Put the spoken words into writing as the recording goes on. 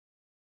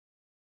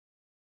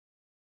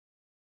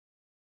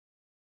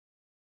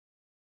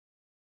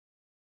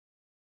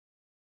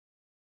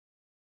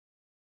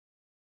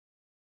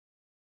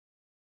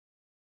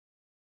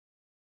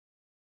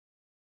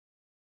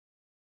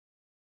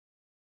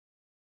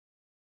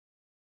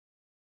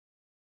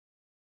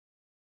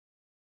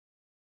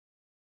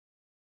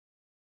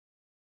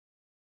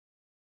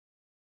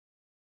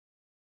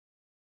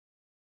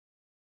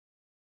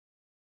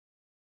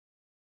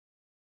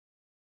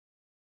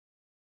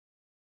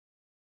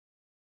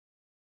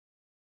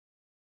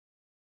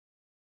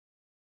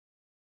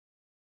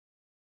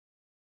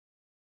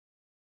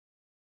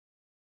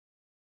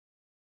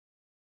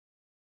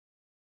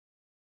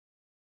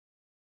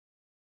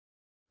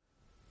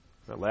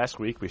Last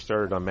week we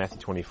started on Matthew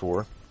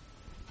 24,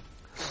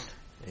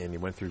 and we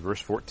went through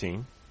verse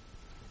 14.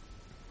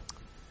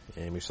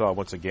 And we saw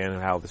once again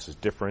how this is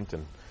different,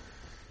 and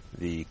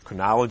the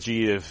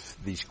chronology of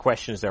these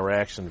questions that were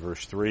asked in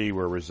verse 3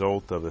 were a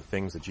result of the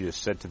things that Jesus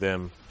said to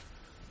them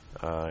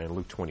in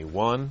Luke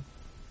 21,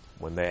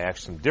 when they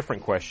asked him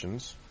different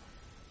questions.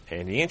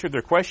 And he answered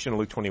their question in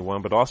Luke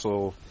 21, but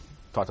also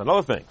talked on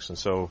other things. And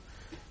so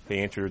he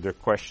answered their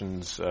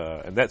questions,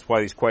 and that's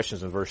why these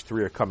questions in verse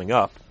 3 are coming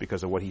up,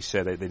 because of what he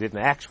said they didn't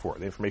ask for,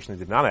 the information they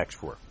did not ask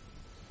for.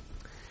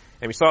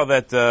 And we saw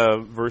that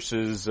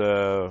verses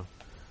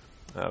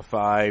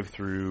 5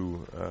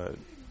 through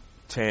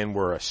 10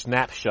 were a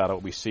snapshot of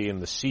what we see in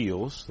the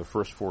seals, the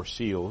first 4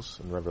 seals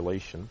in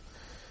Revelation.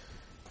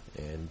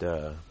 And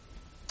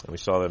we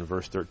saw that in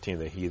verse 13,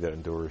 that he that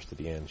endures to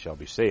the end shall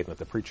be saved, and that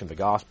the preaching of the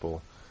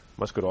gospel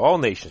must go to all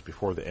nations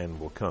before the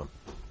end will come.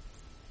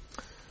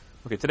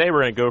 Okay, today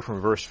we're going to go from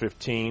verse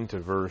 15 to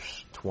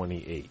verse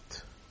 28.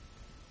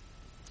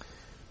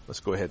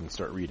 Let's go ahead and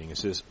start reading. It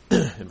says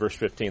in verse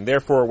 15,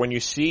 "Therefore, when you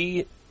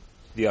see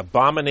the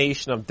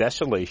abomination of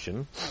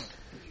desolation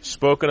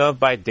spoken of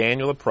by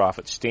Daniel the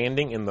prophet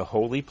standing in the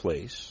holy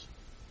place,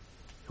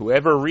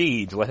 whoever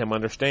reads, let him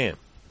understand.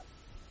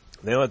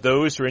 Then let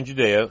those who are in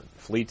Judea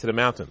flee to the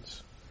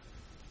mountains.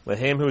 Let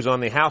him who is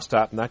on the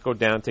housetop not go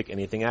down and take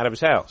anything out of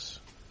his house.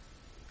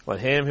 Let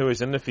him who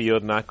is in the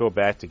field not go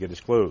back to get his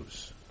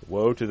clothes.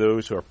 Woe to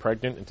those who are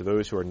pregnant and to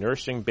those who are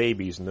nursing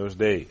babies in those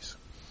days.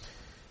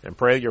 And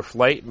pray that your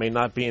flight may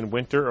not be in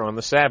winter or on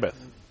the Sabbath,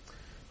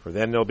 for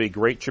then there will be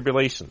great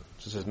tribulation.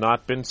 This has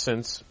not been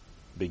since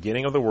the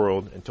beginning of the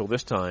world until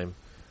this time,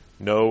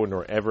 no,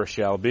 nor ever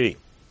shall be.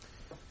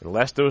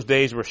 Unless those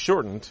days were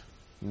shortened,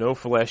 no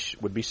flesh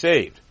would be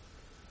saved.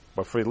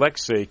 But for the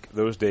elect's sake,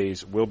 those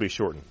days will be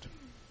shortened.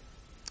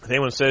 If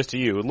anyone says to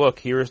you, 'Look,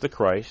 here is the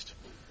Christ,'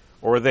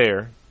 or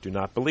 'there,' do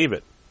not believe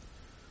it.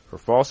 For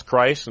false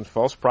Christs and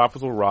false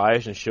prophets will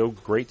rise and show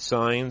great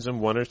signs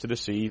and wonders to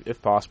deceive, if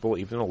possible,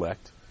 even the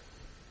elect.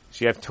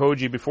 See, I have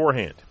told you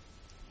beforehand.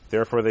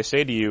 Therefore they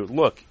say to you,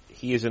 'Look,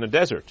 he is in a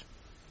desert.'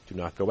 Do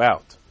not go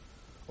out.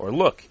 Or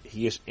 'Look,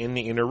 he is in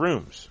the inner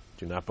rooms.'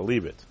 Do not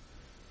believe it.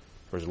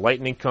 For as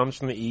lightning comes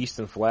from the east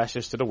and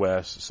flashes to the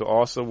west, so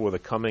also will the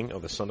coming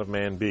of the Son of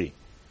Man be.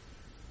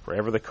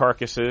 Wherever the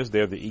carcass is,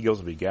 there the eagles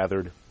will be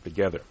gathered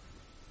together."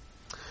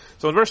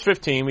 So in verse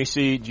 15, we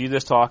see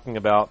Jesus talking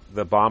about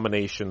the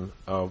abomination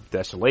of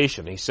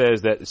desolation. He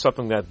says that it's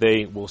something that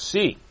they will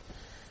see.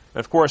 And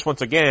of course,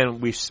 once again,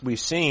 we've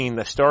seen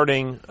that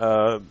starting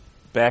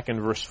back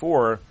in verse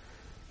 4,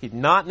 he's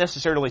not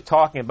necessarily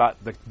talking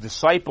about the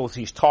disciples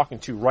he's talking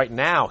to right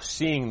now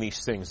seeing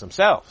these things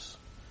themselves.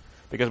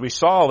 Because we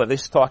saw that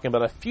this is talking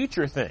about a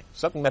future thing,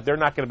 something that they're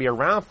not going to be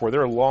around for.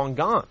 They're long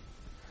gone.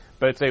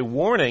 But it's a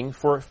warning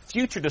for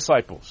future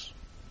disciples,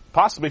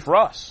 possibly for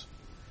us,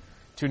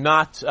 to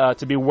not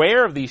to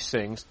beware of these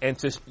things, and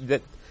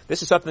that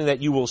this is something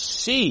that you will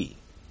see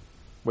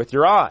with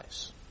your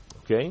eyes.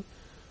 Okay,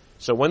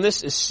 so when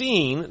this is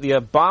seen, the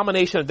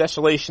abomination of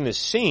desolation is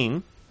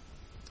seen,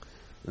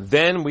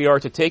 then we are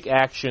to take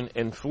action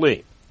and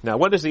flee. Now,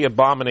 what is the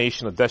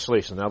abomination of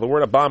desolation? Now, the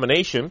word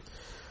abomination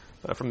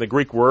from the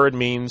Greek word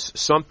means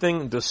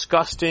something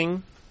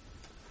disgusting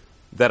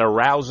that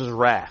arouses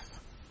wrath.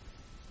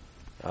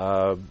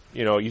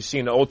 You see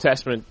in the Old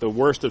Testament, the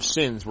worst of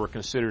sins were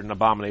considered an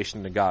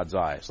abomination in God's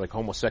eyes, like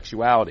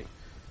homosexuality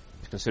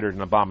is considered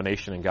an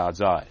abomination in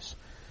God's eyes.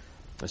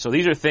 And so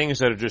these are things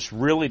that are just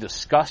really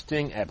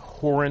disgusting,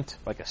 abhorrent,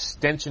 like a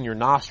stench in your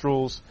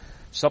nostrils,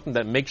 something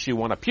that makes you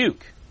want to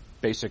puke,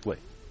 basically.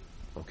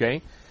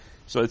 Okay?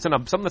 So it's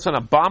something that's an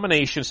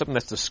abomination, something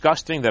that's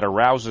disgusting, that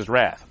arouses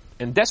wrath.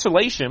 And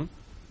desolation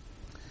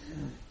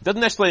doesn't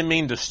necessarily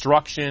mean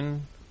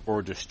destruction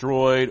or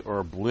destroyed or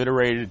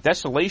obliterated.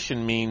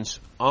 Desolation means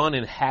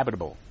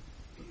uninhabitable.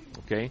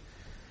 Okay?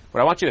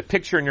 What I want you to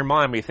picture in your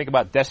mind when you think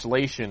about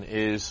desolation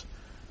is,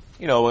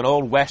 an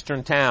old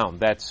western town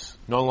that's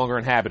no longer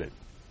inhabited.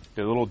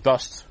 The little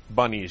dust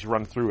bunnies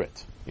run through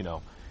it.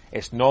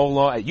 It's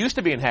it used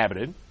to be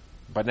inhabited,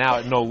 but now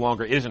it no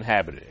longer is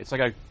inhabited. It's like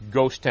a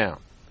ghost town,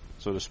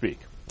 so to speak.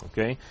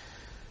 Okay?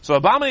 So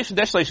abomination,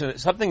 desolation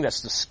is something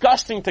that's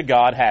disgusting to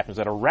God happens,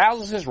 that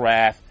arouses his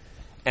wrath,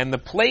 and the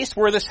place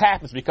where this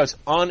happens becomes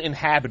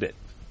uninhabited.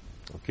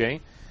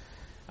 Okay?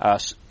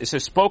 It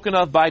says, spoken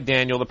of by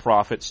Daniel the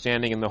prophet,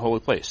 standing in the holy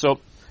place. So,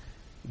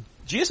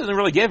 Jesus doesn't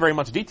really give very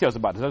much details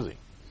about it, does he?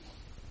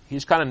 He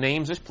just kind of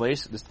names this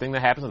place, this thing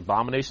that happens,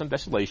 abomination,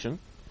 desolation,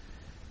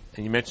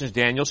 and he mentions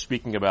Daniel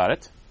speaking about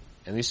it,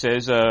 and he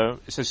says, it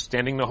says,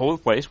 standing in the holy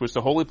place, which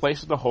the holy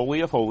place is the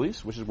Holy of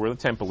Holies, which is where the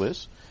temple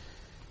is.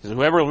 He says,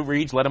 whoever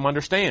reads, let him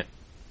understand.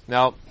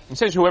 Now, he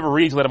says, whoever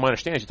reads, let him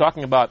understand. Is he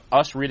talking about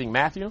us reading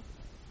Matthew?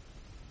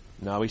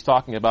 No, he's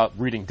talking about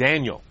reading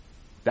Daniel.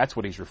 That's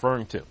what he's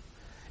referring to.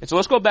 And so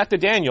let's go back to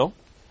Daniel,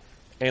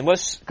 and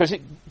because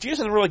Jesus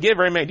doesn't really give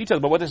very many details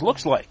about what this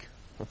looks like.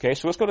 Okay,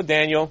 so let's go to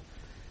Daniel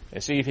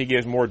and see if he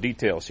gives more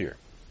details here.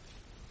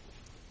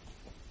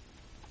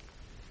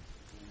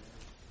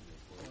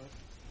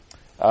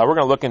 We're going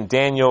to look in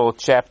Daniel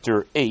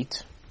chapter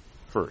 8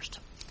 first.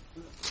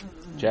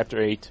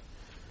 Chapter 8,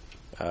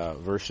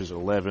 verses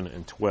 11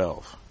 and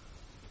 12.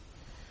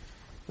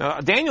 Now,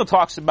 Daniel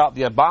talks about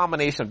the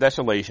abomination of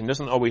desolation.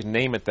 Doesn't always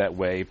name it that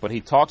way, but he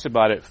talks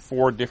about it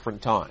 4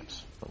 different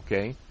times.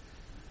 Okay?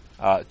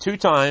 2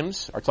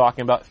 times are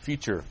talking about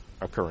future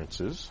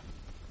occurrences.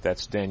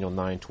 That's Daniel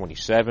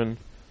 9:27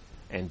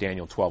 and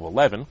Daniel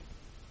 12:11.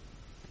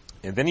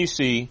 And then you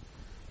see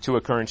 2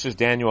 occurrences,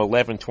 Daniel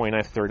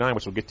 11:29-39,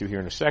 which we'll get to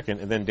here in a second,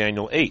 and then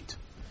Daniel 8.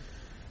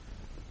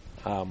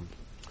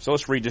 So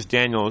let's read just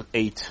Daniel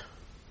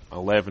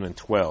 8:11 and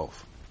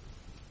 12.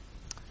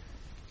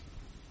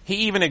 He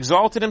even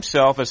exalted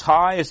himself as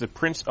high as the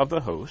prince of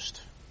the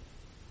host,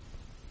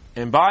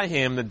 and by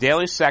him the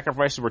daily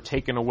sacrifices were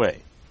taken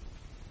away,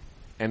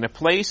 and the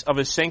place of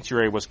his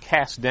sanctuary was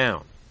cast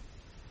down.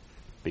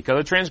 Because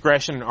of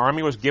transgression, an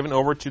army was given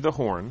over to the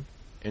horn,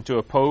 and to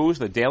oppose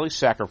the daily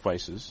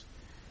sacrifices,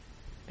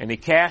 and he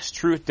cast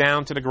truth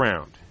down to the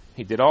ground.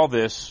 He did all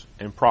this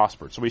and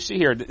prospered. So we see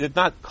here, it's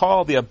not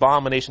called the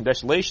abomination of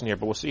desolation here,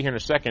 but we'll see here in a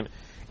second,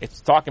 it's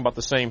talking about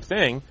the same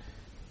thing.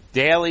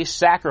 Daily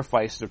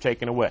sacrifices are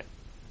taken away.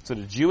 So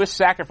the Jewish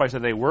sacrifices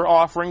that they were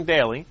offering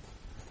daily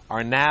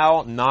are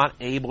now not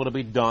able to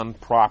be done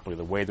properly,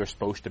 the way they're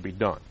supposed to be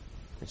done.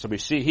 And so we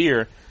see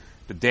here,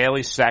 the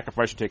daily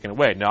sacrifices are taken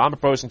away. Now I'm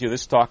proposing to you,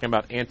 this is talking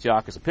about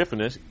Antiochus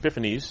Epiphanes,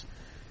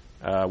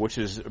 which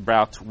is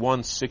about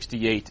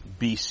 168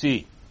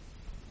 BC.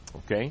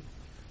 Okay?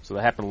 So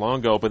that happened long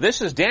ago. But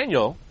this is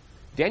Daniel.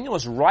 Daniel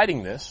is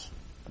writing this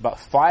about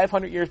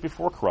 500 years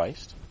before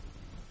Christ.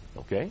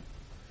 Okay?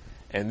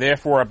 And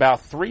therefore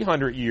about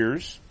 300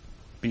 years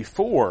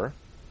before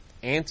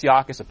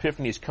Antiochus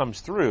Epiphanes comes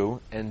through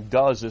and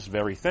does this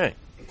very thing.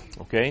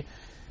 Okay?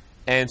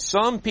 And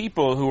some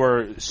people who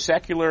are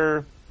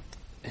secular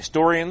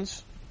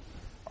historians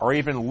or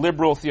even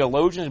liberal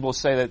theologians will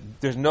say that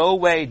there's no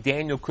way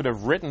Daniel could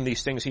have written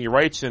these things he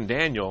writes in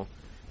Daniel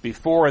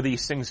before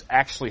these things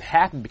actually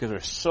happened, because they're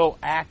so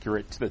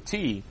accurate to the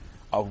T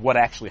of what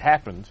actually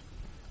happened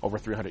over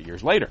 300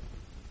 years later.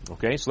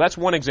 Okay, so that's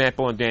one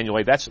example in Daniel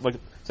 8. That's, like I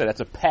said, that's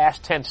a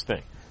past tense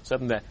thing.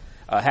 Something that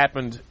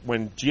happened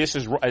when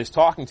Jesus is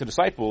talking to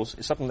disciples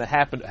is something that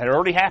had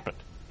already happened.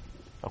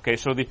 Okay,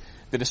 so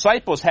the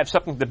disciples have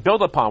something to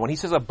build upon. When he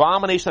says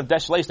abomination of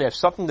desolation, they have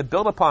something to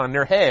build upon in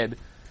their head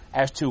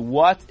as to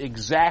what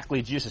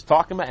exactly Jesus is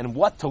talking about and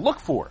what to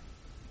look for.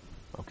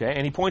 Okay,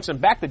 and he points them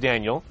back to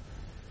Daniel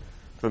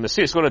from the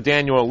sea. Let's go to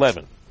Daniel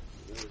 11.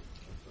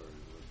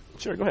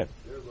 Sure, go ahead.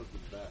 They're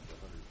looking back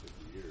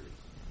 150 years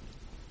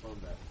from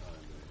that time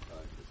that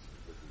Antiochus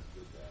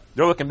did that.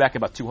 They're looking back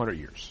about 200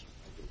 years.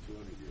 Okay,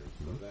 200 years.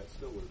 So that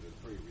still would have been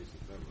pretty recent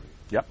memory.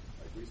 Yep.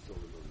 Like we still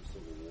remember the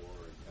Civil War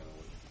and kind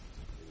of,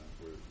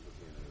 we're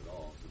looking at it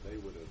all. So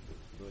they would have been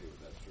familiar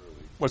with that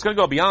surely. Well, it's going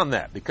to go beyond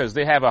that, because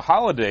they have a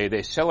holiday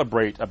they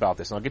celebrate about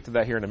this, and I'll get to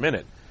that here in a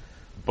minute.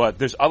 But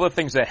there's other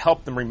things that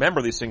help them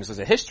remember these things as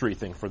a history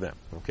thing for them.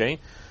 Okay?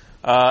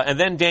 And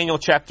then Daniel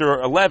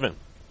chapter 11,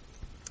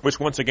 which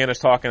once again is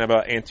talking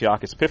about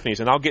Antiochus Epiphanes,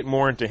 and I'll get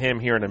more into him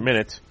here in a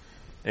minute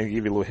and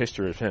give you a little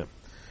history of him.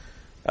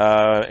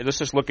 Let's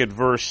just look at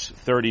verse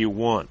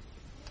 31.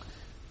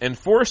 And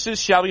forces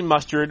shall be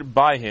mustered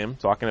by him,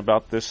 talking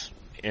about this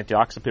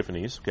Antiochus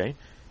Epiphanes, okay,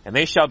 and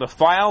they shall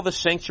defile the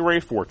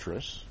sanctuary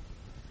fortress.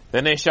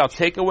 Then they shall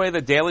take away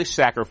the daily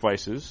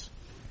sacrifices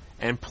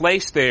and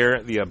place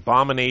there the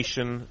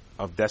abomination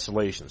of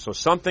desolation. So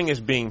something is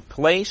being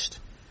placed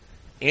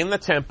in the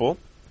temple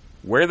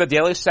where the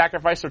daily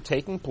sacrifices are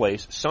taking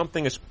place.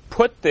 Something is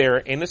put there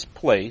in its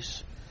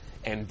place,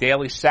 and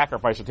daily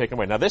sacrifices are taken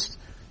away. Now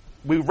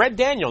we read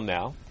Daniel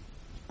now,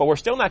 but we're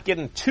still not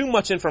getting too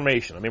much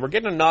information. I mean, we're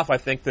getting enough, I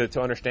think, to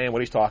understand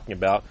what he's talking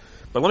about.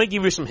 But let me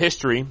give you some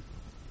history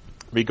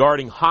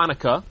regarding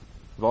Hanukkah.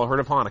 We've all heard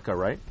of Hanukkah,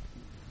 right?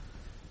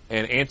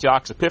 And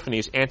Antiochus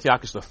Epiphanes,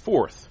 Antiochus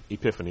IV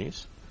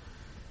Epiphanes.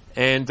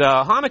 And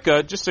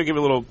Hanukkah, just to give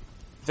you a little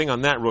thing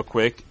on that real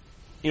quick,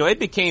 it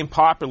became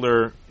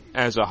popular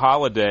as a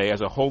holiday,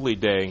 as a holy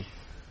day,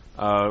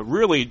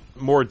 really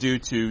more due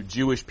to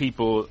Jewish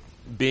people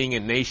being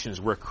in nations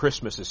where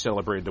Christmas is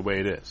celebrated the way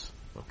it is.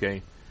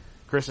 Okay?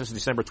 Christmas is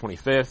December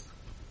 25th.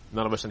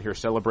 None of us in here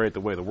celebrate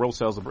the way the world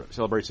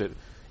celebrates it,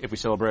 if we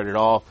celebrate it at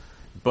all.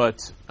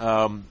 But,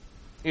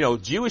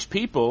 Jewish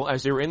people,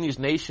 as they were in these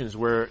nations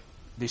where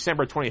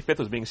December 25th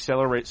was being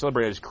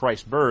celebrated as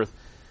Christ's birth,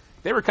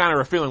 they were kind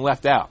of feeling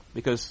left out,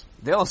 because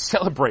they don't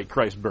celebrate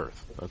Christ's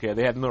birth. Okay,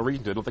 they had no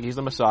reason to. They don't think he's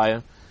the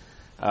Messiah.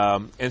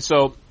 And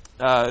so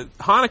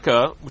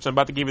Hanukkah, which I'm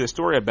about to give you the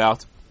story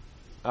about,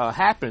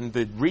 happened,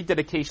 the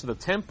rededication of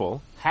the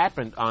temple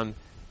happened on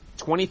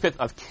 25th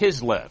of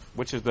Kislev,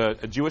 which is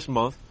a Jewish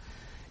month.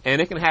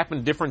 And it can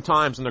happen different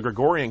times in the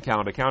Gregorian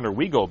calendar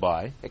we go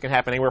by. It can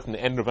happen anywhere from the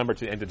end of November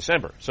to the end of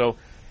December. So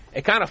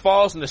it kind of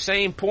falls in the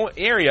same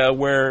area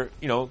where,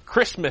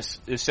 Christmas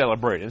is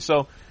celebrated. And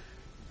so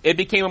it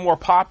became a more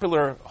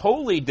popular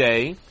holy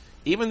day,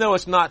 even though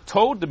it's not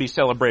told to be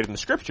celebrated in the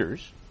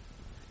scriptures.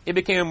 It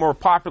became a more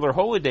popular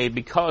holy day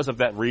because of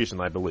that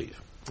reason, I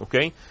believe.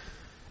 Okay?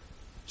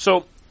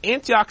 So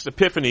Antiochus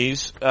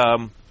Epiphanes,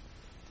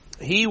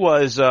 he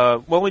was,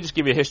 let me just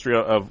give you a history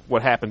of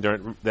what happened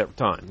during that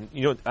time.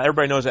 You know,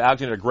 everybody knows that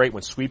Alexander the Great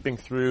went sweeping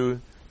through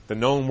the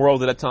known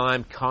world at a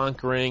time,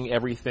 conquering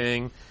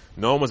everything.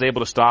 No one was able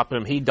to stop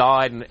him. He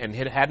died and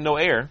had no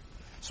heir.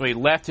 So he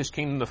left his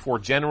kingdom to 4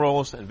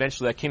 generals, and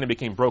eventually that kingdom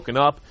became broken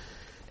up.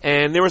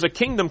 And there was a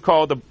kingdom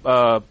called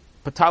the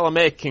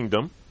Ptolemaic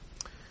kingdom,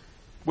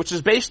 which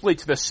is basically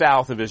to the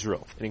south of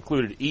Israel. It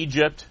included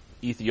Egypt,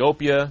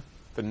 Ethiopia,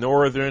 the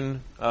northeastern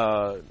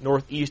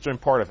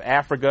part of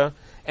Africa,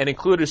 and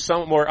included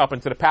somewhere up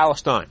into the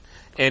Palestine.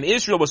 And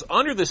Israel was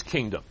under this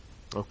kingdom,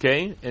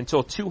 okay,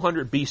 until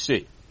 200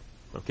 BC.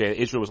 Okay,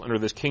 Israel was under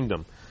this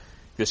kingdom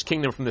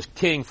from this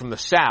king from the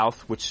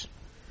south, which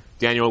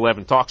Daniel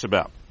 11 talks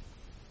about.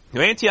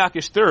 Now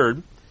Antiochus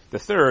the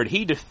third,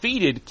 he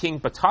defeated King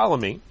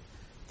Ptolemy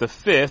the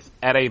fifth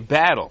at a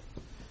battle.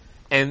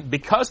 And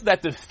because of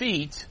that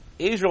defeat,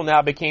 Israel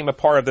now became a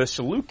part of the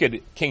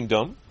Seleucid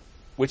kingdom,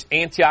 which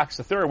Antiochus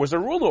III was a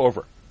ruler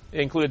over.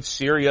 It included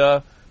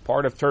Syria,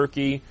 part of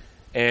Turkey,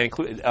 and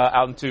included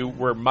out into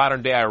where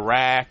modern-day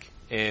Iraq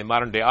and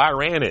modern-day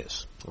Iran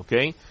is.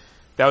 Okay,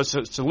 that was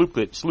the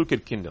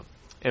Seleucid kingdom,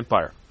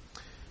 empire.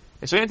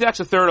 And so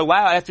Antiochus III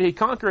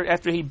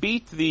after he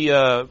beat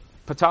the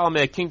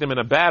Ptolemaic kingdom in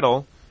a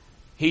battle,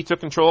 he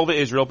took control of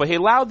Israel, but he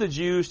allowed the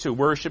Jews to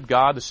worship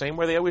God the same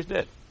way they always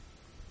did.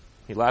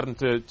 He allowed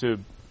them to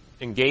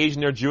engage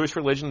in their Jewish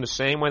religion the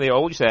same way they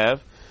always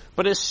have.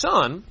 But his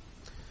son,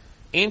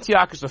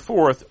 Antiochus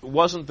IV,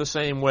 wasn't the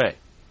same way.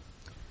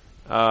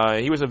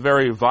 He was a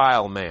very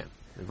vile man,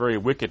 a very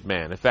wicked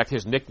man. In fact,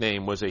 his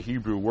nickname was a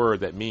Hebrew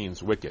word that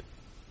means wicked.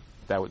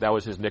 That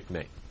was his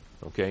nickname.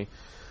 Okay,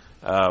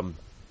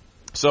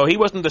 so he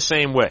wasn't the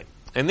same way.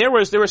 And there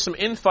was some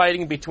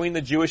infighting between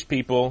the Jewish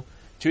people,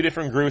 2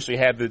 different groups. We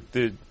had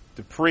the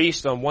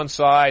priests on one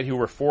side who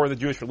were for the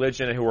Jewish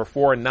religion and who were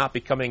for not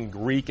becoming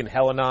Greek and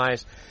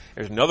Hellenized.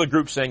 There's another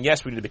group saying,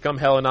 yes, we need to become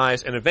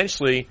Hellenized. And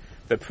eventually,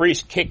 the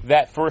priests kicked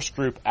that first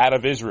group out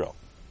of Israel.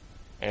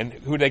 And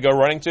who did they go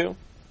running to?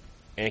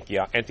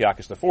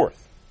 Antiochus IV.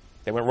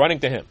 They went running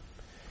to him.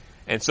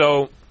 And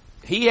so,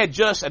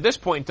 at this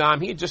point in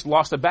time, he had just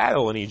lost a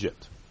battle in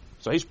Egypt.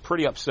 So he's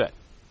pretty upset,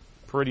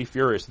 pretty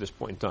furious at this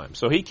point in time.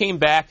 So he came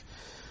back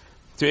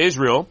to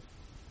Israel.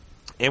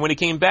 And when he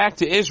came back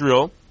to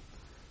Israel,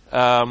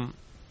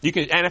 you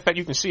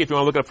can see if you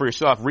want to look it up for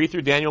yourself, read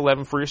through Daniel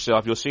 11 for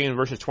yourself. You'll see in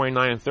verses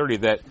 29 and 30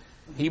 that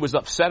he was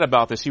upset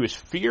about this. He was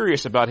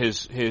furious about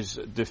his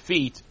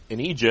defeat in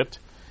Egypt,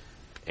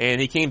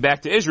 and he came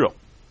back to Israel.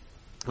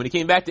 When he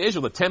came back to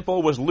Israel, the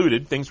temple was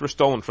looted. Things were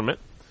stolen from it.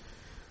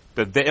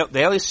 The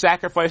daily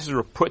sacrifices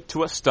were put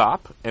to a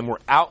stop and were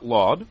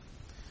outlawed.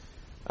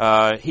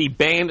 He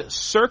banned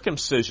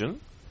circumcision,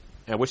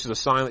 which is a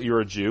sign that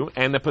you're a Jew,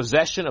 and the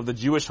possession of the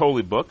Jewish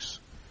holy books.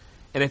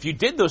 And if you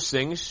did those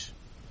things,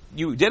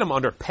 you did them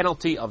under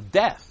penalty of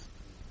death.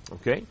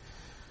 Okay?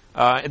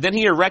 And then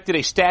he erected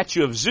a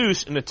statue of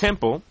Zeus in the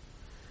temple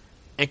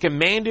and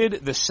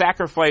commanded the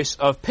sacrifice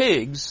of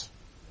pigs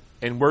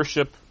and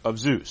worship of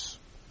Zeus.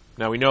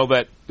 Now we know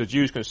that the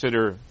Jews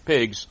consider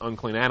pigs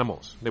unclean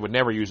animals. They would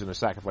never use it in a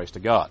sacrifice to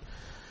God.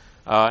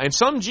 And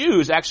some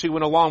Jews actually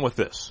went along with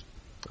this.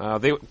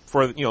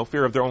 For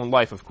fear of their own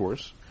life, of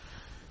course.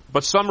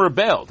 But some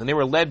rebelled, and they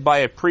were led by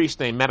a priest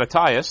named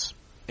Mattathias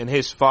and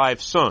his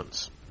 5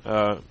 sons.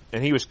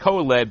 And he was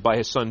co-led by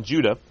his son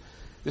Judah.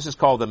 This is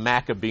called the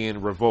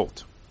Maccabean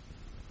Revolt.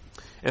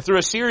 And through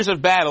a series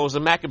of battles, the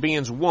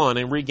Maccabeans won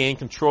and regained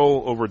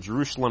control over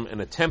Jerusalem and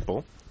the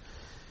temple.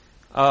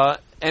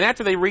 And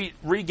after they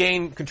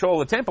regained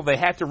control of the temple, they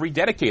had to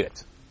rededicate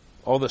it.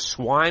 All the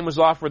swine was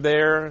offered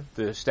there.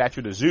 The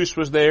statue of Zeus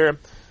was there.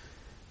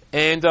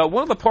 And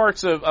one of the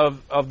parts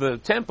of the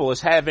temple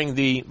is having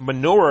the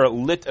menorah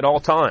lit at all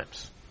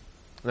times.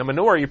 The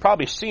menorah, you've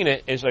probably seen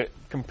it, is a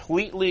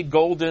completely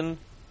golden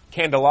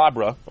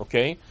candelabra,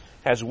 okay?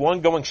 Has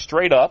one going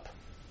straight up,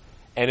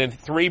 and then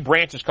 3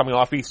 branches coming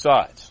off each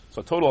side.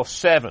 So a total of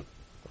 7,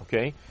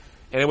 okay?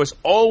 And it was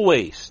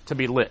always to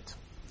be lit.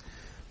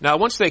 Now,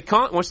 once they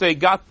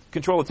got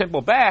control of the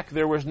temple back,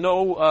 there was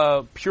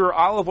no pure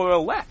olive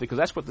oil left, because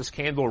that's what this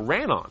candle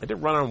ran on. It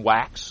didn't run on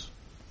wax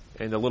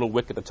and the little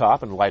wick at the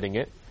top and lighting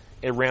it.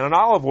 It ran on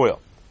olive oil.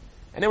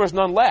 And there was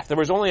none left. There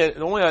was only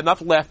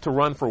enough left to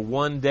run for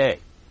one day,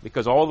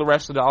 because all the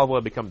rest of the olive oil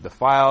had become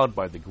defiled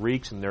by the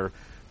Greeks and their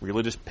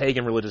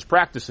pagan religious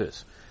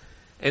practices.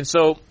 And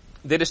so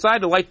they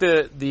decided to light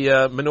the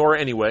menorah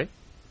anyway.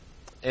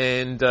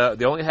 And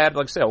they only had,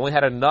 like I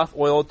said, enough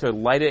oil to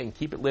light it and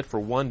keep it lit for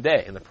one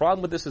day. And the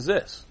problem with this is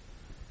this.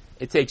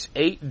 It takes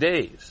 8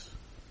 days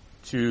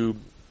to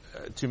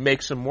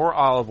make some more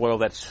olive oil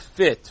that's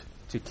fit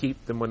to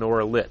keep the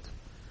menorah lit.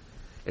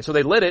 And so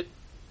they lit it,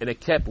 and it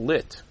kept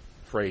lit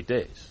for 8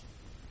 days.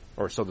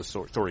 Or so the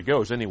story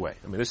goes anyway.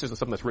 I mean, this isn't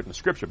something that's written in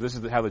Scripture, but this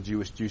is how the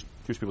Jewish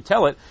people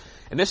tell it.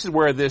 And this is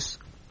where this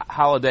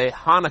holiday,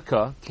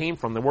 Hanukkah, came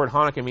from. The word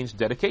Hanukkah means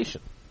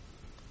dedication.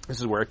 This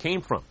is where it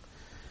came from.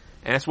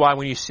 And that's why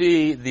when you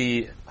see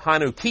the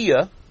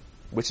Hanukkah,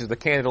 which is the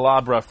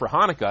candelabra for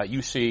Hanukkah,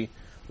 you see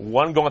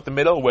one going up the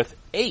middle with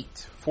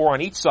 8, 4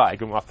 on each side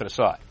going off to the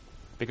side.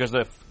 Because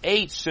the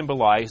 8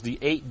 symbolize the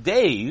 8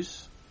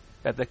 days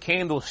that the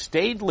candle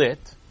stayed lit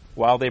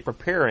while they're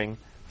preparing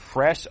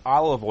fresh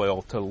olive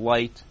oil to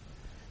light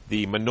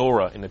the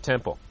menorah in the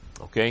temple.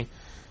 Okay?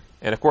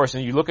 And of course,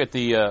 when you look at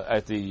the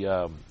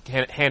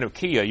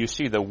Hanukkah, you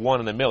see the one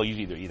in the middle,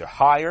 either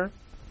higher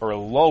or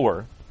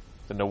lower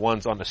than the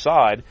ones on the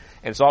side,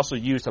 and it's also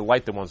used to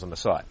light the ones on the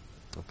side.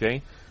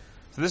 Okay?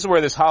 So this is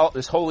where this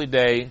holy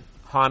day,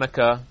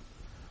 Hanukkah,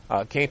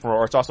 came from,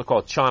 or it's also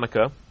called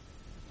Chanukah.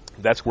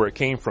 That's where it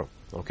came from.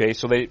 Okay?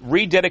 So they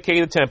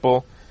rededicated the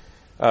temple,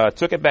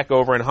 took it back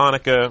over, and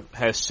Hanukkah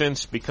has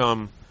since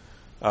become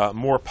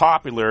more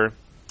popular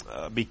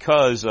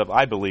because of,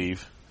 I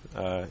believe,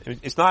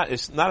 it's not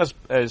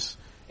as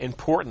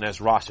important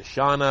as Rosh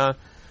Hashanah,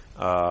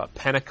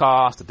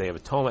 Pentecost, the Day of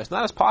Atonement. It's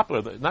not as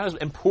popular, not as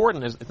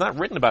important as, it's not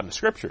written about in the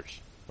scriptures.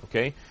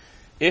 Okay?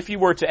 If you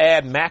were to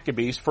add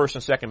Maccabees, 1st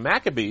and 2nd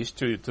Maccabees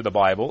to the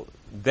Bible,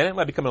 then it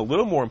might become a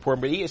little more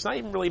important, but it's not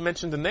even really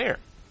mentioned in there.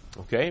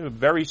 Okay?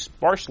 Very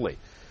sparsely.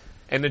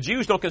 And the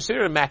Jews don't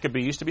consider the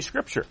Maccabees to be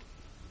scripture.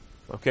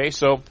 Okay?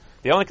 So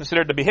they only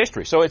consider it to be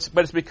history.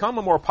 But it's become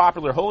a more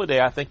popular holy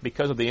day, I think,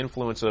 because of the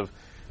influence of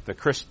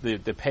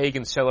the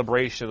pagan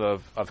celebration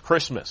of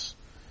Christmas.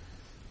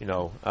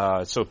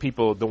 So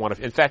people don't want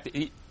to, in fact,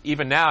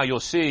 even now you'll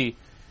see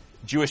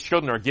Jewish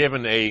children are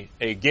given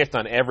a gift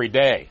on every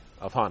day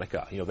of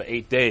Hanukkah. The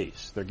 8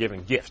 days, they're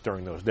given gifts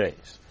during those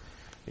days.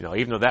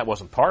 Even though that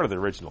wasn't part of the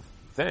original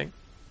thing,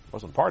 it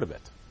wasn't part of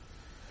it.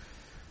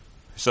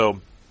 So,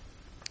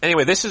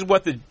 anyway, this is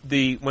what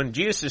when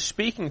Jesus is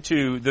speaking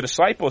to the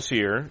disciples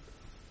here,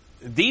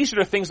 these are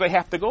the things they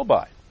have to go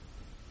by.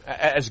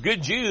 As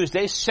good Jews,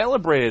 they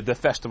celebrated the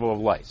Festival of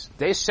Lights.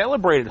 They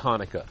celebrated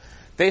Hanukkah.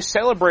 They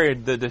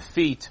celebrated the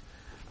defeat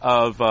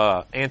of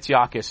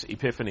Antiochus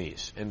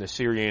Epiphanes and the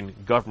Syrian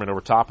government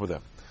over top of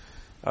them,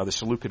 the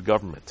Seleucid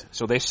government.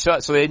 So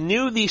they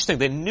knew these things.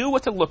 They knew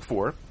what to look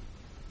for.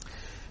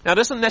 Now, it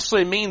doesn't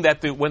necessarily mean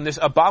that when this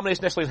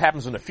abomination necessarily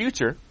happens in the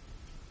future,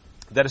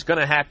 that it's going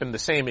to happen the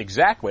same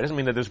exact way. It doesn't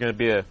mean that there's going to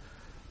be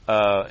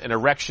an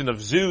erection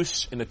of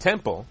Zeus in the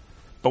temple.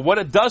 But what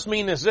it does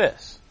mean is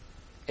this,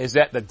 is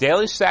that the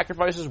daily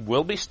sacrifices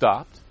will be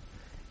stopped,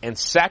 and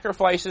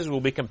sacrifices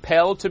will be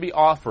compelled to be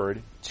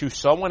offered to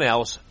someone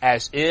else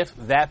as if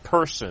that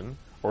person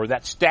or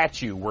that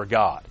statue were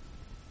God.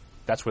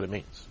 That's what it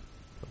means.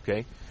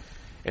 Okay?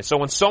 And so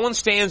when someone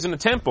stands in the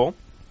temple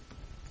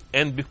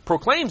and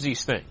proclaims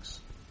these things,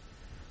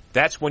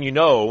 that's when you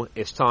know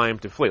it's time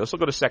to flee. Let's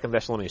go to 2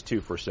 Thessalonians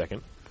 2 for a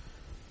second.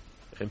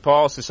 And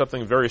Paul says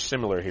something very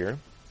similar here.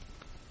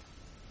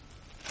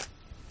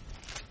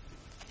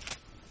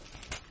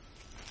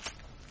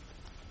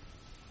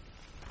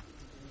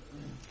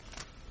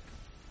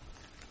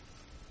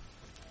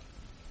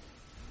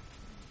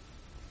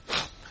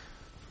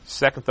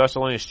 Second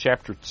Thessalonians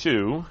chapter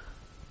 2,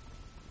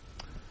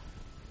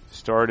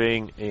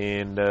 starting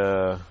in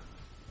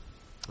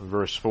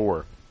verse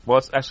 4. Well,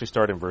 let's actually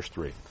start in verse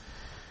 3.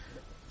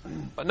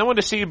 No one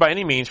deceived by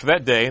any means, for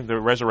that day, the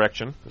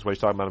resurrection, is what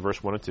he's talking about in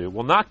verse 1 and 2,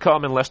 will not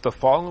come unless the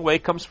falling away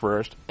comes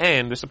first,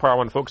 and, this is the part I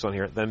want to focus on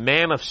here, the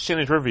man of sin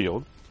is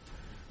revealed,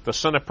 the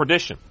son of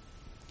perdition,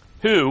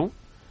 who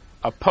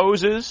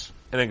opposes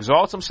and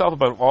exalts himself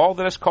above all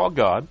that is called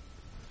God,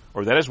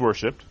 or that is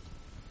worshipped,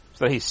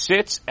 so that he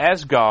sits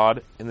as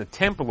God in the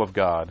temple of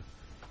God,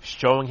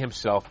 showing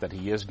himself that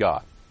he is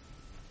God.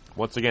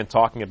 Once again,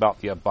 talking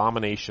about the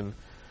abomination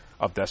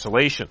of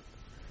desolation.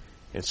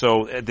 And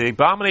so, the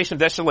abomination of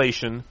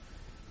desolation,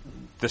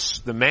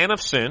 the man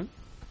of sin,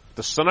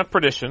 the son of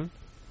perdition,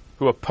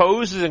 who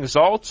opposes and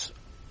exalts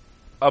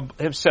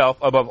himself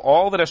above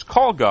all that is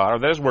called God, or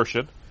that is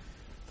worshipped,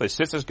 so he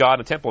sits as God in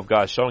the temple of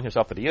God, showing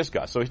himself that he is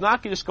God. So he's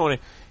not just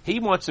he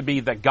wants to be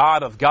the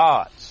God of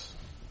gods.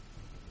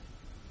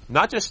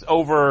 Not just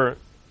over,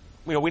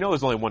 we know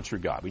there's only one true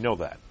God. We know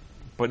that.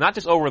 But not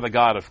just over the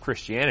God of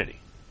Christianity,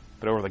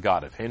 but over the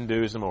God of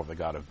Hinduism, over the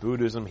God of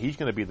Buddhism. He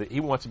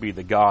wants to be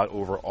the God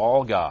over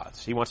all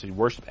gods. He wants to be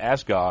worshipped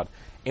as God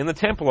in the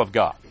temple of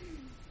God.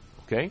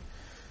 Okay?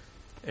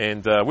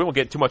 And we won't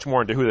get too much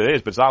more into who that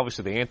is, but it's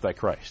obviously the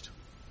Antichrist.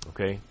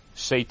 Okay?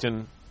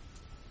 Satan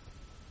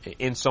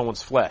in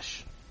someone's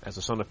flesh as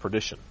the son of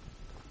perdition,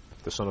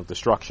 the son of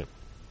destruction.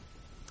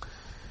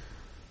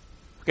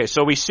 Okay,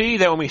 so we see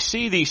that when we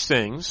see these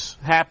things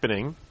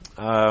happening,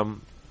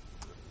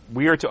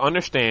 we are to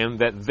understand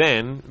that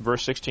then,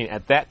 verse 16,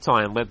 at that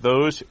time, let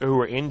those who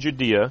are in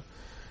Judea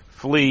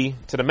flee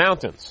to the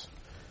mountains.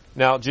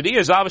 Now, Judea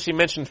is obviously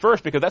mentioned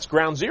first because that's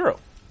ground zero.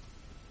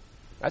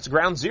 That's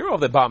ground zero of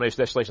the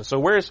abomination of desolation. So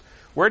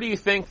where do you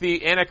think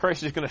the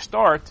Antichrist is going to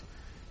start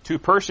to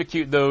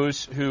persecute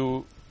those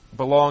who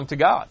belong to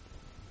God?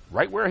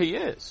 Right where he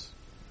is.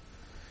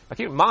 Now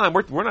keep in mind,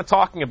 we're not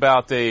talking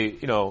about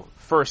a,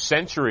 first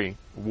century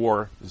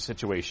war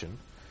situation.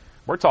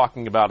 We're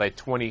talking about a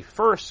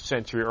 21st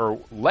century or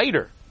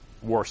later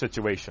war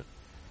situation.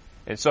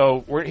 And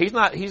so he's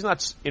not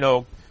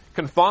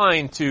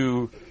confined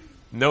to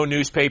no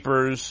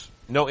newspapers,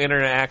 no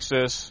internet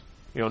access,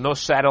 no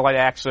satellite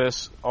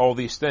access, all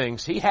these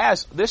things.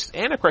 This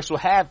Antichrist will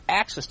have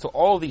access to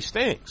all these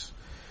things.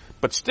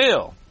 But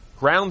still,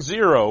 ground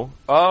zero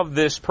of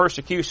this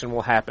persecution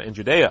will happen in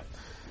Judea.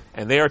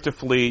 And they are to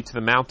flee to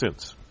the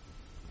mountains.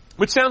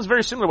 Which sounds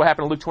very similar to what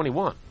happened in Luke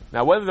 21.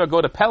 Now, whether they'll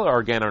go to Pella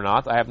again or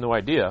not, I have no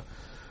idea.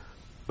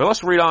 But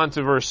let's read on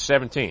to verse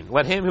 17.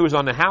 Let him who is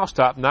on the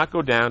housetop not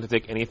go down to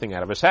take anything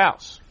out of his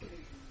house.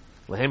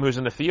 Let him who is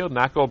in the field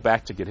not go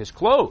back to get his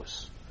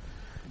clothes.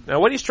 Now,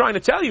 what he's trying to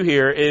tell you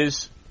here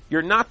is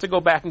you're not to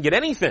go back and get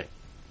anything.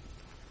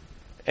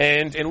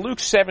 And in Luke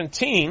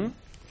 17,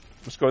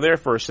 let's go there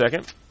for a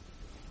second,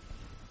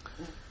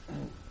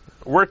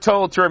 we're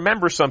told to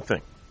remember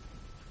something.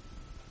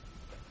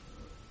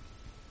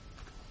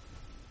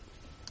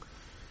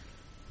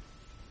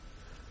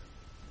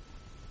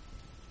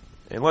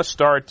 And let's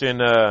start in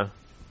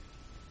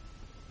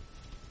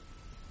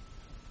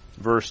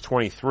verse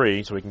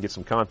 23 so we can get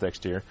some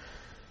context here.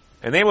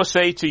 And they will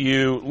say to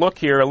you, look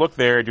here, look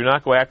there, do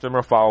not go after them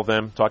or follow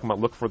them. Talking about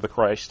look for the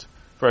Christ.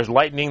 For as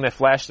lightning that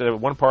flashed at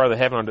one part of the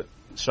heaven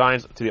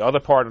shines to the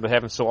other part of the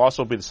heaven, so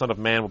also be the Son of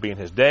Man will be in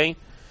his day.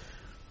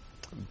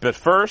 But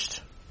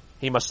first,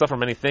 he must suffer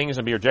many things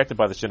and be rejected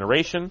by this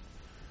generation.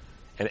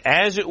 And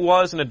as it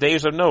was in the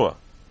days of Noah,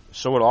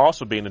 so it will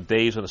also be in the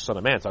days of the Son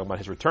of Man. Talking about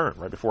his return,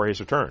 right before his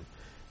return.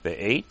 They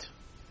ate,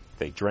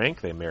 they drank,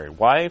 they married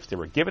wives, they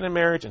were given in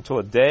marriage until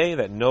the day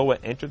that Noah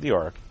entered the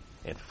ark,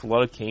 and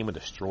flood came and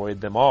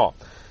destroyed them all.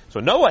 So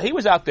Noah, he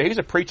was out there. He's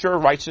a preacher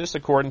of righteousness,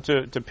 according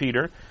to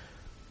Peter.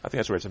 I think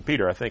that's where it's in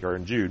Peter, or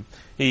in Jude.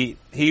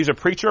 He's a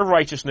preacher of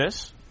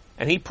righteousness,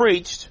 and he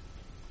preached,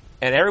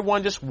 and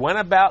everyone just went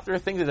about their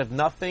things as if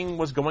nothing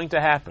was going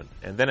to happen.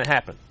 And then it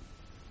happened.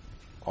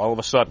 All of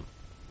a sudden.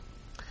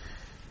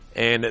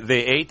 And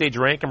they ate, they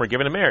drank, and were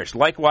given in marriage.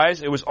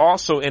 Likewise, it was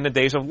also in the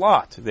days of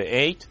Lot. They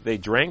ate, they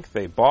drank,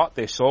 they bought,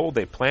 they sold,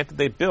 they planted,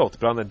 they built.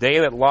 But on the day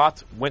that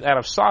Lot went out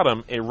of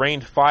Sodom, it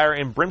rained fire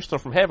and brimstone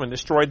from heaven, and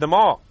destroyed them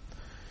all.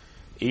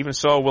 Even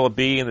so will it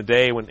be in the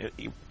day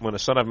when the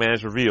Son of Man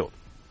is revealed.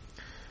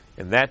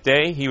 In that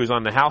day he was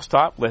on the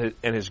housetop,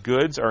 and his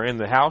goods are in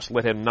the house.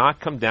 Let him not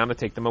come down to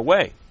take them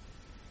away.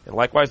 And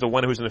likewise, the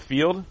one who is in the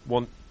field,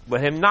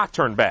 let him not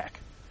turn back.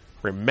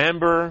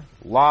 Remember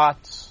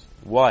Lot's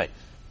wife.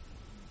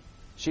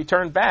 She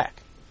turned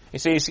back. You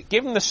see, he's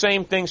giving the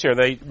same things here.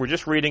 We're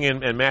just reading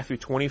in Matthew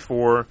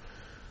 24,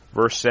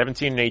 verse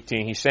 17 and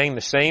 18. He's saying the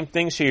same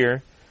things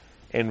here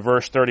in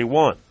verse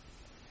 31.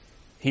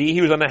 He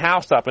was on the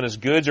housetop, and his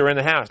goods are in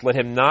the house. Let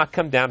him not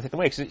come down and take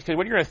them away. Because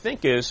what you're going to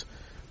think is,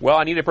 well,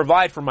 I need to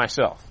provide for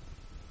myself.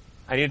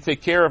 I need to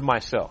take care of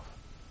myself.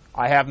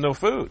 I have no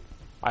food.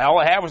 All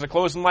I have was the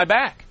clothes on my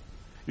back.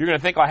 You're going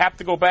to think I have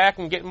to go back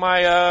and get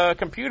my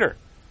computer.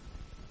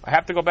 I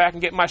have to go back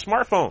and get my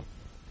smartphone.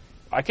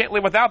 I can't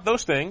live without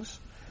those things.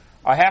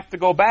 I have to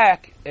go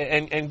back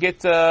and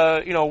get,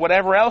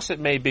 whatever else it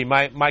may be,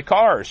 my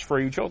cars for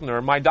you children, or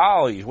my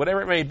dollies,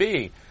 whatever it may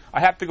be.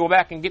 I have to go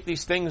back and get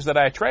these things that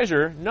I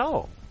treasure.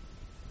 No.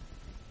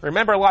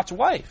 Remember Lot's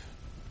wife.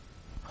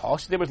 All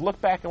she did was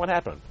look back, and what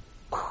happened?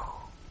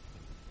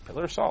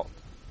 Pillar of salt.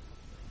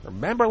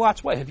 Remember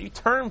Lot's wife. If you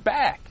turn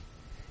back,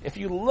 if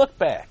you look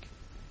back,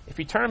 if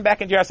you turn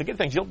back into your house to get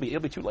things, it'll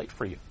be too late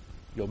for you.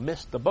 You'll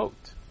miss the boat.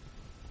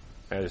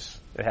 As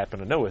it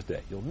happened in Noah's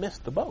day. You'll miss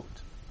the boat.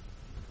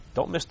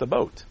 Don't miss the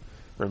boat.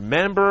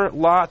 Remember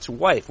Lot's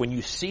wife. When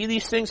you see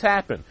these things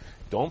happen,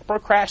 don't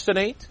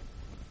procrastinate.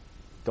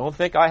 Don't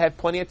think I have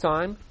plenty of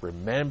time.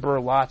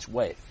 Remember Lot's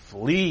wife.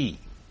 Flee.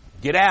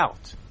 Get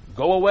out.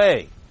 Go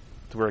away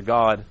to where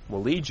God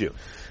will lead you.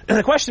 And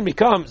the question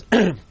becomes,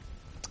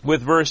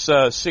 with verse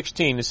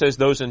 16, it says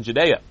those in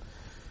Judea.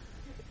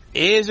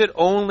 Is it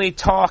only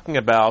talking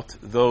about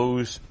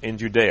those in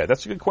Judea?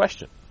 That's a good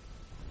question.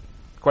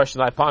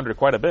 Question I pondered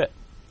quite a bit.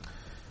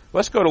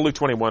 Let's go to Luke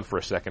 21 for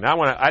a second.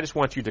 I just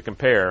want you to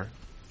compare,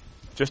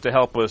 just to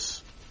help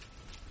us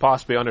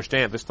possibly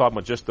understand if this is talking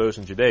about just those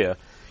in Judea.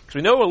 Because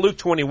we know in Luke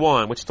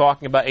 21, which is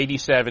talking about AD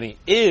 70,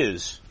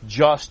 is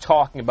just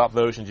talking about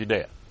those in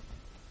Judea.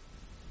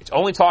 It's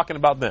only talking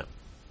about them.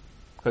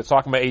 Because it's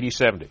talking about AD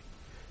 70.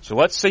 So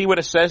let's see what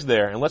it says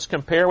there, and let's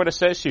compare what it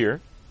says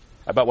here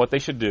about what they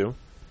should do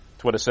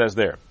to what it says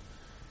there.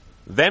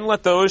 Then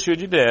let those who are in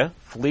Judea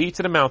flee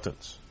to the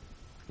mountains.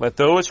 Let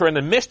those who are in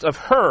the midst of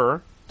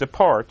her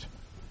depart,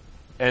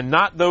 and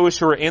not those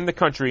who are in the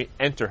country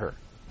enter her.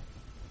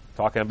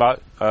 Talking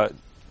about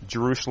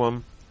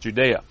Jerusalem,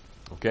 Judea.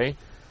 Okay?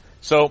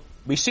 So,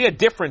 we see a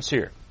difference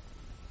here.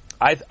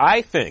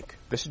 I think,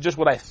 this is just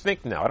what I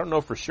think now, I don't know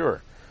for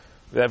sure,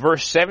 that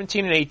verse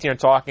 17 and 18 are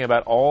talking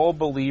about all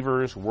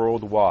believers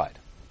worldwide.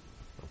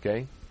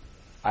 Okay?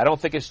 I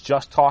don't think it's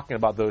just talking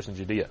about those in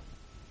Judea.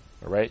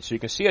 Alright? So you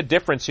can see a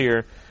difference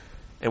here.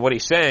 And what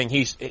he's saying,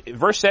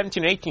 verse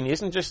 17 and 18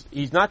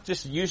 he's not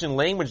just using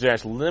language there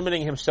that's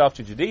limiting himself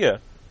to Judea.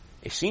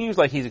 It seems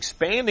like he's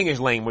expanding his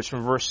language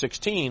from verse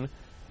 16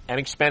 and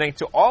expanding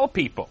to all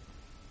people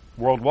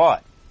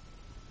worldwide.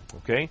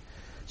 Okay?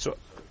 So,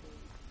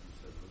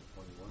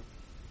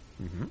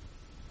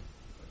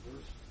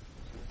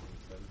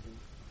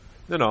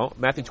 No,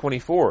 Matthew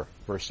 24,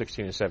 verse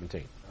 16 and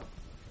 17.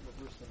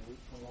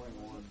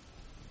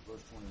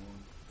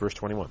 Verse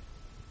 21.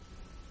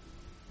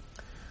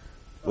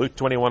 Luke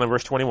 21 and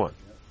verse 21.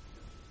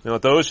 Now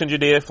let those in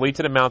Judea flee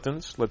to the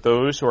mountains. Let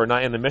those who are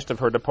not in the midst of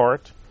her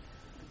depart.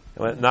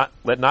 And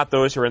let not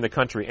those who are in the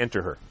country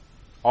enter her.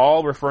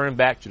 All referring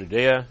back to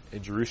Judea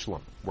and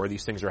Jerusalem, where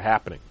these things are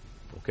happening.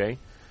 Okay?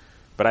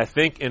 But I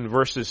think in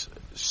verses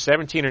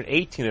 17 and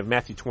 18 of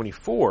Matthew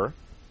 24,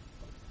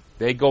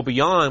 they go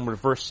beyond what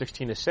verse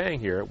 16 is saying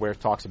here, where it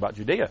talks about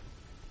Judea.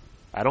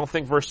 I don't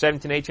think verse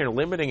 17 and 18 are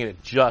limiting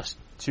it just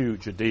to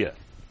Judea.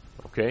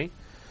 Okay?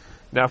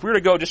 Now, if we were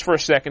to go just for a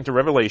second to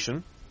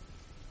Revelation,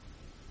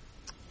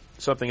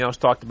 something else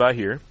talked about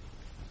here. I'm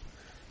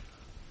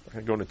not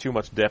going to go into too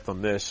much depth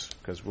on this,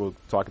 because we'll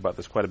talk about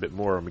this quite a bit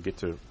more when we get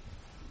to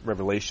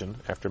Revelation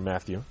after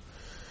Matthew.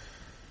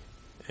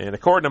 And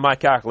according to my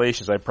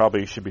calculations, I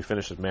probably should be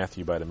finished with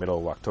Matthew by the middle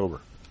of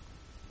October.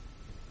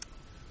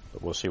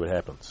 But we'll see what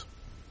happens.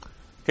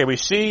 Okay, we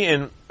see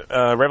in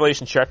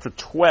Revelation chapter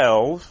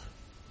 12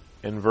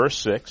 and verse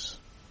 6.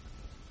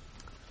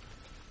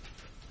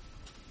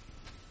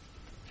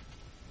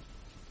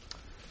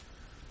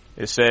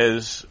 It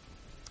says,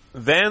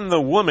 "Then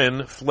the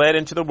woman fled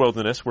into the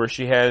wilderness, where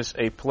she has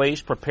a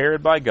place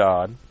prepared by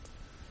God,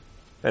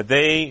 that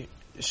they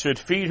should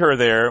feed her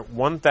there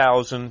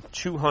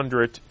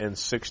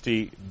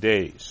 1,260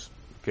 days."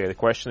 Okay, the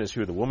question is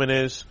who the woman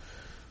is.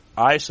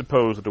 I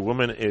suppose that the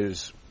woman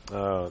is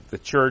the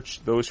church,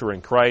 those who are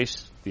in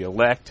Christ, the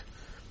elect,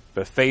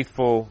 the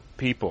faithful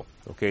people.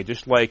 Okay,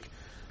 just like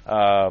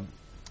to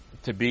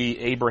be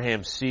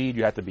Abraham's seed,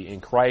 you have to be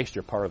in Christ.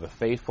 You're part of the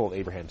faithful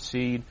Abraham's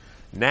seed.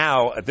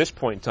 Now, at this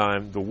point in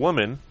time, the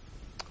woman,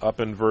 up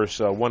in verse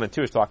 1 and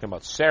 2, is talking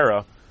about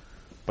Sarah,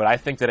 but I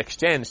think that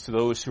extends to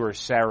those who are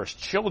Sarah's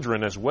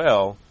children as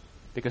well,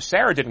 because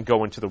Sarah didn't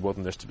go into the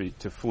wilderness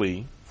to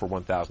flee for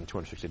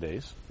 1,260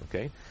 days.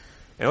 Okay,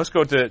 and let's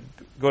go to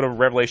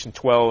Revelation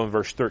 12 and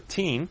verse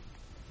 13.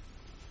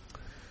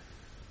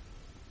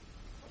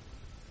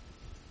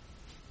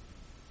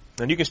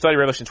 And you can study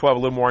Revelation 12 a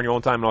little more on your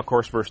own time, and of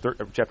course,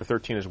 chapter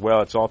 13 as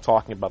well. It's all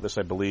talking about this,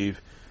 I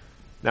believe.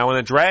 Now, when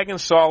the dragon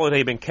saw that he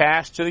had been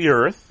cast to the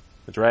earth,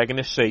 the dragon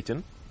is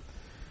Satan,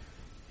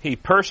 he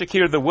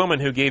persecuted the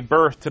woman who gave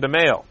birth to the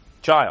male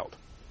child.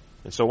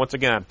 And so, once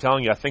again, I'm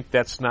telling you, I think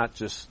that's not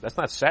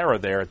Sarah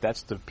there.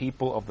 That's the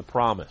people of the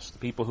promise, the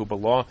people who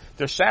belong.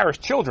 They're Sarah's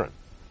children.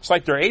 It's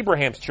like they're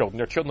Abraham's children.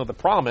 They're children of the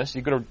promise.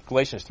 You go to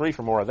Galatians 3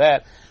 for more of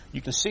that.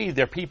 You can see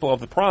they're people of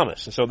the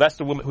promise. And so that's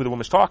the woman who the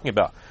woman's talking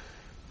about.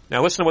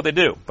 Now, listen to what they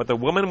do. "But the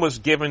woman was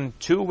given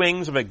 2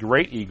 wings of a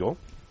great eagle,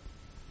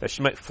 that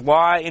she might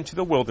fly into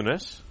the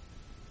wilderness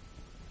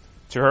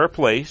to her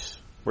place,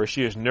 where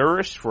she is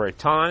nourished for a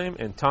time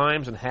and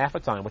times and half a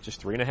time," which is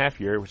 3.5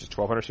 years, which is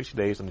 1,260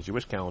 days on the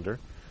Jewish calendar,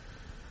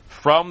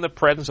 "from the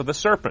presence of the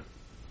serpent,"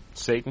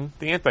 Satan,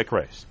 the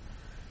Antichrist.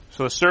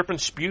 "So the serpent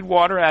spewed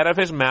water out of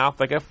his mouth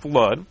like a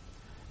flood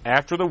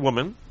after the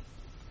woman,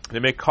 and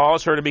it may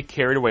cause her to be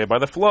carried away by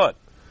the flood.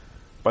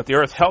 But the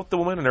earth helped the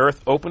woman, and the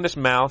earth opened its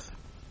mouth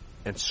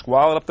and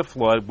swallowed up the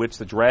flood which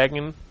the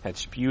dragon had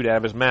spewed out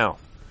of his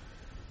mouth.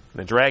 And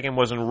the dragon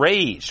was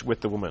enraged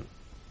with the woman,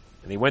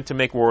 and he went to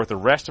make war with the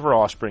rest of her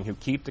offspring who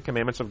keep the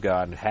commandments of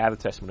God and have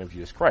the testimony of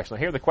Jesus Christ." Now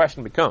here the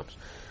question becomes,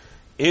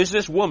 is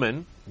this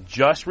woman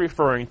just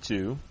referring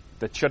to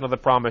the children of the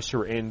promise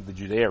who are in the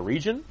Judea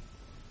region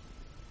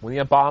when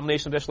the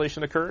abomination of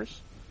desolation occurs?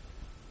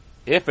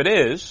 If it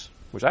is,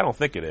 which I don't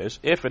think it is,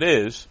 if it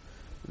is,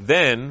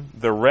 then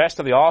the rest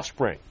of the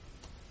offspring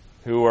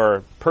who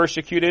are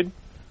persecuted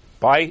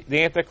by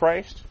the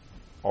Antichrist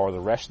are the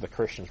rest of the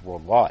Christians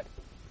worldwide.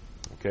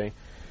 Okay?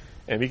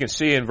 And we can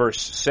see in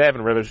verse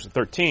 7, Revelation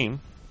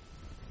 13,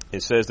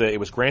 it says that it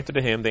was granted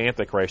to him, the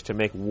Antichrist, to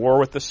make war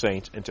with the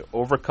saints and to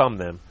overcome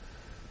them.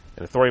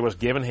 And authority was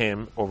given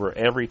him over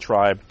every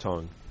tribe,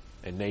 tongue,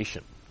 and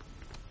nation.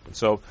 And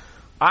so,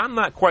 I'm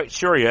not quite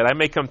sure yet. I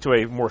may come to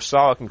a more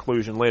solid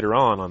conclusion later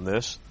on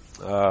this.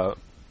 And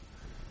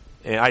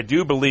I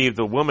do believe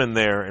the woman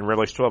there in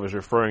Revelation 12 is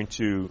referring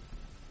to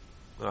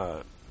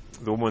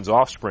the woman's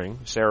offspring,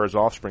 Sarah's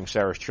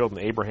children,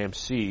 Abraham's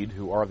seed,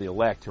 who are the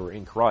elect, who are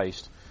in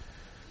Christ.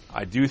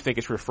 I do think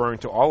it's referring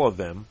to all of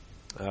them.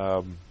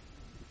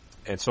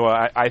 And so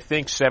I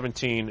think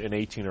 17 and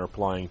 18 are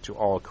applying to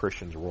all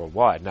Christians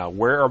worldwide. Now,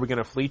 where are we going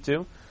to flee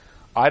to?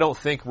 I don't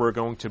think we're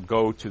going to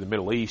go to the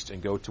Middle East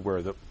and go to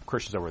where the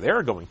Christians over there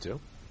are going to.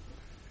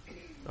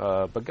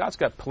 But God's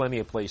got plenty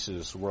of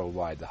places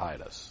worldwide to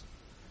hide us.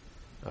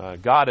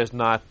 God is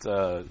not,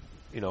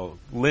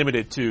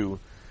 limited to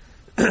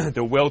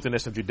the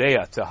wilderness of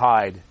Judea to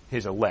hide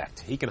his elect.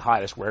 He can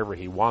hide us wherever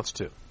he wants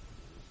to.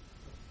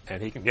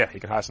 And he can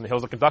hide us in the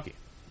hills of Kentucky.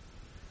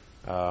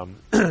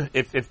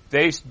 If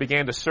they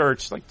began to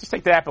search, like just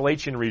take the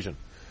Appalachian region,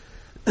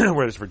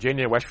 where there's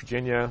Virginia, West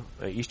Virginia,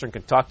 Eastern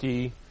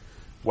Kentucky,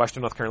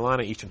 Western North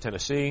Carolina, Eastern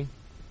Tennessee,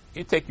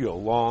 it'd take you a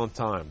long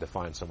time to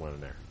find someone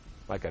in there.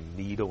 Like a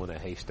needle in a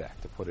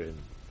haystack, to put it in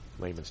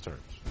layman's terms.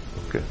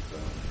 Okay.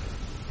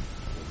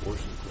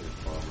 Abortion clinic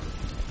farmer,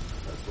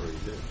 that's where he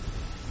did.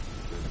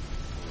 It's been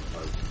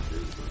 5 or 6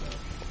 years ago now.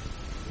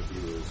 But he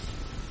was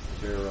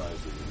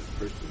terrorizing,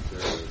 Christian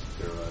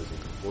terrorizing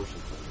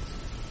abortion clinics,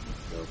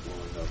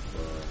 blowing up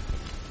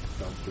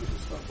dumpsters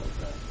and stuff like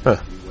that.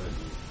 Huh. He went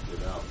and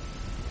hid out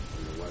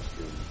in the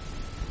western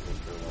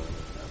North Carolina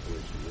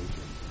Appalachian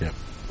region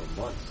for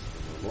months,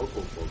 and the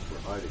local folks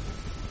were hiding him.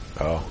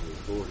 Oh. And the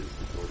authorities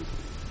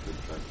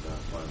couldn't track him down.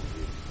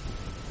 Finally,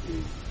 he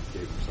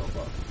gave himself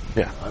up.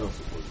 Yeah. I don't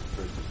suppose he's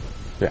Christian,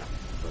 Yeah.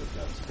 but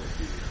that's what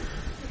he was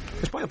doing.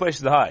 There's plenty of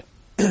places to hide.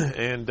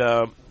 And,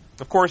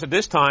 of course, at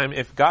this time,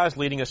 if God is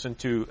leading us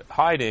into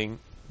hiding,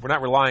 we're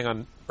not relying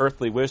on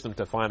earthly wisdom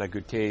to find a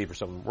good cave or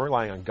something. We're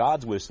relying on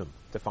God's wisdom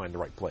to find the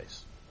right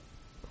place.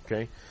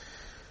 Okay?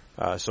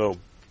 So,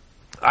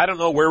 I don't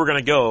know where we're going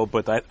to go,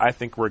 but I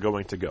think we're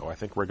going to go. I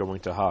think we're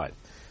going to hide.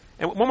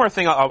 And one more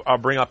thing I'll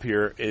bring up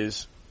here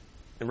is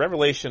in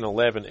Revelation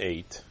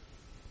 11:8.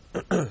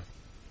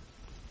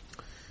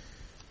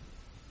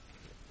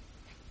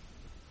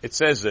 It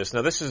says this.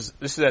 Now, this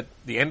is at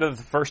the end of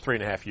the first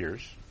 3.5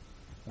 years,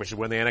 which is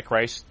when the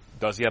Antichrist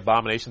does the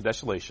abomination of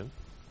desolation,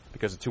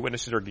 because the 2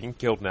 witnesses are getting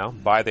killed now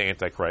by the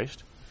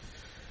Antichrist.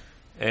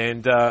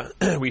 And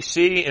we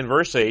see in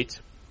verse 8,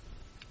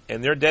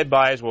 and their dead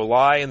bodies will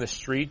lie in the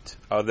street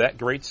of that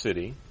great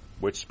city,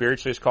 which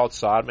spiritually is called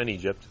Sodom and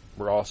Egypt,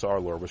 where also our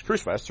Lord was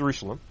crucified. That's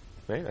Jerusalem.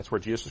 Okay? That's where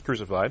Jesus was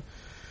crucified.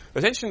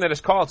 It's interesting that it's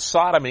called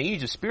Sodom and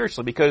Egypt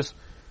spiritually, because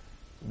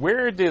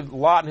where did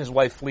Lot and his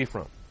wife flee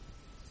from?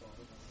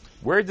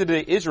 Where did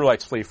the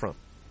Israelites flee from?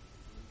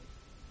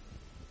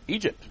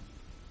 Egypt,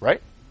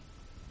 right?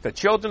 The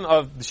children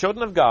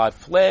of God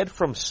fled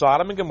from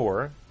Sodom and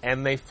Gomorrah,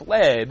 and they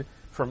fled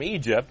from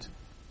Egypt,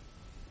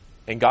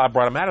 and God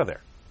brought them out of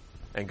there.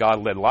 And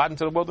God led Lot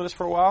into the wilderness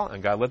for a while,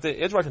 and God led the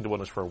Israelites into the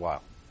wilderness for a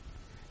while.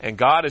 And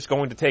God is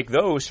going to take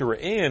those who are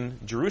in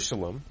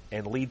Jerusalem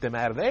and lead them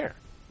out of there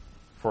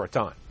for a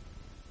time.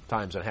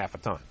 Times and half a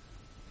time.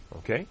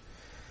 Okay?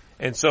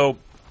 And so,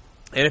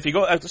 and if you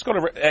go, let's go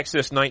to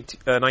Exodus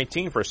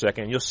 19 for a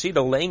second. You'll see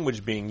the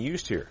language being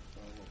used here.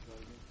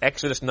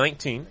 Exodus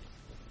 19.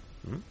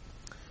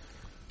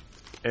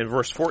 And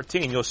verse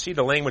 14, you'll see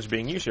the language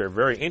being used here.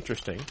 Very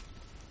interesting.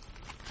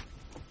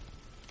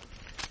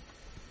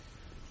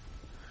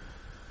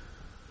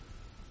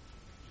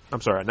 I'm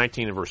sorry,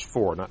 19 and verse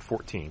 4, not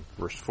 14,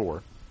 verse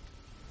 4.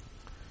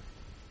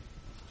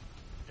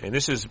 And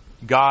this is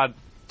God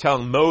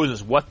telling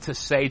Moses what to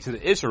say to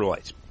the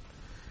Israelites.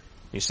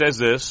 He says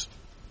this,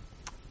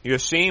 "You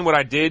have seen what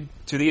I did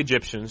to the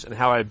Egyptians and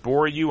how I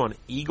bore you on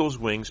eagle's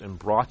wings and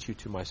brought you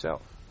to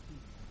myself."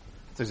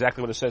 That's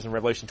exactly what it says in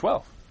Revelation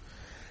 12.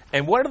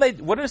 And what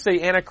does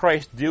the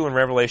Antichrist do in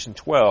Revelation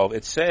 12?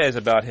 It says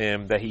about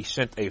him that he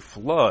sent a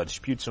flood,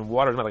 spewed some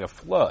water, like a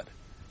flood.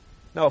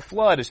 Now, a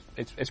flood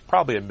it's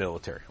probably a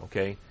military,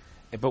 okay?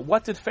 But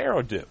what did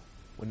Pharaoh do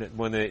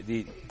when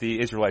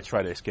the Israelites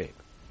tried to escape?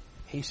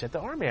 He sent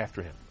the army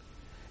after him.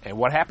 And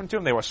what happened to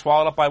them? They were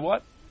swallowed up by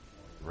what?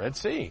 Red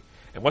Sea.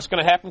 And what's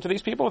going to happen to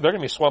these people? They're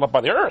going to be swallowed up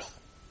by the earth.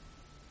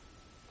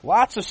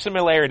 Lots of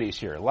similarities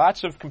here.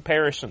 Lots of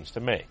comparisons to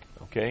make,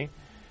 okay?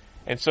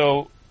 And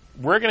so,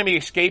 we're going to be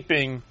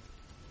escaping,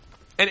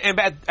 and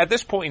at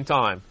this point in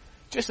time,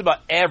 just about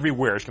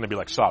everywhere is going to be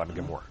like Sodom and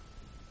Gomorrah,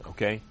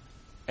 okay?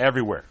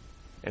 Everywhere.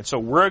 And so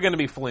we're going to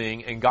be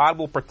fleeing, and God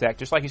will protect,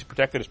 just like He's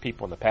protected His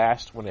people in the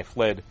past when they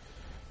fled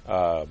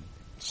Sodom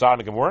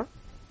and Gomorrah.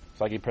 It's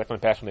like He protected them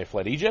in the past when they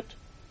fled Egypt.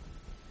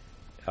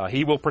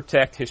 He will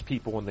protect His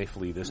people when they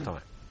flee this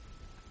time,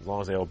 as long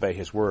as they obey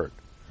His word.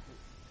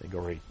 They go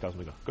where He tells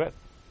them to go. Go ahead.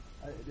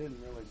 It didn't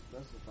really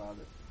specify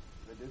that.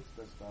 They did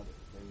specify that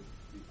they would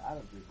be out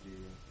of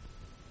Judea,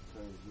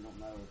 so we don't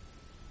know,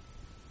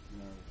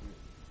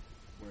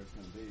 where it's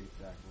going to be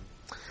exactly.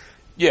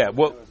 Yeah,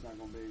 well, it's not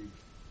going to be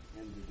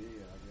in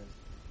Judea, I guess.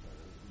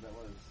 Is that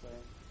what it's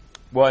saying?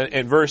 Well,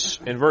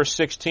 in verse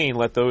 16,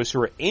 let those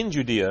who are in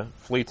Judea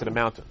flee to the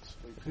mountains.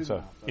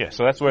 So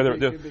that's where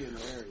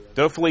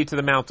they'll flee to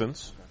the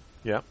mountains.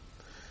 Okay. Yeah,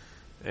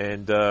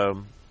 and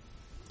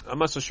I'm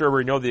not so sure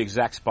we know the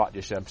exact spot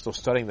just yet. I'm still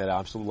studying that out.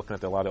 I'm still looking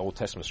at a lot of Old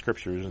Testament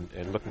scriptures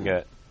and looking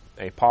at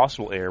a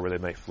possible area where they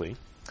might flee.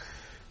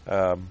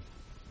 But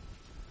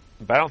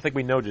I don't think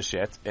we know just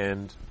yet.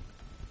 And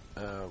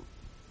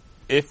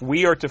if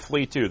we are to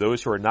flee too,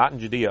 those who are not in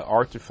Judea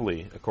are to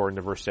flee, according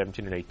to verse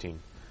 17 and 18,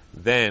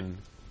 then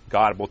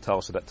God will tell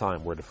us at that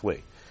time where to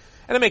flee.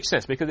 And it makes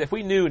sense, because if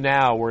we knew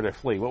now where to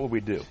flee, what would we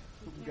do?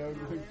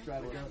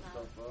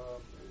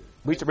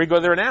 We go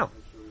there now.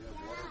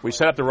 We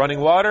set up the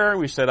running water,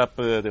 we set up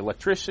the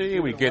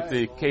electricity, we get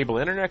the cable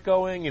internet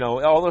going,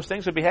 all those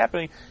things would be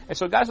happening. And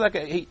so God's like,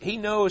 He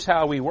knows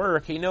how we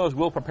work, He knows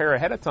we'll prepare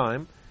ahead of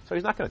time, so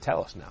He's not going to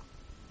tell us now.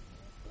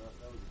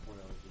 That was the point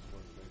I was just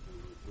wanting to make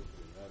really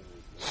quickly, and that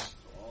is that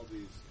so all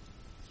these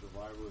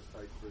survivalist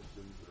type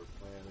Christians that are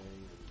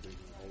planning and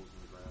digging holes in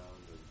the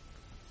ground and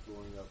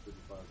storing up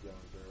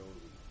 55-gallon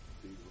barrels of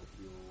diesel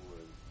fuel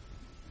and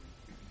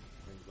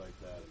things like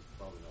that is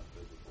probably not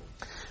biblical.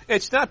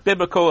 It's not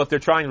biblical if they're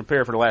trying to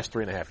prepare for the last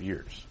 3.5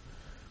 years.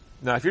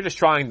 Now, if you're just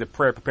trying to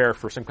prepare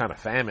for some kind of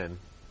famine,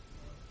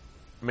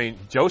 I mean,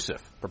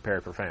 Joseph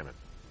prepared for famine.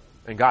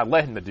 And God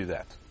led him to do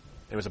that.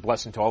 It was a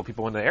blessing to all the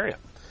people in the area.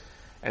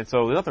 And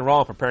so there's nothing wrong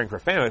with preparing for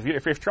famine.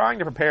 If you're trying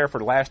to prepare for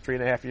the last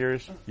 3.5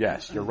 years,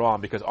 yes, you're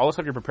wrong, because all the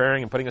stuff you're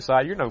preparing and putting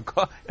aside,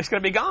 it's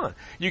going to be gone.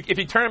 If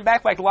you turn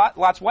back like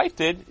Lot's wife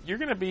did, you're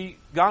going to be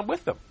gone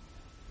with them.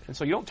 And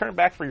so you don't turn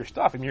back for your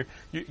stuff. And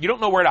you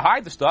don't know where to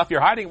hide the stuff. You're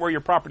hiding where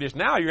your property is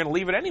now. You're going to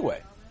leave it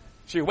anyway.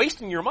 So you're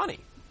wasting your money.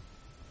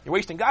 You're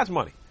wasting God's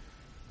money.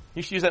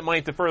 You should use that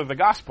money to further the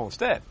gospel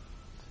instead.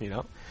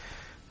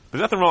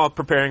 There's nothing wrong with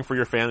preparing for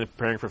your family,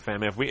 preparing for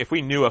famine. If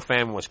we knew a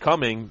famine was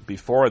coming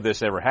before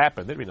this ever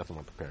happened, there'd be nothing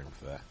wrong with preparing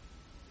for that.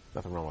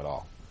 Nothing wrong at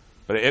all.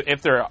 But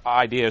if their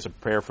idea is to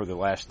prepare for the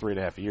last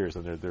 3.5 years,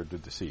 then they're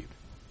deceived.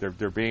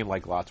 They're being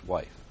like Lot's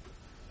wife,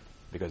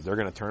 because they're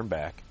going to turn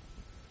back,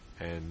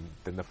 and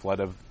then the flood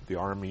of the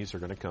armies are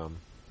going to come,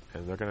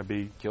 and they're going to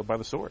be killed by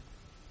the sword.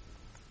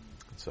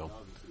 So,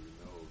 obviously, we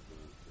know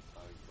the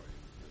time frame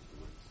and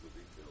when it's to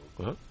be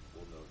killed.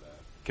 We'll know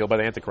that. Killed by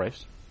the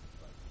Antichrist.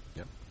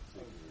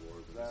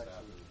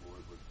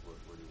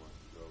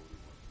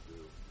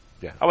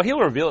 Yeah. Oh, well, he'll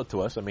reveal it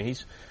to us. I mean,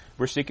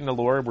 we're seeking the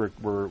Lord.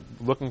 We're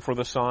looking for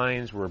the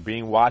signs. We're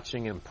being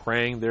watching and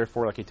praying,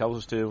 therefore, like he tells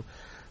us to.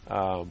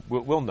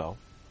 We'll know.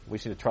 We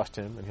just need to trust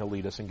him, and he'll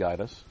lead us and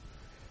guide us,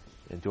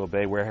 and to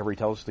obey wherever he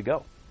tells us to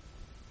go.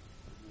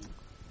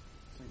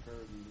 It's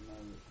encouraging to know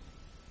that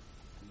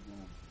he's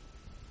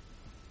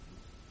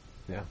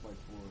going to play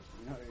for us.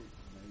 We don't know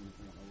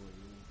where he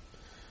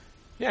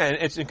is. Yeah, and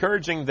it's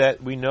encouraging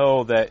that we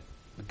know that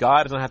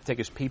God doesn't have to take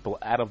his people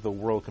out of the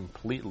world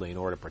completely in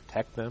order to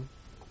protect them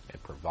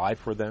and provide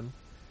for them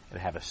and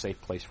have a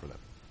safe place for them.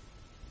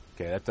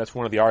 Okay, that's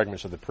one of the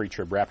arguments of the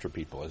pre-trib rapture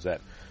people, is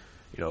that,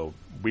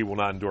 we will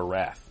not endure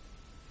wrath.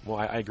 Well,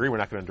 I agree, we're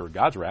not going to endure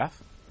God's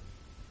wrath.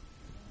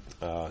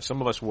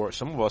 Some of us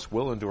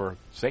will endure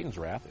Satan's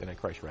wrath,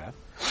 Antichrist's wrath.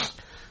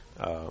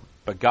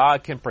 But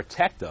God can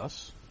protect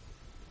us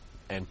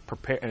and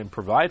prepare and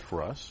provide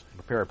for us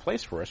and prepare a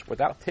place for us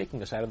without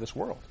taking us out of this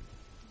world.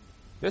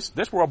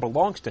 This world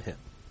belongs to him.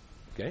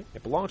 Okay?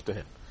 It belongs to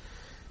him.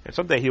 And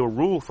someday he'll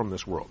rule from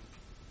this world.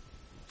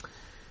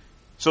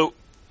 So,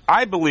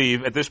 I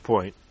believe at this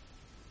point,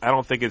 I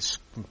don't think it's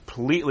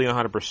completely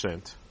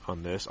 100%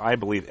 on this. I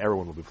believe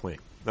everyone will be fleeing.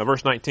 Now,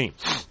 verse 19.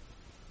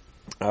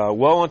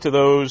 Woe unto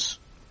those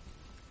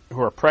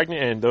who are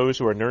pregnant and those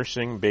who are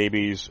nursing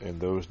babies in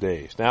those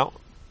days. Now,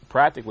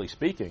 practically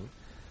speaking,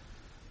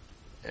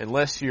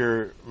 unless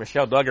you're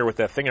Michelle Duggar with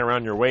that thing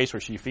around your waist where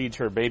she feeds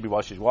her baby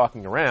while she's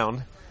walking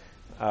around,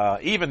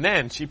 even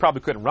then, she probably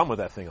couldn't run with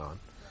that thing on.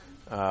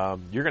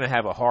 You're going to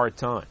have a hard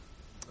time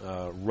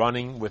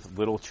running with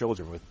little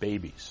children, with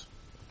babies.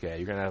 Okay,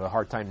 you're going to have a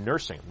hard time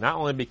nursing. Not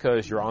only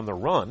because you're on the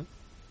run,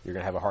 you're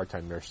going to have a hard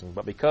time nursing,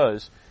 but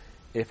because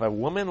if a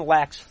woman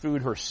lacks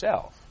food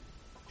herself,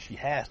 she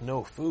has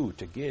no food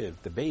to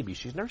give the baby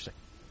she's nursing.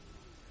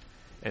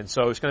 And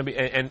so it's going to be,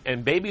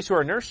 and babies who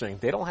are nursing,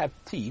 they don't have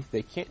teeth.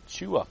 They can't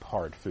chew up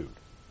hard food.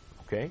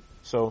 Okay?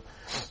 So,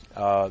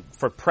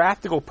 for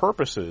practical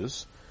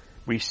purposes,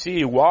 we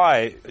see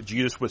why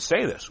Jesus would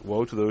say this.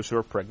 Woe to those who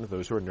are pregnant,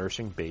 those who are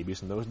nursing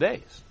babies in those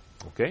days.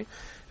 Okay?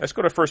 Let's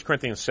go to 1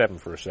 Corinthians 7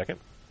 for a second.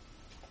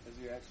 Is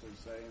he actually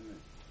saying that,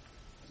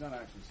 he's not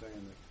actually saying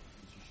that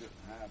you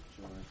shouldn't have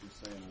children,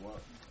 he's saying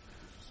what?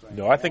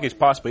 No, I think he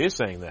possibly is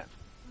saying that.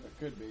 It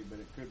could be, but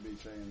it could be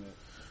saying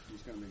that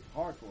it's going to be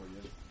hard for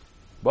you.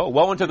 Well,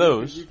 woe unto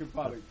those. You could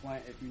probably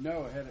plan, if you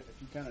know ahead,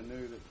 if you kind of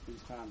knew that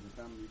these times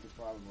are coming, you could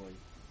probably,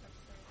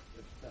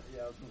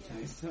 I was going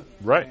to say something.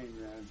 Right.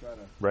 And try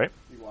to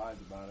be wise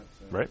about it.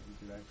 So right.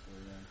 You could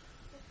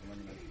actually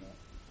eliminate that.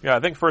 Yeah, I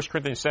think 1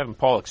 Corinthians 7,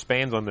 Paul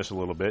expands on this a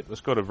little bit.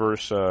 Let's go to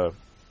verse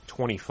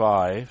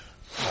 25.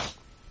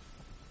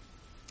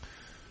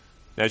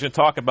 Now, he's going to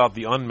talk about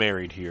the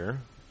unmarried here.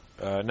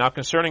 Now,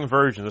 concerning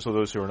virgins, so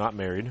those who are not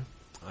married,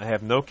 I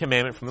have no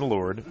commandment from the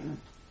Lord.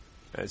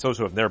 It's those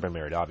who have never been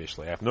married,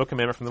 obviously. I have no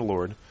commandment from the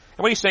Lord. And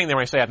what he's saying there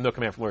when I say I have no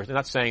commandment from the Lord, he's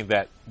not saying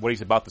that what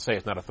he's about to say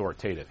is not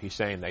authoritative. He's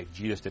saying that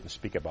Jesus didn't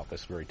speak about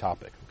this very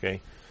topic,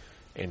 okay,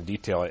 in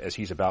detail as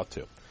he's about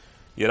to.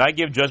 Yet I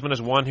give judgment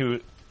as one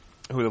who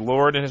the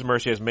Lord in his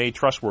mercy has made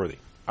trustworthy.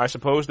 I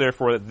suppose,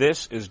 therefore, that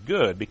this is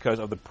good because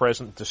of the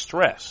present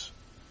distress,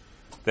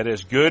 that it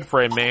is good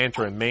for a man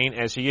to remain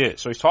as he is.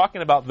 So he's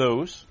talking about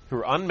those who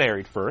are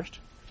unmarried first.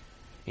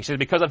 He says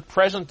because of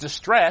present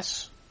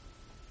distress,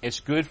 it's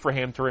good for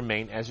him to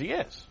remain as he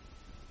is.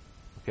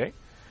 Okay?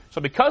 So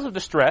because of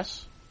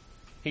distress,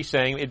 he's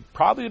saying it'd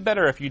probably be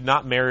better if you'd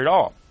not marry at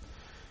all.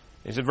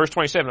 He said, verse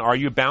 27, are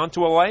you bound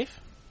to a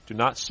life? Do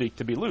not seek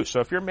to be loose.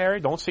 So if you're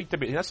married, don't seek to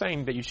be. He's not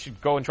saying that you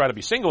should go and try to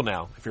be single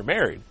now if you're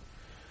married.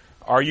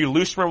 Are you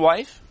loose from a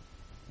wife?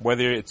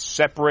 Whether it's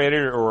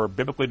separated or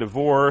biblically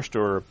divorced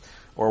or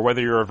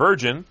whether you're a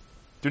virgin,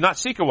 do not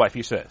seek a wife,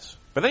 he says.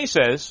 But then he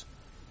says,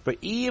 but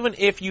even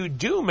if you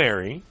do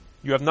marry,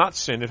 you have not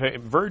sinned. If a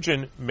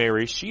virgin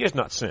marries, she has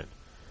not sinned.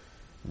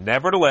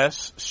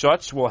 Nevertheless,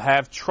 such will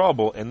have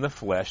trouble in the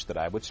flesh that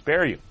I would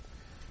spare you.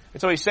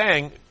 And so he's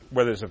saying,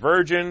 whether it's a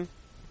virgin,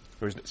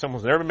 someone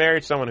who's never been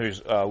married, someone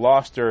who's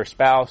lost their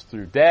spouse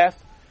through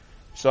death,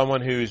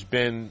 someone who's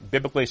been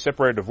biblically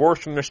separated,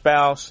 divorced from their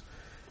spouse.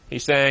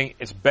 He's saying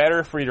it's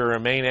better for you to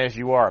remain as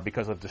you are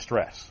because of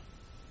distress.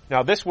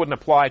 Now, this wouldn't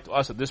apply to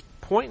us at this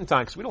point in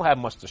time because we don't have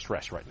much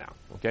distress right now,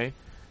 okay?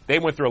 They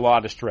went through a lot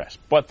of distress.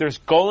 But there's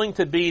going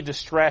to be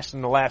distress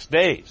in the last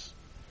days.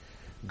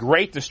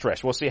 Great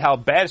distress. We'll see how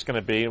bad it's going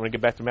to be when we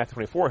get back to Matthew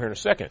 24 here in a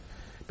second.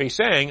 But he's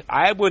saying,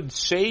 I would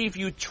save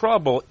you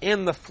trouble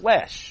in the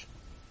flesh.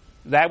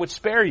 That would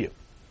spare you.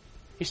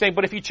 He's saying,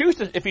 but if you choose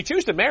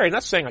to marry, I'm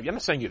not saying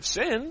you've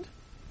sinned.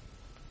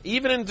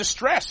 Even in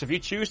distress, if you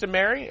choose to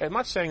marry, I'm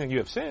not saying that you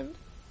have sinned.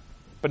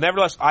 But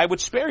nevertheless, I would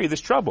spare you this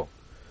trouble.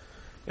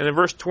 And in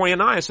verse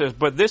 29 it says,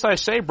 but this I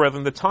say,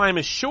 brethren, the time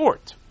is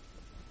short.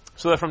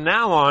 So that from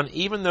now on,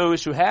 even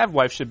those who have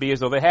wives should be as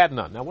though they had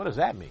none. Now, what does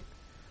that mean?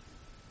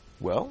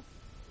 Well,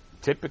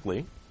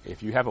 typically,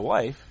 if you have a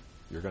wife,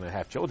 you're going to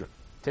have children.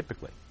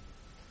 Typically.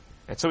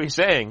 And so he's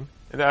saying,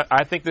 and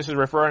I think this is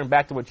referring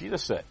back to what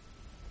Jesus said,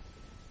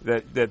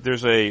 that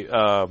there's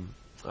a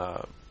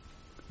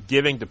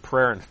giving to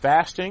prayer and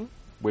fasting,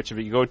 which if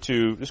you go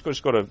to, just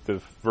go to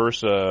the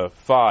verse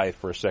 5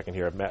 for a second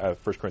here, 1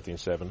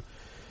 Corinthians 7.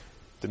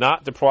 Do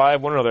not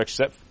deprive one another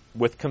except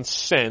with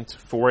consent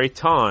for a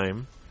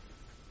time.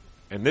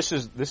 And this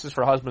is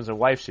for husbands and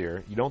wives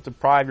here. You don't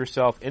deprive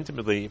yourself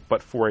intimately,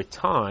 but for a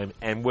time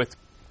and with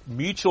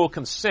mutual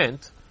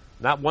consent,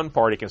 not one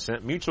party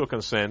consent, mutual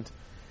consent,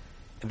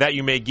 that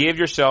you may give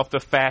yourself to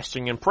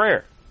fasting and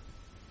prayer.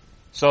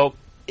 So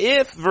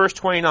if verse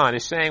 29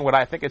 is saying what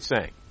I think it's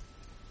saying,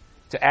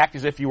 to act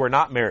as if you were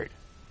not married,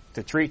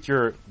 to treat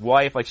your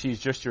wife like she's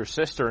just your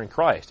sister in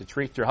Christ, to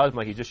treat your husband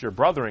like he's just your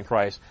brother in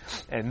Christ,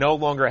 and no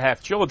longer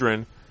have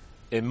children,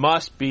 it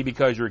must be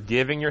because you're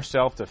giving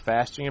yourself to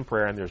fasting and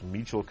prayer and there's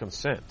mutual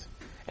consent.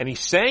 And he's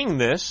saying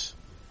this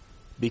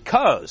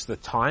because the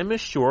time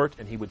is short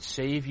and he would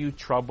save you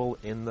trouble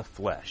in the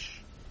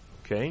flesh.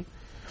 Okay?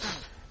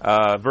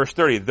 Verse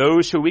 30,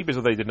 those who weep as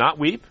though they did not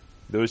weep,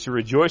 those who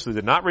rejoice as though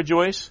they did not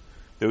rejoice,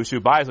 those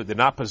who buy as though they did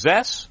not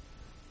possess.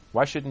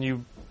 Why shouldn't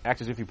you act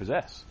as if you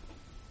possess?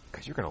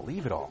 Because you're going to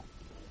leave it all.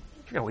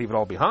 You're going to leave it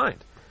all behind.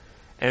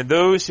 And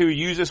those who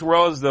use this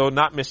world as though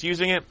not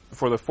misusing it,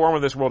 for the form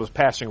of this world is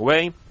passing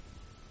away.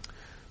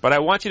 But I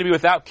want you to be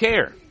without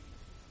care.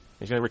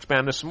 He's going to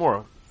expand this some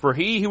more. For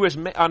he who is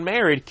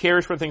unmarried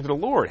cares for the things of the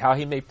Lord, how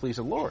he may please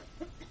the Lord.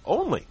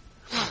 Only.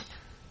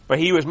 But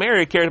he who is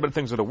married cares about the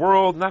things of the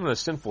world, not in a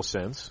sinful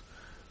sense,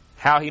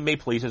 how he may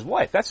please his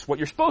wife. That's what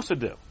you're supposed to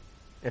do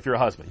if you're a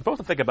husband. You're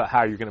supposed to think about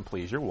how you're going to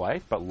please your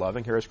wife, but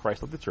loving her as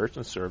Christ loved the church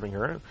and serving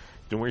her and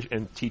doing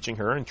and teaching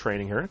her and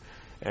training her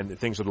and the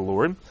things of the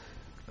Lord.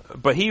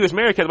 But he who is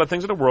married cares about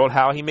things of the world,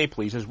 how he may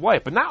please his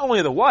wife. But not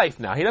only the wife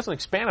now, he doesn't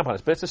expand upon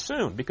this, but it's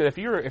assumed. Because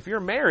if you're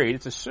married,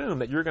 it's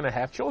assumed that you're going to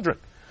have children.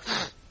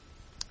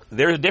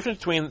 There's a difference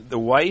between the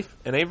wife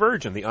and a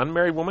virgin. The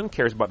unmarried woman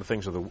cares about the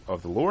things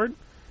of the Lord,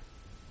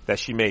 that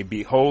she may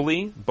be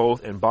holy,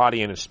 both in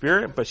body and in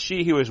spirit. But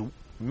she who is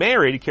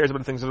married cares about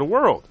the things of the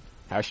world,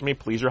 how she may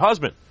please her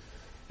husband.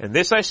 And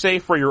this I say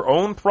for your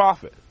own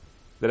profit,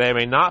 that I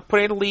may not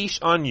put a leash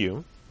on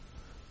you,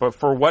 but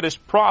for what is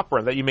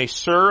proper, that you may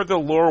serve the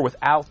Lord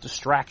without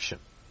distraction.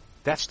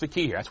 That's the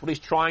key here. That's what he's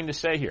trying to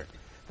say here.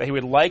 That he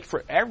would like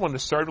for everyone to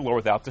serve the Lord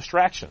without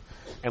distraction.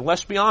 And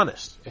let's be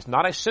honest, it's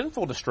not a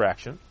sinful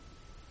distraction,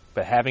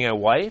 but having a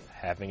wife,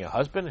 having a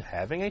husband,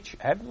 having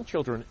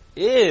children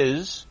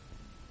is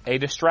a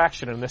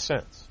distraction in this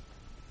sense.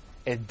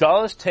 It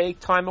does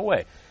take time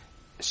away.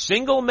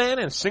 Single men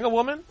and single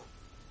women,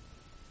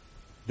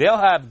 they'll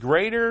have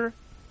greater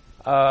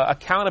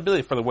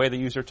accountability for the way they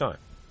use their time.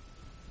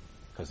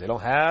 Because they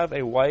don't have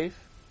a wife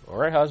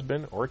or a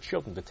husband or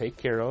children to take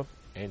care of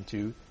and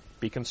to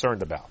be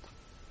concerned about.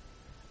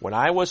 When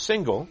I was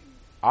single,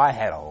 I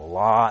had a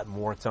lot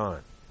more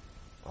time.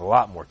 A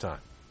lot more time.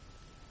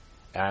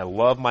 And I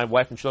love my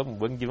wife and children,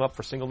 wouldn't give up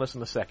for singleness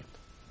in a second.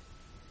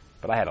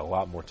 But I had a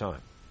lot more time.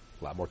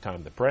 A lot more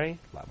time to pray,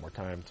 a lot more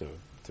time to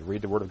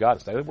read the Word of God,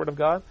 study the Word of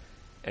God.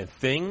 And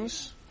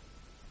things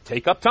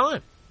take up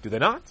time. Do they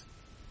not?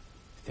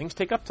 Things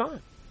take up time.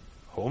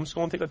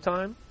 Homeschooling takes up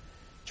time.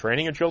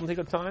 Training your children takes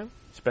up time.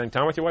 Spending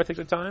time with your wife takes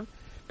up time.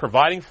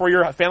 Providing for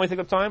your family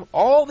takes up time.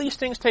 All these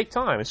things take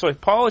time. And so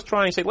Paul is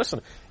trying to say, listen,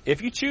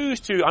 if you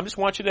choose to, I just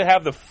want you to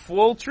have the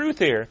full truth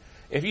here.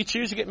 If you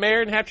choose to get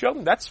married and have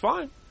children, that's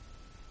fine.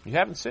 You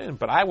haven't sinned.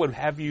 But I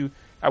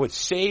would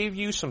save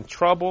you some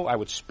trouble. I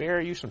would spare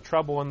you some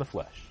trouble in the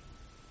flesh.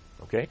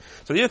 Okay?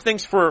 So these are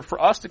things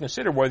for us to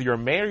consider whether you're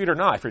married or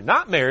not. If you're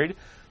not married,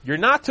 you're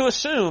not to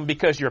assume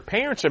because your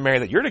parents are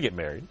married that you're to get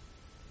married.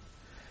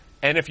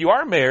 And if you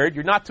are married,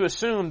 you're not to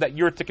assume that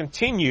you're to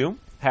continue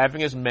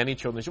having as many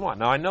children as you want.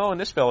 Now, I know in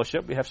this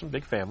fellowship we have some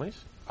big families.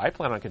 I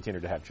plan on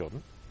continuing to have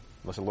children,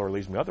 unless the Lord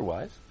leads me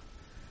otherwise.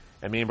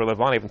 And me and Brother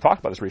Levon even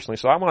talked about this recently,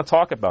 so I want to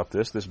talk about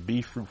this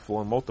be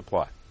fruitful and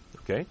multiply.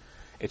 Okay?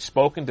 It's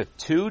spoken to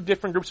two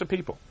different groups of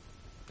people.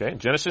 Okay? In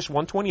Genesis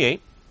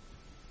 1:28,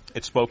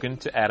 it's spoken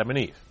to Adam and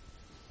Eve.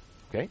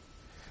 Okay?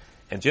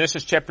 In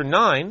Genesis chapter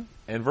 9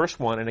 and verse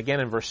 1, and again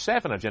in verse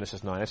 7 of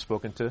Genesis 9, it's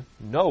spoken to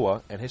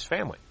Noah and his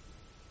family.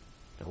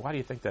 And why do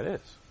you think that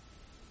is?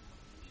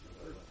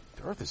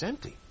 The earth is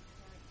empty.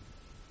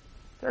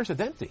 The earth is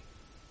empty.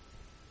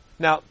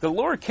 Now, the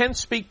Lord can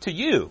speak to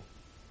you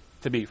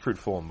to be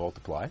fruitful and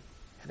multiply, and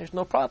there's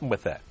no problem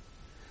with that.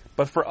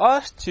 But for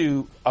us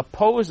to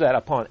oppose that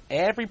upon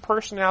every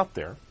person out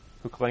there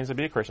who claims to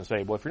be a Christian,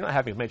 say, well, if you're not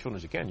having as many children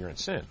as you can, you're in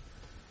sin.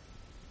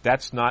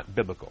 That's not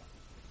biblical.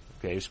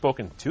 Okay, he's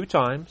spoken 2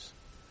 times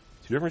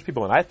to different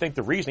people, and I think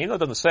the reason, even though it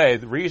doesn't say,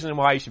 the reason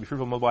why you should be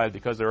fruitful and multiply is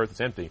because the earth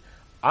is empty,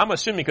 I'm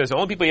assuming because the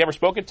only people he ever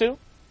spoken to,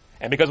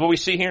 and because what we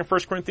see here in 1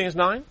 Corinthians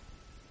 9,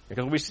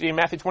 because what we see in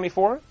Matthew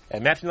 24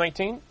 and Matthew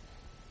 19,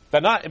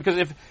 that not,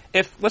 because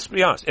if let's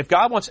be honest, if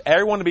God wants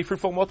everyone to be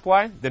fruitful and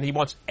multiply, then he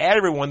wants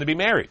everyone to be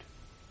married.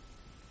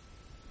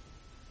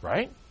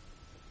 Right?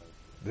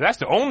 That's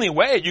the only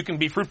way you can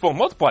be fruitful and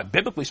multiply,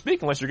 biblically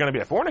speaking, unless you're going to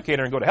be a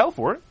fornicator and go to hell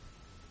for it.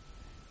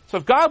 So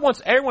if God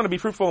wants everyone to be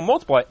fruitful and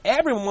multiply,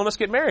 everyone must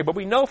get married. But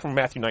we know from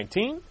Matthew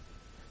 19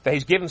 that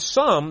he's given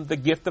some the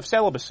gift of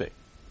celibacy.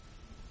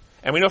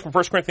 And we know from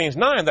 1 Corinthians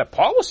 9 that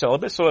Paul was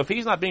celibate, so if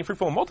he's not being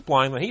fruitful and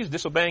multiplying, then he's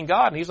disobeying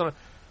God and he's an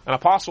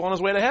apostle on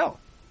his way to hell.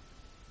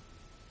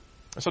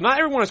 So not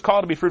everyone is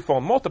called to be fruitful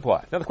and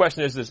multiply. Now the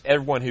question is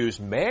everyone who's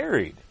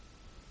married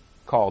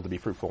called to be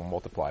fruitful and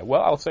multiply?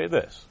 Well, I'll say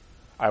this.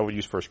 I would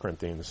use 1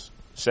 Corinthians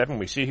 7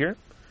 we see here.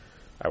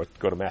 I would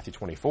go to Matthew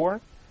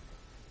 24.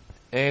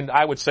 And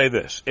I would say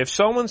this. If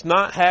someone's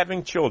not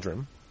having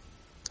children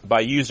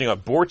by using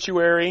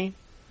abortuary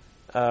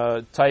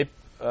type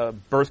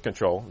birth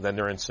control, then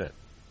they're in sin.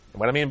 And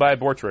what I mean by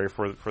abortuary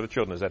for the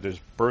children is that there's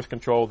birth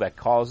control that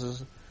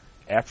causes,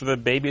 after the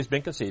baby has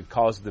been conceived,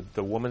 causes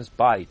the woman's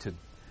body to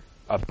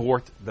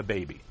abort the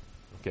baby.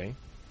 Okay?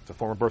 It's a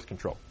form of birth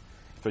control.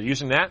 If they're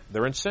using that,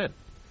 they're in sin.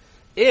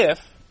 If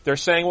they're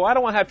saying, well, I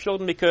don't want to have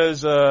children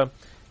because, I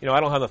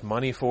don't have enough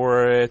money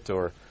for it,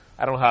 or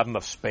I don't have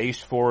enough space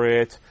for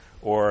it,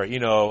 or,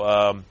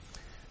 I'm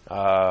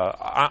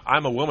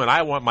a woman,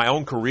 I want my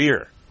own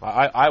career.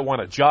 I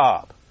want a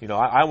job.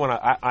 I want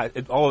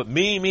to,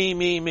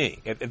 me.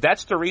 If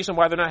that's the reason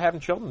why they're not having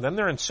children, then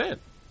they're in sin.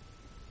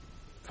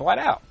 Flat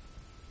out.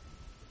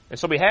 And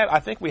so I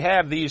think we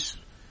have these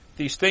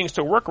things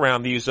to work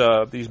around, these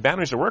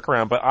boundaries to work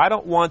around, but I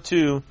don't want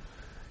to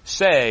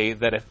say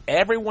that if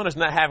everyone is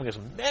not having as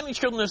many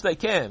children as they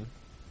can,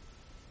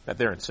 that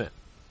they're in sin.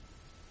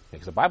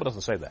 Because the Bible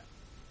doesn't say that.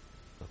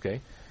 Okay?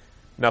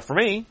 Now for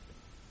me,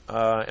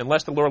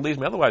 unless the Lord leads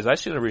me otherwise, I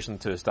see no reason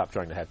to stop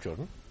trying to have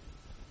children.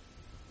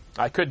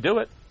 I could do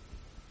it,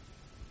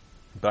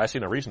 but I see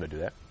no reason to do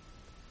that.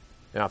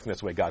 And I don't think that's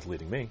the way God's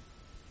leading me.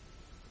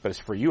 But it's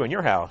for you and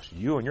your house,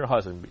 you and your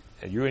husband,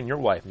 and you and your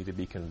wife need to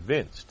be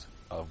convinced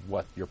of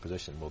what your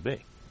position will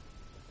be.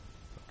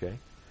 Okay?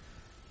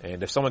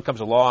 And if someone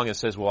comes along and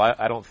says, well,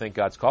 I don't think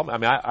God's called me. I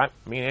mean,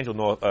 me and Angel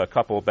know a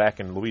couple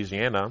back in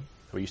Louisiana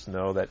who used to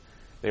know that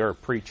they were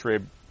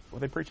pre-trib. Were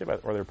they pre-trib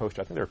or they were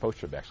post-trib? I think they were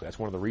post-trib, actually. That's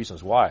one of the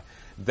reasons why.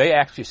 They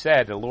actually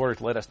said the Lord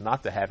has led us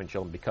not to having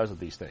children because of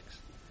these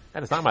things.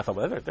 At the time I thought,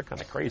 well, they're kind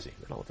of crazy. They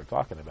don't know what they're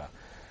talking about.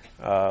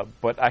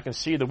 But I can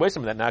see the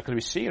wisdom of that now because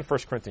we see in 1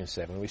 Corinthians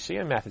 7, we see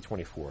in Matthew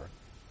 24,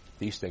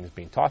 these things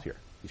being taught here,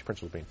 these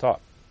principles being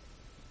taught.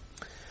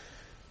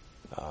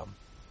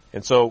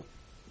 And so,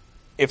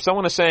 if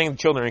someone is saying the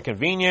children are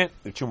inconvenient,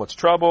 they're too much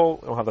trouble,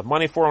 I don't have the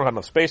money for them, I don't have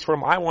enough space for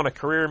them, I want a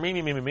career, me,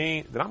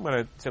 then I'm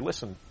going to say,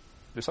 listen,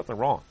 there's something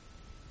wrong.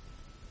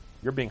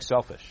 You're being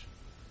selfish.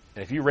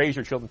 And if you raise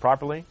your children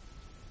properly,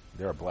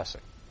 they're a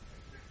blessing.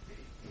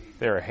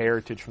 They're a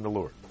heritage from the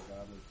Lord.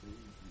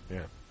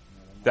 Yeah.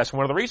 That's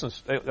one of the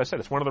reasons, as I said,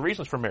 it's one of the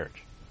reasons for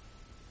marriage.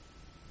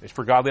 It's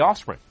for godly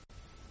offspring.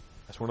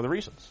 That's one of the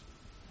reasons.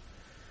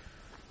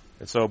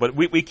 And so, but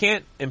we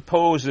can't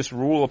impose this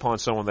rule upon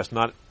someone that's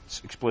not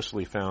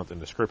explicitly found in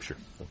the Scripture.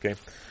 Okay?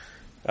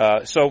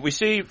 So we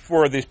see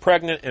for this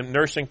pregnant and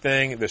nursing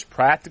thing, there's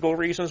practical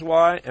reasons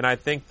why, and I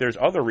think there's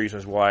other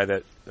reasons why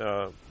that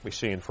we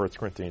see in 1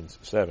 Corinthians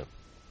 7.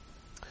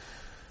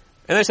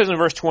 And then it says in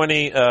verse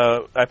 20,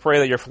 I pray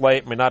that your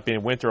flight may not be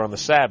in winter on the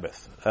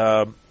Sabbath.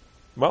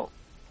 Well,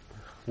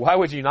 why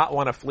would you not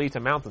want to flee to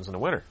mountains in the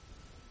winter?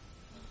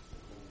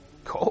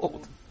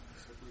 Cold.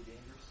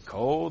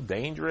 Cold,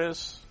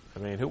 dangerous. I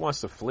mean, who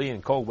wants to flee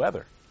in cold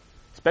weather?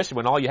 Especially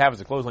when all you have is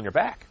the clothes on your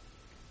back.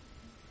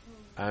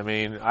 I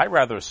mean, I'd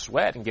rather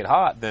sweat and get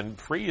hot than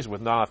freeze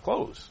with not enough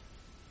clothes.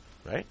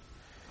 Right?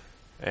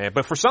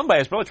 But for somebody,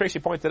 as Brother Tracy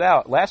pointed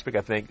out last week,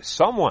 I think,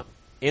 someone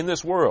in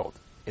this world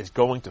is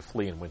going to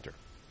flee in winter.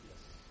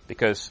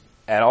 Because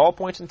at all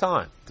points in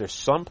time, there's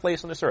some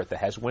place on this earth that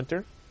has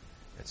winter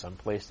and some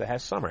place that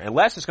has summer.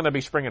 Unless it's going to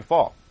be spring and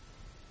fall.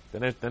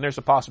 Then there's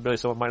a possibility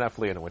someone might not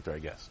flee in the winter, I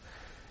guess.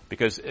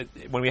 Because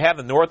when we have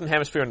the northern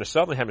hemisphere and the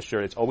southern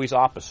hemisphere, it's always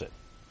opposite.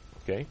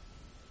 Okay?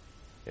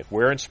 If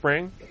we're in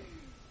spring,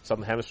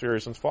 southern hemisphere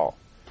is in fall.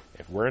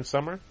 If we're in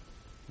summer,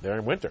 they're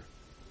in winter.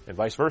 And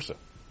vice versa.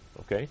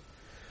 Okay?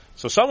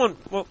 So someone,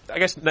 well, I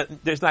guess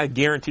there's not a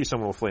guarantee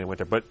someone will flee in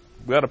winter, but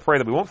we ought to pray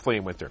that we won't flee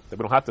in winter, that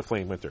we don't have to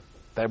flee in winter,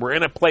 that we're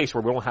in a place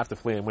where we don't have to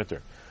flee in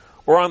winter.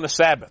 Or on the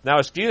Sabbath. Now,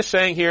 is Jesus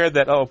saying here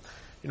that,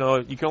 you know,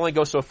 you can only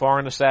go so far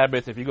on the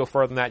Sabbath. If you go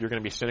further than that, you're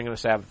going to be sinning on the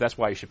Sabbath. That's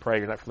why you should pray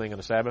you're not fleeing on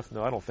the Sabbath.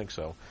 No, I don't think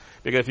so.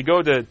 Because if you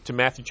go to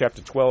Matthew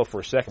chapter 12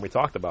 for a second, we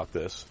talked about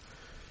this.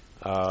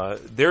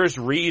 There's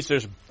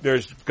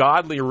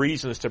godly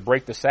reasons to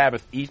break the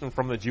Sabbath even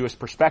from the Jewish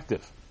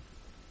perspective.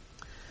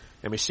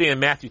 And we see in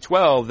Matthew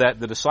 12 that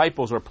the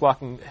disciples are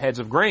plucking heads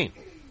of grain.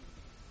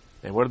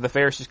 And what did the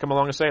Pharisees come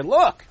along and say?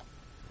 Look,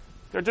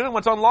 they're doing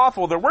what's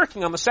unlawful. They're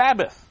working on the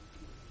Sabbath.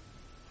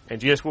 And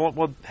Jesus,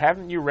 well,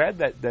 haven't you read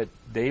that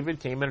David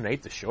came in and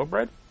ate the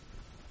showbread?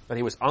 That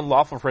he was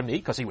unlawful for him to eat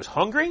because he was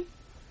hungry?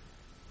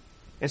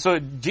 And so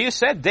Jesus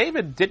said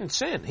David didn't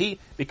sin.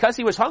 Because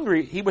he was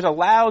hungry, he was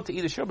allowed to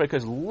eat the showbread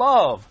because the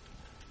law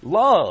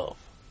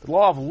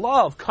of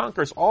love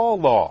conquers all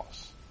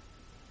laws.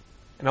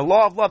 And the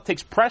law of love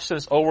takes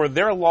precedence over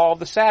their law of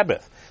the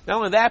Sabbath. Not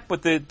only that,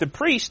 but the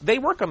priests, they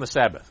work on the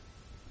Sabbath.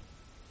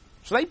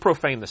 So they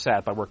profane the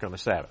Sabbath by working on the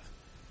Sabbath.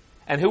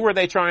 And who are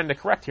they trying to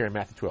correct here in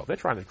Matthew 12? They're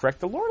trying to correct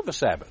the Lord of the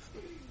Sabbath.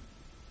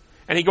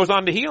 And he goes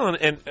on to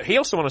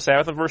heal someone on the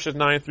Sabbath in verses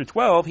 9 through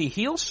 12. He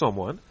heals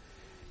someone.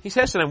 He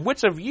says to them,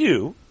 which of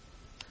you,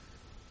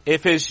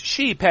 if his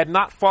sheep had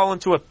not fallen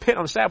to a pit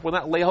on the Sabbath, will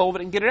not lay hold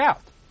of it and get it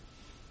out?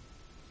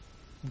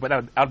 But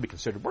that would be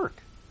considered work.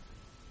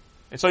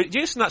 And so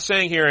Jesus is not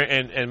saying here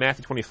in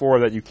Matthew 24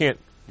 that you can't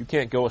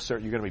go you're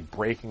going to be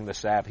breaking the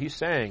Sabbath. He's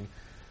saying,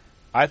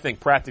 I think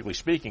practically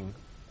speaking,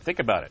 think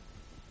about it.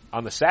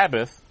 On the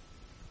Sabbath,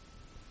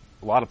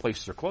 a lot of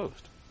places are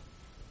closed.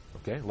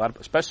 Okay?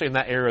 Especially in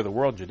that area of the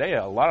world,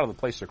 Judea, a lot of the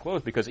places are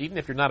closed because even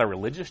if you're not a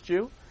religious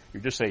Jew,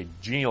 you're just a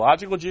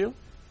genealogical Jew,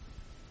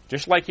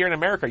 just like here in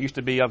America, it used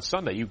to be on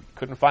Sunday. You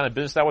couldn't find a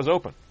business that was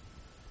open.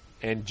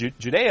 And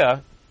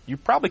Judea, you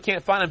probably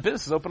can't find a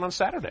business open on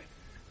Saturday,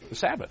 the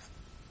Sabbath.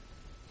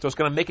 So it's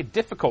going to make it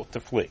difficult to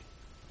flee.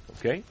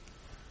 Okay?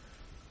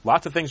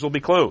 Lots of things will be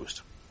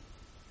closed.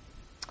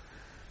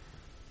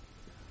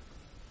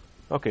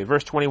 Okay,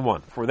 verse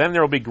 21. For then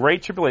there will be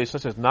great tribulation,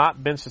 such as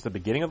not been since the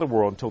beginning of the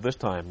world until this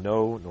time,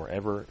 no, nor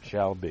ever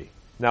shall be.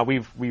 Now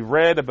we've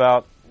read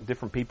about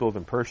different people who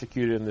have been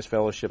persecuted in this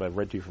fellowship. I've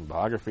read to you from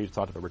biographies,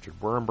 talked about Richard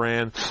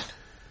Wurmbrand.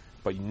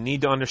 But you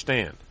need to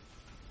understand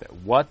that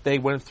what they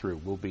went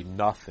through will be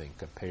nothing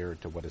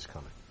compared to what is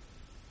coming.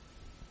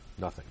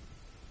 Nothing.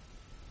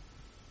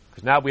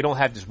 Because now we don't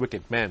have just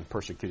wicked men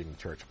persecuting the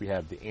church. We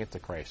have the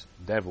Antichrist,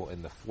 devil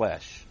in the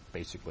flesh,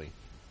 basically,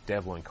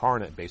 devil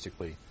incarnate,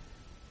 basically,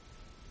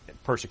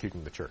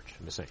 persecuting the church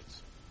and the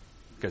saints.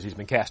 Because he's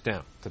been cast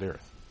down to the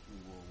earth.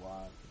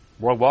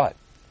 Worldwide.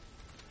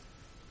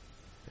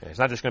 And it's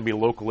not just going to be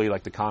locally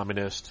like the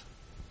communist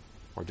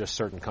or just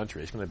certain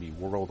countries. It's going to be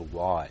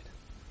worldwide.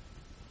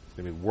 It's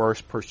going to be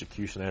worst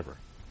persecution ever.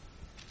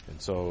 And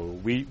so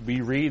we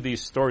read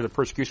these stories of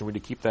persecution. We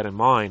need to keep that in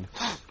mind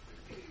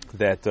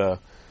that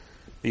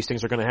these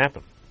things are going to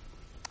happen.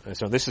 And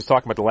so this is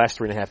talking about the last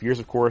 3.5 years,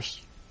 of course,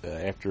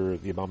 after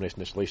the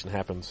abomination of desolation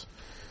happens.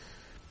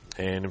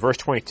 And in verse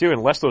 22,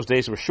 unless those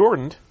days were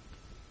shortened,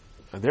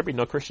 there'd be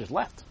no Christians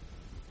left.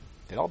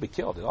 They'd all be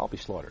killed. They'd all be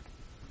slaughtered.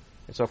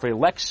 And so for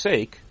elect's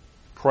sake,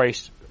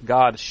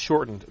 God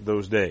shortened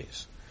those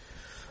days.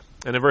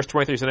 And in verse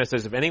 23, it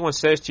says, if anyone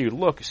says to you,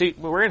 look, see,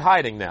 we're in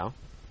hiding now.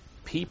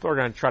 People are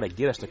going to try to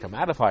get us to come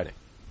out of hiding.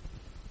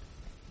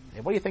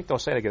 And what do you think they'll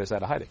say to get us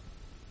out of hiding?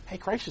 Hey,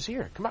 Christ is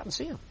here. Come out and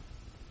see him.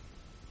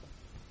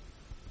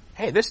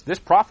 Hey, this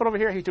prophet over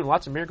here, he's doing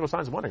lots of miracle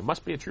signs and wonders. He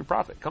must be a true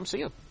prophet. Come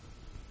see him.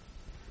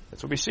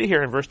 That's what we see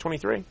here in verse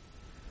 23.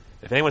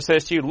 If anyone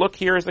says to you, look,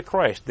 here is the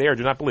Christ, there,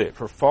 do not believe it.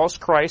 For false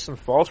Christs and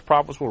false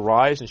prophets will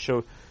rise and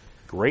show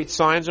great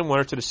signs and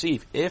wonders to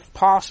deceive, if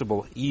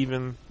possible,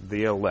 even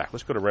the elect.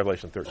 Let's go to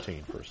Revelation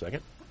 13 for a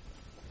second.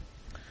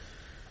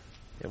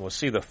 And we'll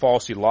see the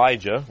false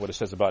Elijah, what it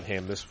says about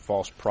him, this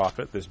false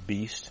prophet, this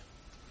beast.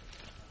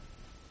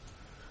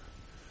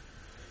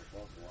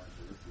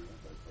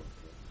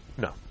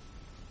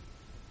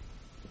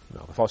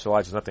 No, the false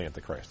Elijah is not the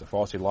Antichrist. The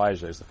false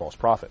Elijah is the false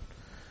prophet.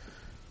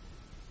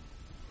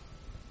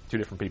 Two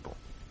different people.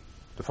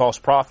 The false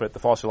prophet, the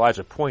false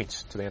Elijah,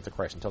 points to the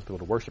Antichrist and tells people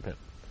to worship him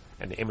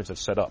and the image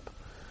that's set up.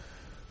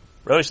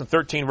 Revelation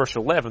 13, verse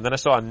 11, then I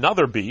saw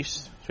another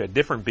beast, so a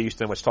different beast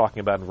than what's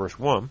talking about in verse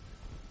 1,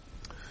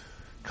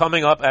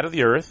 coming up out of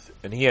the earth,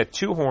 and he had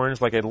 2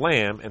 horns like a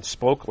lamb and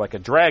spoke like a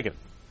dragon.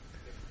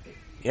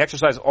 He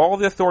exercised all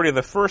the authority of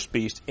the first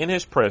beast in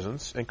his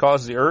presence and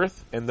caused the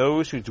earth and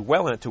those who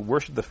dwell in it to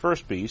worship the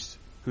first beast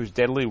whose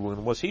deadly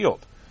wound was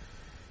healed.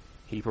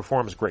 He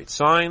performs great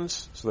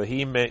signs so that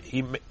he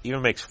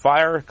even makes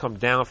fire come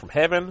down from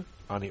heaven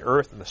on the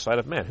earth in the sight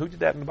of men. Who did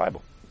that in the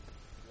Bible?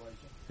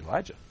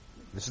 Elijah.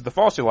 This is the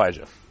false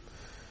Elijah.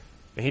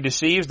 And he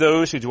deceives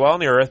those who dwell on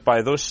the earth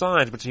by those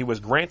signs which he was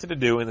granted to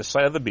do in the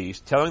sight of the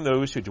beast, telling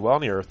those who dwell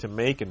on the earth to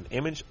make an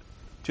image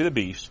to the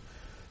beast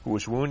who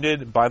was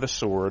wounded by the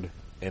sword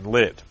and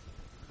lived.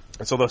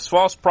 And so the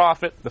false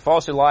prophet, the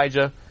false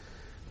Elijah,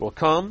 will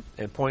come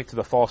and point to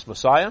the false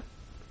Messiah,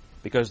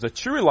 because the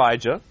true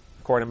Elijah,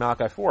 according to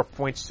Malachi 4,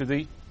 points to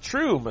the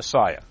true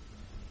Messiah.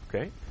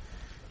 Okay?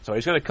 So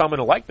he's going to come in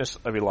the likeness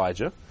of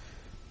Elijah,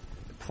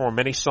 perform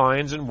many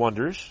signs and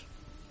wonders.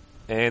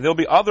 And there'll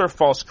be other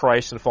false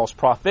Christs and false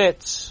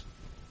prophets,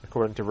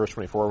 according to verse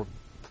 24,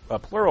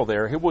 plural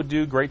there, who will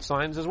do great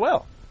signs as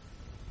well.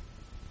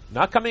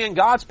 Not coming in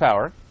God's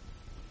power,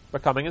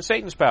 but coming in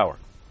Satan's power.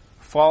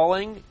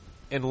 Falling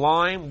in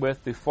line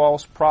with the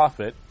false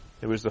prophet,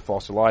 who is the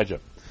false Elijah.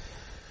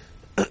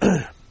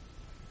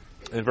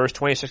 In verse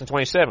 26 and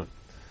 27,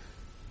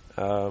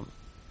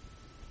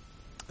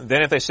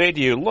 then if they say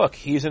to you, look,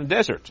 he's in the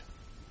desert,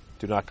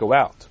 do not go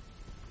out.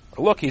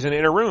 Or, look, he's in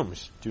inner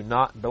rooms, do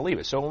not believe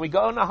it. So when we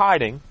go into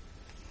hiding,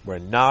 we're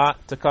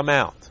not to come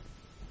out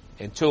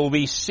until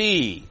we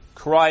see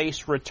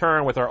Christ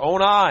return with our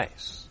own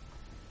eyes.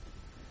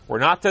 We're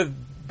not to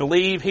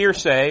believe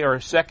hearsay or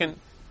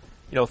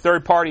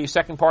third party,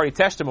 second party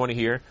testimony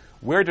here.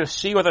 We're to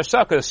see with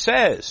ourselves, because it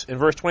says in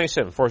verse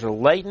 27, for as the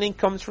lightning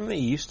comes from the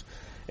east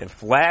and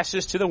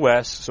flashes to the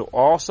west, so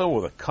also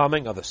will the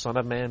coming of the Son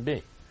of Man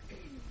be.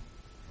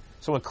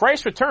 So when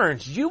Christ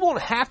returns, you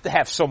won't have to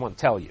have someone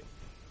tell you.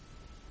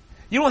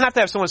 You don't have to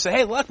have someone say,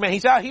 hey, look, man,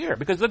 he's out here.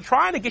 Because they're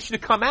trying to get you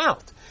to come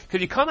out.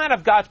 Because you come out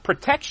of God's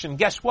protection,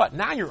 guess what?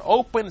 Now you're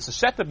open and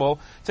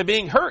susceptible to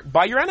being hurt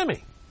by your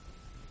enemy.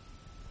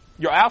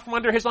 You're out from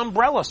under his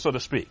umbrella, so to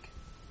speak.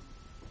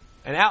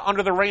 And out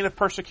under the reign of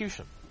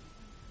persecution.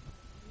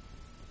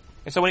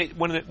 And so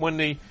when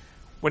the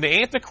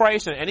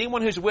Antichrist and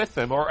anyone who's with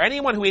them, or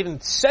anyone who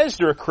even says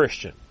they're a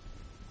Christian,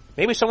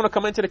 maybe someone will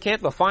come into the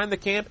camp, they'll find the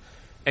camp,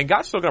 and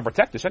God's still going to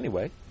protect us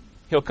anyway.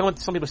 He'll come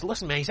to some people and say,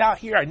 listen, man, he's out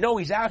here. I know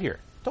he's out here.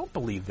 Don't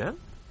believe them.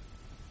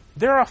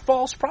 They're a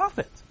false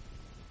prophet.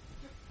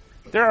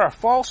 They're a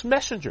false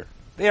messenger.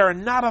 They are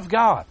not of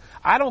God.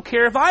 I don't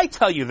care if I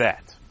tell you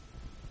that.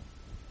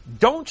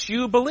 Don't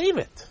you believe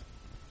it.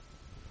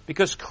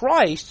 Because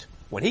Christ,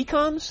 when he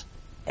comes,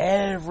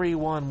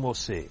 everyone will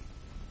see.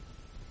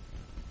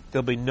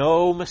 There'll be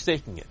no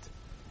mistaking it.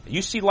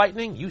 You see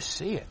lightning, you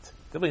see it.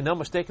 There'll be no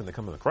mistaking the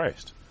coming of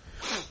Christ.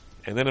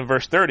 And then in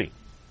verse 30,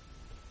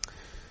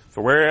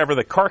 for wherever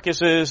the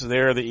carcass is,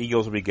 there the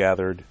eagles will be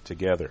gathered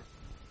together.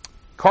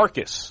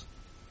 Carcass,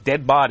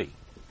 dead body.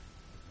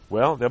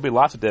 Well, there'll be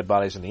lots of dead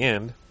bodies in the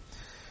end.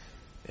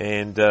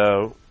 And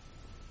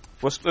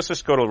let's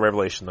just go to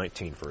Revelation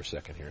 19 for a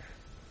second here.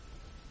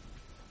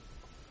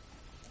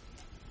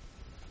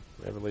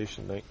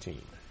 Revelation 19.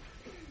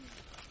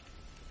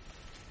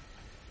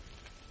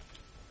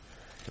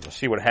 And we'll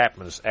see what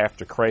happens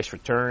after Christ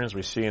returns.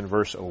 We see in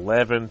verse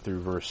 11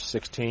 through verse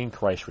 16,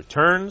 Christ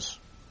returns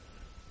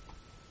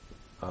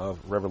of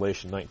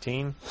Revelation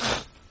 19.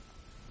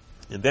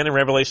 And then in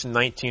Revelation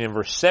 19 and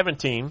verse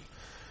 17,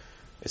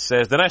 it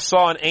says, then I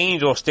saw an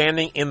angel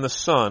standing in the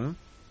sun,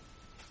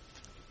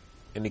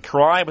 and he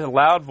cried with a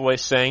loud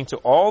voice, saying to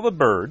all the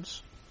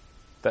birds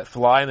that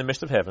fly in the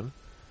midst of heaven,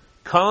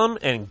 come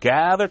and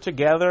gather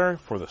together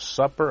for the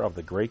supper of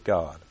the great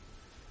God,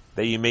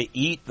 that you may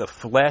eat the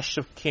flesh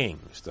of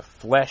kings, the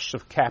flesh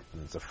of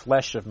captains, the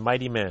flesh of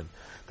mighty men,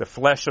 the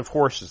flesh of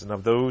horses and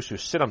of those who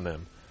sit on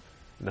them,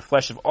 and the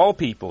flesh of all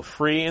people,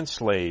 free and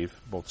slave,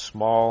 both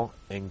small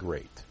and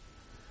great.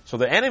 So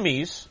the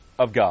enemies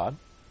of God,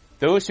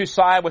 those who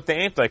side with the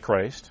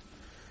Antichrist,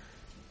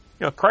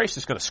 Christ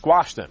is going to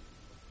squash them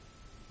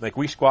like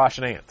we squash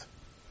an ant.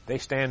 They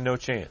stand no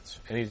chance.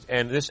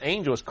 And this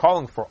angel is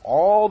calling for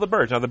all the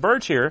birds. Now the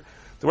birds here,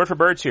 the word for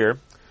birds here,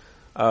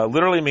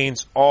 literally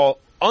means all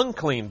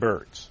unclean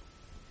birds.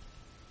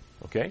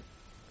 Okay?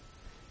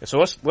 And so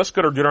let's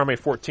go to Deuteronomy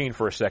 14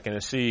 for a second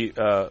and see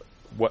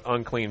what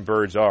unclean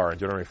birds are in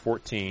Deuteronomy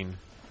 14,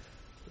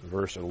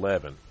 verse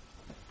 11.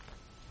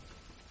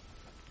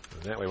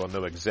 And that way we'll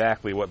know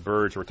exactly what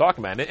birds we're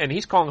talking about. And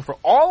he's calling for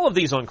all of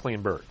these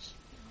unclean birds.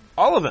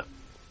 All of them.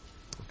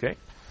 Okay?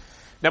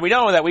 Now we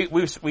know that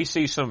we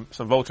see some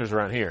vultures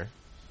around here,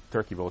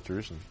 turkey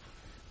vultures, and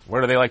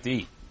what do they like to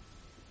eat?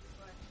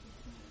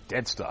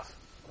 Dead stuff.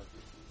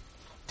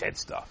 Dead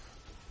stuff.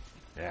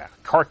 Yeah,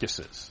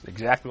 carcasses.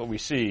 Exactly what we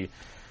see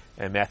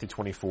in Matthew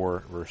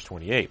 24, verse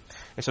 28.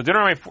 And so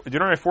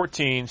Deuteronomy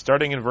 14,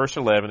 starting in verse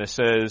 11, it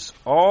says,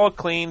 all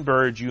clean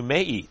birds you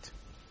may eat,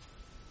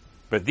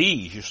 but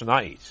these you shall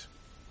not eat.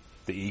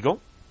 The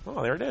eagle,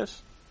 oh, there it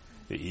is.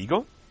 The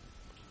eagle,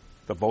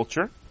 the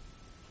vulture,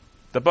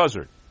 the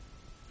buzzard,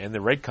 and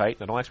the red kite.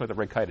 Now, don't ask me what the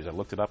red kite is. I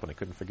looked it up and I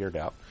couldn't figure it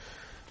out.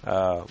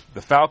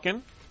 The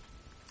falcon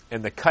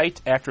and the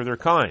kite after their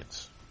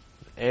kinds.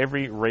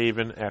 Every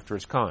raven after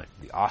its kind.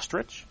 The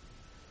ostrich,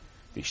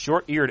 the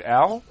short-eared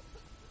owl,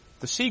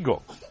 the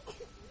seagull,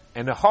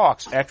 and the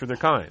hawks after their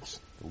kinds.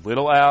 The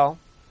little owl,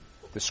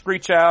 the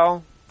screech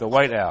owl, the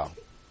white owl,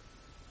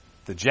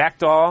 the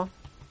jackdaw,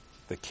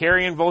 the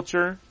carrion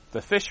vulture,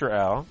 the fisher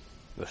owl,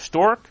 the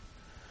stork,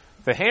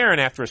 the heron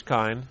after its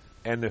kind,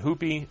 and the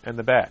hoopie and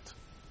the bat.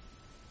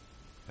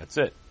 That's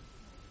it.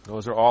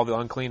 Those are all the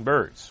unclean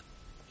birds.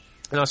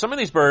 Now, some of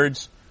these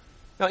birds,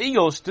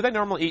 eagles, do they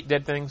normally eat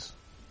dead things?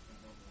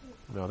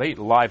 No, they eat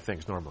live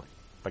things normally.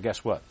 But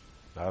guess what?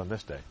 Not on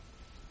this day.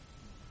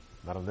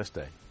 Not on this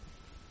day.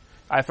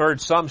 I've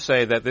heard some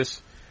say that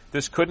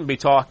this couldn't be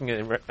talking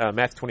in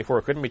Matthew 24.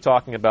 It couldn't be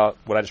talking about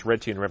what I just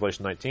read to you in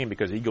Revelation 19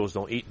 because eagles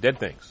don't eat dead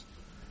things.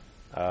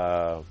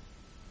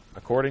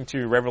 According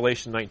to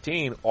Revelation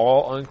 19,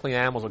 all unclean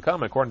animals will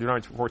come. According to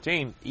Deuteronomy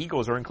 14,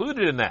 eagles are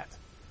included in that.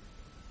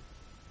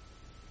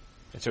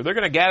 And so they're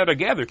going to gather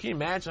together. Can you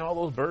imagine all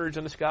those birds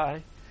in the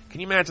sky?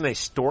 Can you imagine a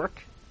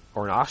stork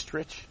or an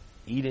ostrich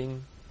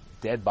eating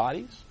dead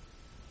bodies?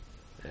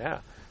 Yeah.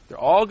 They're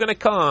all going to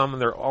come,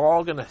 and they're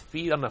all going to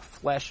feed on the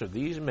flesh of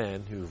these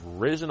men who've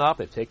risen up.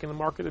 They've taken the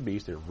mark of the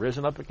beast. They've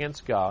risen up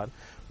against God,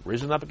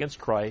 risen up against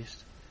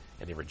Christ,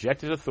 and they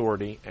rejected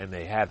authority, and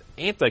they have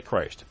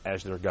Antichrist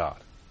as their God.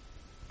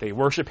 They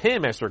worship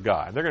him as their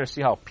God, and they're going to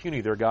see how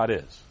puny their God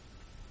is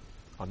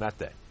on that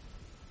day.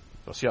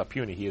 They'll see how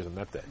puny he is on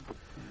that day.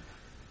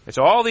 And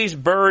so all these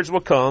birds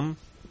will come,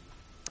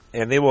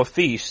 and they will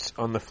feast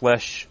on the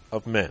flesh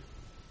of men.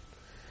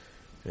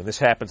 And this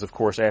happens, of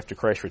course, after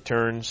Christ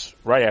returns,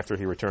 right after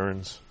he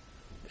returns,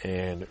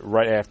 and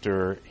right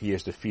after he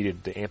has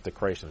defeated the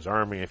Antichrist and his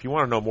army. And if you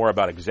want to know more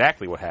about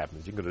exactly what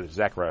happens, you can go to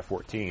Zechariah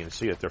 14 and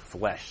see that their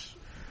flesh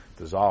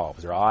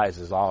dissolves, their eyes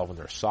dissolve in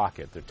their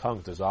socket, their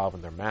tongues dissolve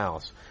in their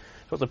mouths.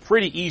 So it's a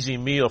pretty easy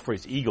meal for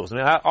these eagles. I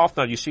mean,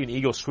 often you see an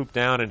eagle swoop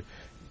down and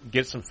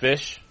get some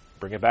fish,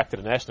 bring it back to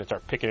the nest, and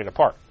start picking it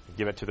apart and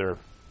give it to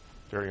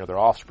their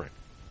offspring.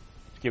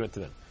 Give it to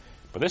them.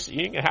 But this, you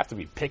ain't going to have to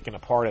be picking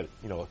apart at,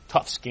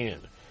 tough skin.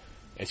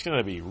 It's going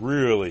to be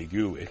really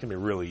gooey. It's going to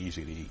be really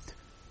easy to eat.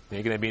 There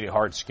ain't going to be any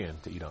hard skin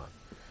to eat on.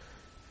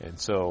 And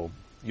so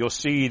you'll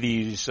see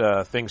these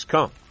things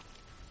come.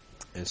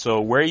 And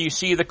so where you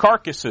see the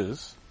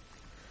carcasses,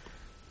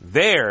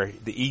 there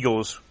the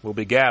eagles will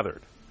be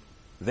gathered.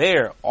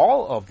 There,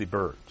 all of the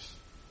birds,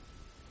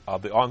 all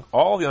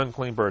the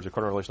unclean birds,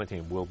 according to Revelation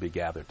 19, will be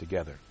gathered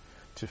together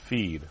to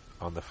feed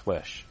on the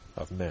flesh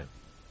of men.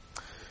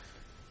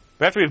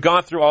 After we've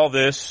gone through all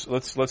this,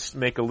 let's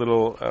make a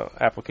little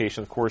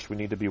application. Of course, we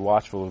need to be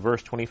watchful of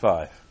verse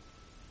 25.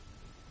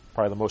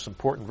 Probably the most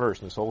important verse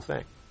in this whole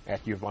thing,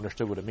 after you've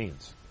understood what it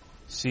means.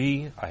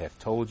 See, I have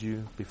told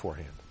you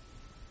beforehand.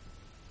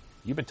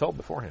 You've been told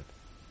beforehand.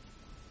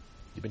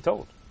 You've been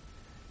told.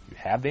 You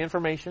have the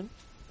information.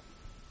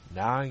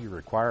 Now you're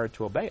required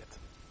to obey it.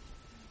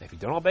 And if you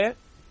don't obey it,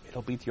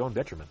 it'll be to your own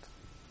detriment.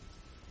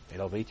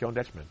 It'll be to your own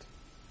detriment.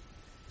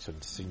 So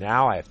see,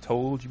 now I have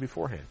told you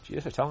beforehand.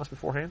 Jesus is telling us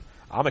beforehand.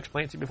 I'm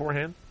explaining to you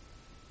beforehand.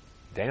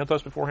 Daniel told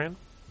us beforehand.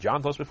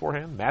 John told us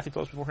beforehand. Matthew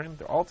told us beforehand.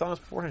 They're all telling us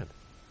beforehand.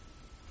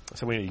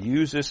 So we need to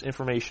use this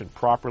information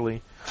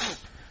properly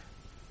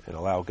and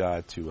allow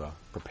God to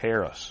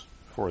prepare us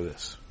for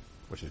this,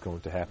 which is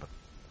going to happen.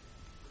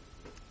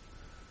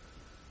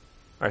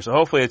 All right, so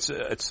hopefully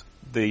it's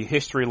the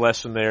history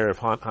lesson there of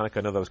Hanukkah.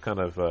 I know that was kind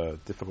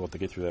of difficult to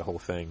get through that whole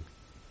thing.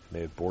 It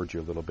may have bored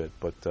you a little bit,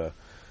 but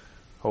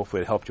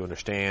hopefully it helped you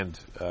understand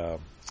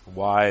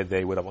why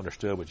they would have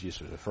understood what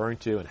Jesus was referring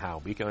to and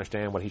how we can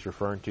understand what he's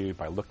referring to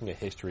by looking at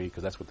history,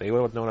 because that's what they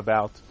would have known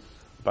about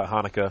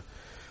Hanukkah,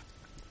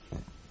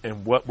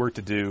 and what we're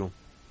to do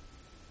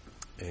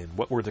and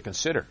what we're to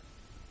consider,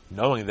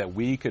 knowing that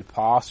we could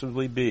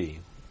possibly be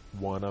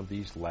one of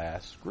these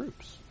last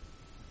groups,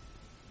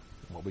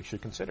 and what we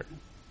should consider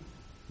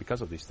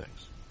because of these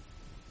things.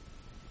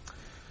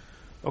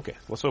 Okay,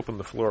 let's open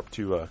the floor up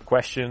to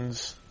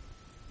questions,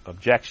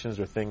 objections,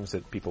 or things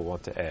that people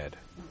want to add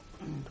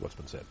to what's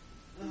been said.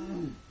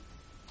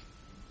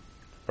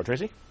 Or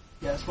Tracy?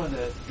 Yeah, I just wanted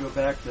to go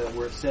back to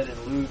where it said in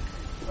Luke,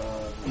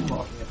 we're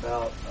talking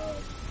about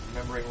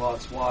remembering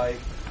Lot's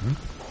wife,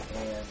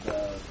 and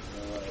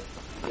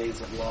days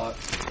of Lot,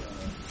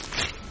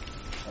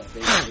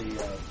 basically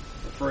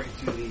referring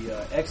to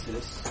the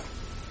Exodus.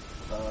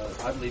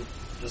 I believe,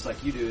 just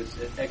like you do, it's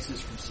an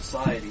exodus from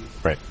society,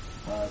 right,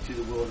 to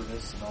the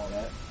wilderness and all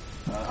that.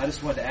 I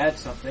just wanted to add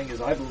something,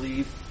 is I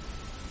believe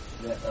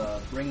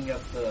that bringing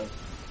up the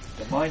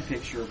mind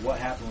picture of what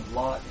happened with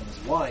Lot and his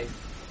wife,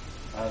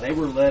 they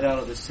were led out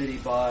of the city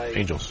by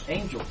angels.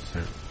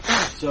 Yeah.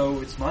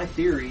 So it's my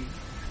theory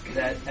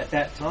that at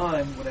that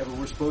time, whenever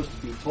we're supposed to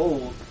be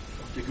told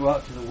to go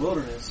out to the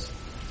wilderness,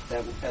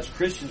 that as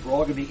Christians we're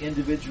all going to be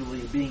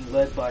individually being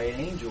led by an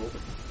angel,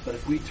 but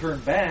if we turn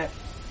back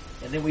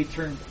and then we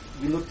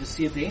look to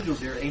see if the angel's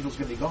there, the angel's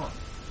going to be gone.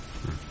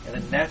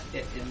 And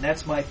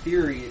that's my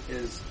theory,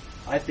 is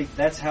I think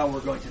that's how we're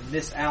going to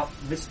miss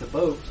the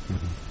boat,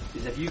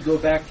 is if you go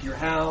back to your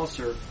house,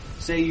 or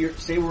say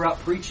we're out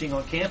preaching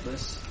on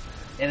campus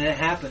and it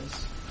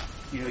happens,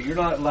 you're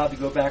not allowed to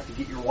go back to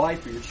get your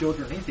wife or your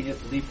children or anything. You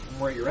have to leave from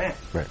where you're at.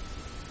 Right.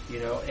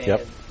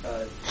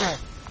 And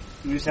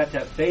we just have to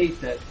have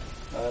faith that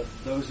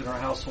those in our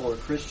household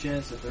are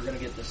Christians, that they're going to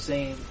get the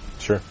same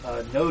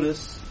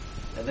notice.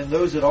 And then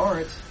those that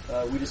aren't,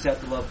 we just have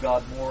to love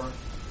God more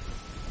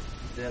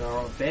than our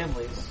own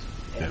families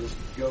and just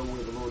go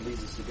where the Lord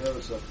leads us to go.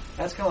 So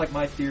that's kind of like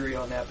my theory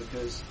on that,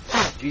 because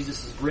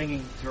Jesus is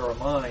bringing to our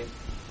mind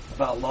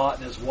about Lot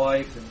and his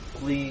wife and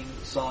fleeing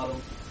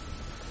Sodom.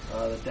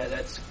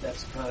 That's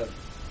kind of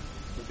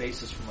the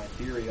basis for my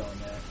theory on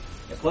that.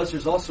 And plus,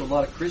 there's also a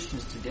lot of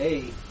Christians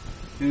today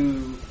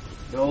who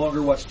no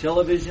longer watch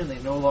television. They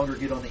no longer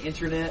get on the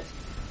internet.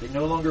 They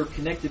no longer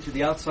connected to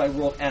the outside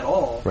world at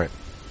all. Right.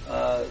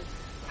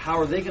 How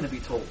are they going to be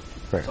told?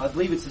 Right. So I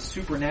believe it's a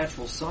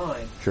supernatural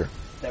sign Sure.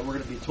 that we're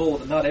going to be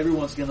told, and not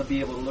everyone's going to be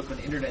able to look on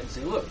the internet and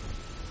say, look,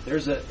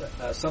 there's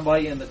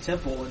somebody in the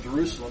temple in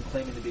Jerusalem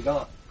claiming to be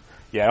God.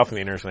 Yeah, I don't think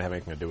the internet's going to have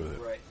anything to do with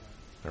it. Right.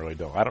 I really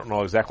don't. I don't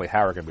know exactly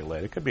how we're going to be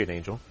led. It could be an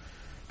angel.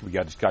 It could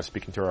be God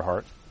speaking to our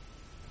heart.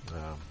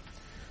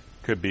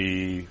 Could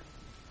be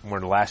one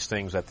of the last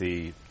things that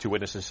the two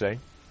witnesses say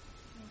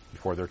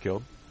before they're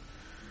killed.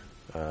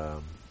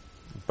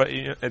 But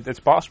you know, it's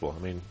possible.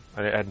 I mean,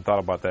 I hadn't thought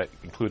about that,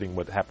 including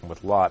what happened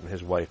with Lot and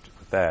his wife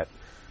with that.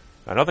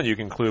 Another thing you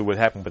can include what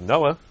happened with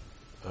Noah.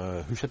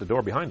 Who shut the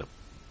door behind him?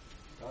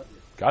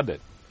 God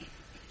did.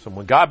 So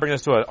when God brings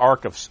us to an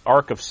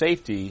ark of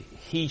safety,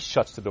 He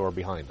shuts the door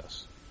behind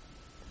us.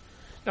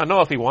 Now,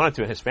 Noah, if he wanted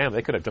to, and his family,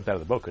 they could have jumped out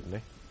of the boat, couldn't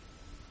they?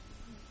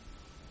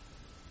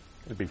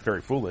 It'd be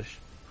very foolish.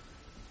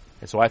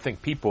 And so I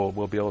think people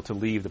will be able to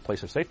leave the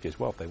place of safety as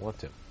well if they want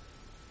to.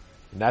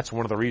 And that's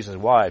one of the reasons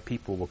why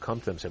people will come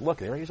to them and say, look,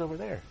 there he is over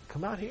there.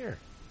 Come out here.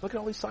 Look at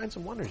all these signs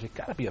and wonders. You've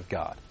got to be of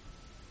God.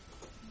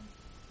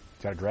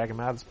 You've got to drag him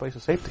out of this place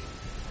of safety.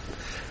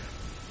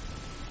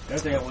 The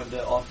other thing I wanted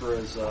to offer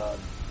is a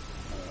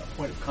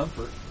point of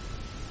comfort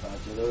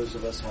to those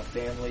of us who have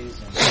families.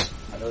 And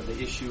I know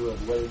the issue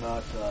of whether or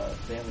not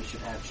families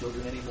should have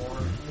children anymore.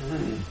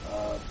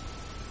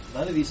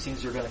 None of these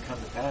things are going to come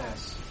to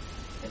pass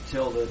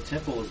until the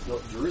temple is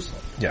built in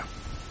Jerusalem. Yeah.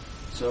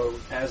 So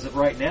as of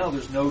right now,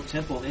 there's no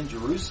temple in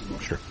Jerusalem.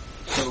 Sure.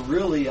 So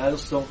really, I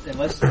just don't,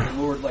 unless the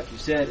Lord, like you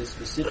said, is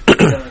specifically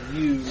telling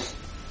you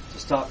to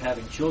stop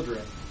having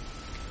children,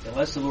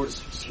 unless the Lord is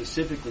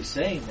specifically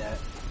saying that,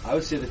 I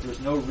would say that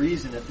there's no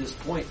reason at this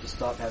point to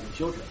stop having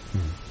children.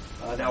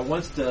 Now,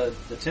 once the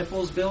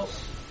temple is built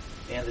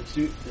and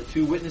the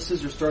two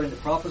witnesses are starting to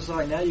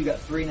prophesy, now you got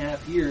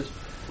 3.5 years.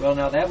 Well,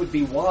 now that would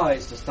be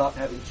wise to stop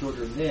having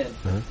children then.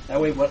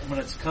 That way, when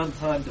it's come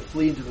time to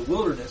flee into the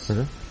wilderness,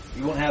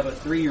 you won't have a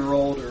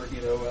 3-year-old or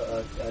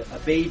a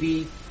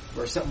baby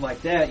or something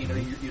like that. You know,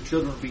 your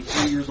children would be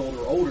 3 years old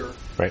or older,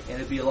 right. And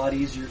it'd be a lot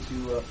easier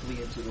to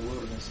flee into the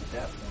wilderness at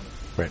that point.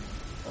 Right.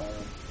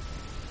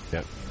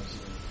 Yeah.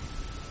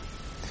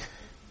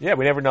 Yeah,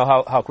 we never know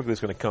how quickly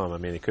it's going to come. I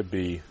mean, it could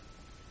be,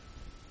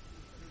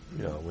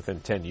 within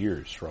 10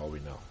 years for all we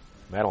know.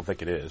 I mean, I don't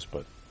think it is,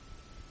 but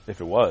if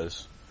it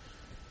was,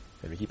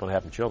 if we keep on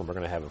having children, we're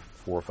going to have a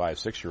 4, 5,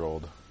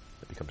 6-year-old.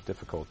 It becomes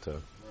difficult to. Right.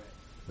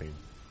 I mean,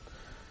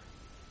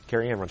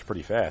 Carrie Ann runs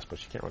pretty fast, but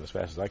she can't run as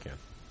fast as I can.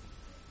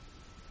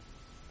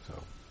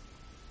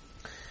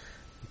 So,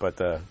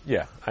 but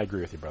yeah, I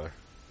agree with you, brother.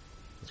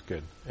 It's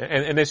good,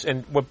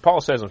 and what Paul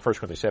says in 1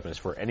 Corinthians 7 is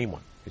for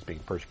anyone who's being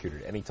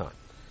persecuted at any time,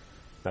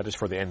 not just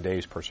for the end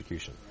days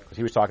persecution. Because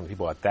he was talking to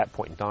people at that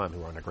point in time who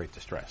were under great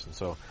distress, and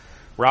so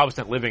we're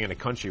obviously not living in a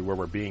country where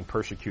we're being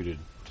persecuted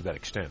to that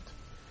extent.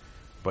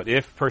 But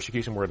if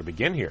persecution were to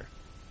begin here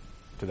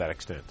to that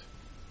extent,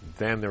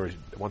 then there would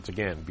once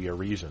again be a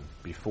reason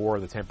before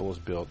the temple is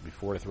built,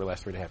 before the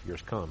last 3.5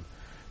 years come.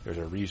 There's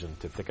a reason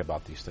to think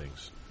about these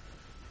things,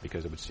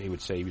 because he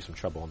would save you some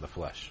trouble in the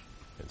flesh.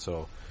 And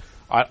so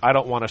I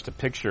don't want us to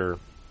picture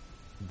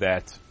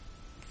that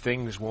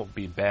things won't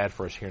be bad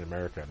for us here in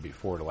America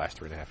before the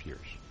last 3.5 years.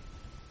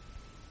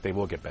 They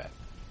will get bad.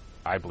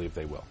 I believe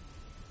they will.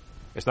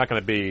 It's not going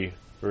to be,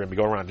 we're going to be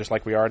going around just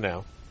like we are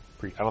now.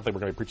 I don't think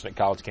we're going to be preaching at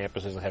college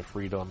campuses and have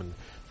freedom and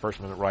First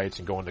Amendment rights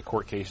and going to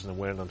court cases and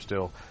winning them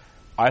still.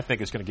 I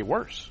think it's going to get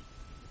worse.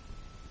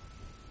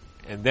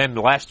 And then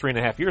the last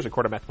 3.5 years,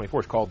 according to Matthew 24,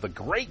 is called the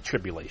Great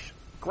Tribulation,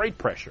 great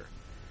pressure.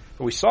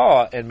 But we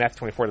saw in Matthew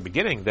 24 at the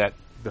beginning that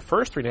the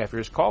first 3.5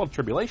 years is called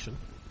tribulation.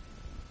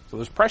 So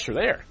there's pressure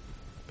there.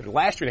 But the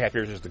last 3.5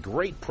 years is the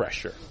great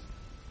pressure,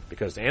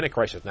 because the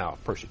Antichrist is now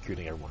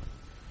persecuting everyone.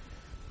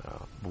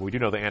 But we do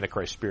know the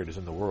Antichrist spirit is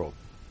in the world,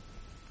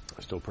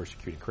 still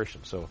persecuting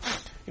Christians. So,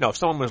 if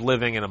someone was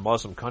living in a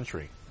Muslim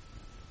country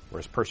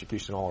where there's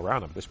persecution all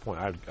around them, at this point,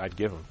 I'd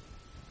give them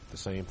the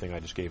same thing I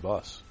just gave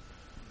us,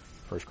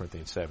 1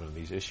 Corinthians 7, and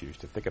these issues,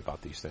 to think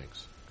about these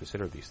things,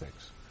 consider these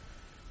things,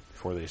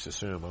 before they just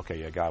assume, okay,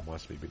 yeah, God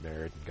wants me to be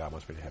married, and God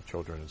wants me to have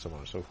children, and so on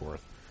and so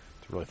forth,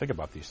 to really think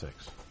about these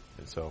things.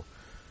 And so,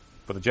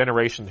 for the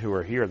generation who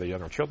are here, the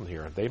younger children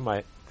here, they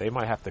might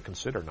have to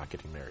consider not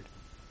getting married.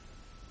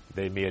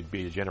 They may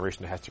be a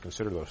generation that has to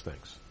consider those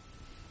things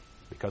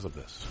because of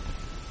this.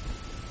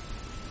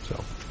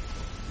 So,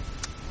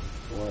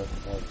 I want to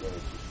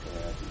just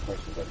ask a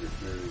question about your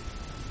theory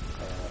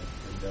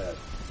in that.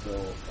 So,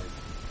 like,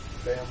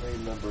 family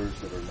members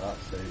that are not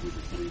saved, we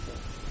just leave them.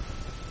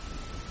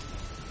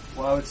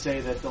 Well, I would say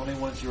that the only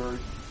ones who are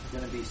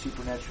going to be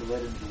supernaturally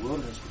led into the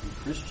wilderness would be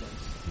Christians.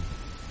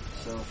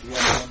 So if you have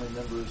family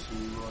members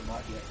who are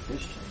not yet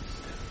Christians,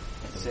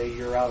 and say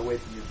you're out away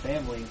from your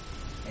family,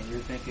 and you're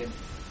thinking,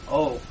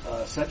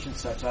 such and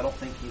such, I don't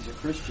think he's a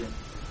Christian,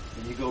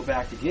 and you go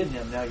back to get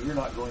him, now you're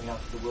not going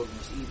out to the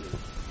wilderness either.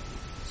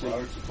 So I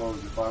would suppose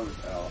if I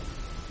was out,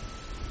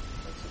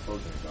 let's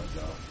suppose I got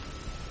out,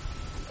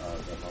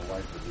 that my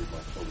wife would lead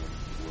my children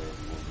to wherever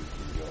the Lord leads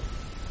me to go.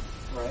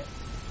 Right.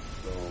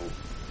 So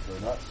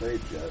they're not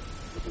saved yet,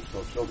 but they're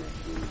still children.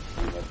 Do we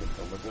let them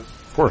come with us?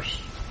 Of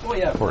course. Well,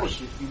 yeah, of course.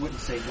 You wouldn't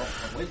say don't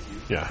come with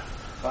you. Yeah.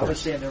 But I was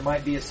saying there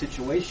might be a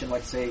situation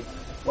like, say,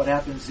 what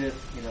happens if,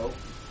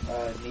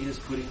 Nita's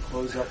putting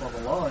clothes up on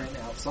the line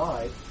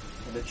outside,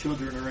 and the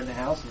children are in the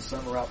house and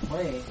some are out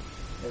playing,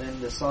 and then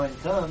the sign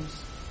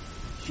comes,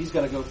 she's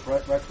got to go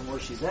right from where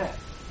she's at.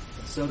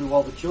 And so do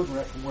all the children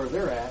right from where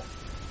they're at.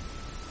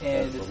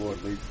 And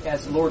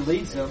as the Lord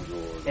leads them,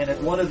 and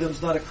if one of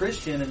them's not a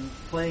Christian and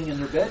playing in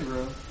their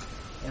bedroom,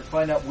 and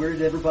find out where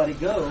did everybody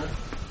go,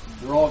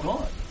 they're all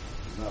gone.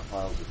 There's not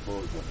piles of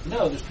clothes.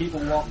 No, there's people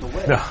walked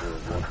away. No.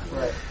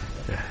 Right.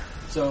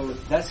 So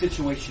that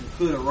situation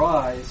could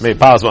arise. Made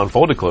piles of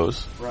unfolded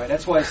clothes. Right.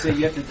 That's why I say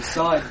you have to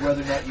decide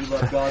whether or not you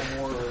love God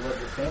more or love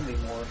your family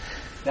more.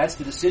 That's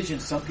the decision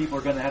some people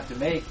are going to have to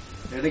make.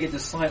 They get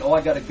this sign,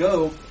 I got to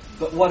go,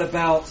 but what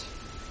about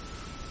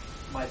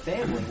my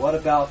family? What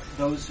about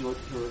those who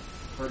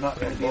are not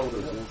going to be able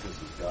to go?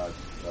 Emphasis God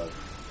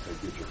say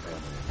get your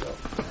family and go.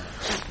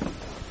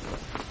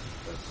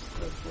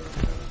 That's where I'm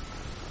kind of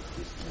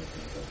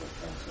disconnecting about that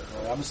concept.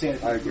 Right. I'm just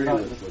saying I agree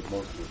with most of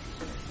what you're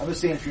saying. I'm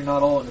just saying if you're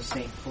not all in the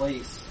same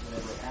place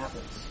whenever it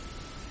happens,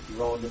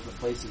 you're all in different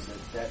places,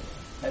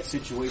 that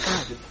situation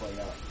could play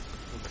out.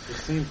 It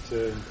seems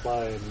to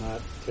imply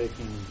not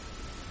taking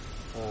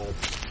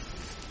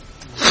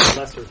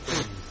lesser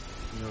things.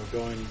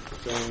 Going and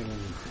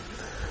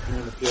you're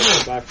in the field,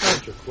 go back to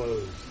get your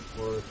clothes,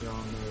 or if you're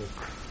on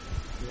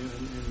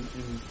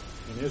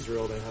in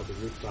Israel, they have the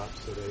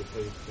rooftops, so they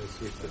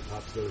sweep the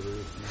tops of the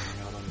roof and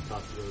hang out on the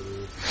tops of the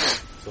roof.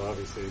 So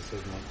obviously, it says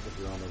if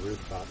you're on the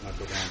rooftop, not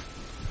go down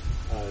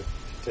to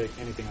take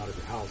anything out of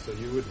your house. So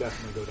you would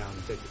definitely go down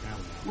and take your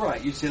family out.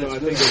 Right. You said so I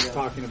think it's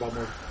talking about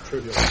more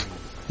trivial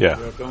things.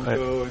 Yeah. Don't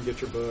go and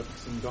get your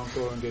books, and don't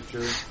go and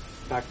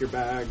pack your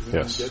bags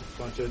and get a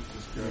bunch of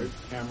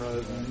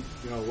cameras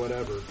and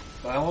whatever.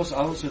 But I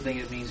also think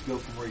it means go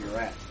from where you're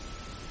at.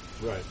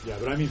 Right. Yeah,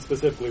 but I mean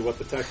specifically what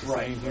the text is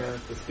saying here.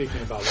 It's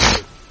speaking about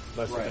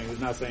lesser things. It's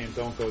not saying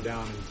don't go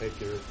down and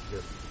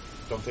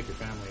don't take your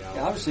family out.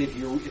 Yeah, obviously,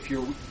 if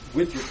you're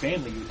with your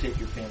family, you take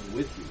your family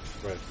with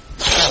you. Right.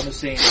 I'm just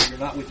saying if you're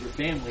not with your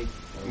family,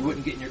 you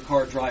wouldn't get in your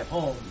car, drive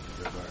home.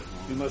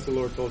 Unless the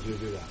Lord told you to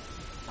do that.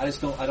 I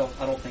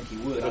don't think He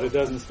would. But it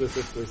doesn't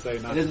specifically say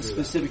not to do that. It isn't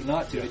specific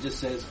not to. Yeah. It just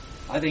says,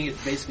 I think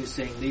it's basically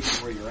saying leave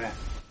from where you're at.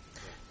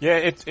 Yeah,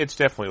 it's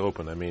definitely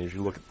open. I mean, if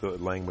you look at the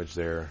language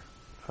there,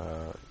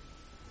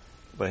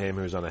 let him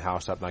who's on the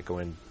housetop not go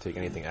in take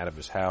anything out of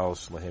his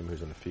house. Let him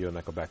who's in the field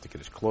not go back to get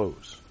his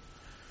clothes.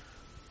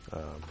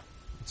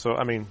 So,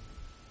 I mean,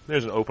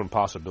 there's an open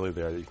possibility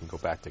there that you can go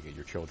back to get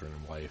your children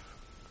and wife.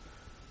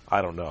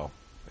 I don't know.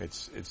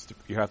 It's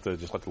you have to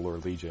just let the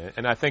Lord lead you.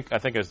 And I think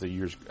as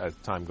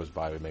time goes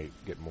by, we may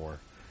get more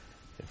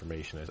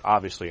information. As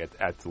obviously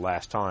at the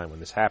last time when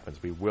this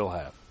happens, we will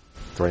have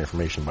the right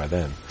information by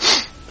then.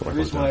 The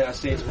reason why I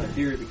say it's my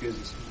theory because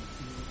it's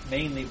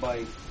mainly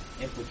by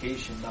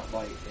implication, not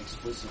by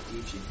explicit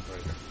teaching.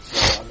 Right.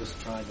 So I'm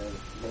just trying to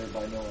let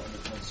everybody know on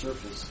the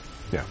surface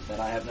that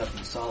I have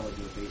nothing solid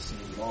to basing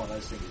it on. I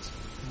just think it's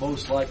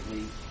most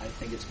likely. I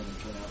think it's going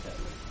to turn out that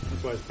way.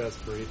 That's why it's best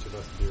for each of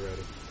us to be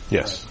ready.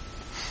 Yes. Right.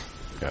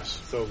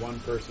 Yes. So one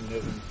person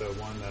isn't the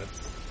one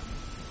that's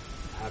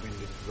having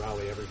to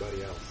rally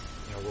everybody else.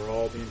 We're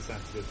all being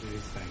sensitive to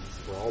these things.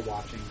 We're all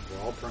watching.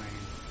 We're all praying.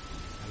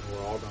 And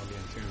we're all going to be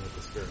in tune with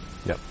the Spirit.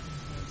 Yep.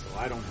 And so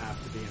I don't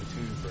have to be in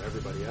tune for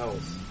everybody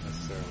else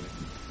necessarily,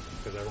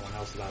 because everyone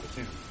else is out of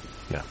tune.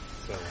 Yeah.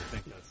 So I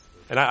think that's.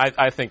 And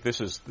I think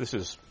this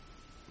is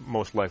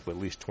most likely at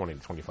least 20 to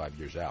 25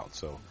 years out.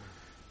 So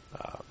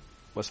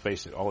let's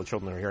face it, all the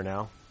children that are here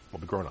now will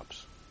be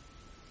grown-ups.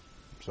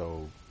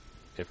 So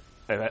if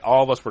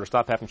all of us were to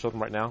stop having children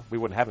right now, we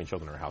wouldn't have any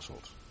children in our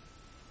households.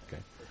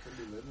 Okay.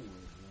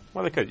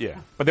 Well, they could,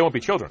 yeah, but they won't be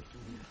children.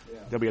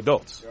 They'll be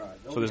adults.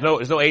 So there's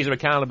no age of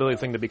accountability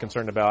thing to be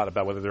concerned about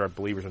whether they're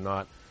believers or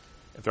not.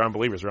 If they're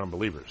unbelievers, they're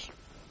unbelievers.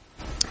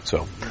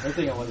 So another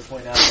thing I want to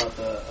point out about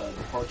the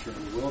departure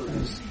of the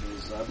wilderness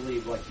is I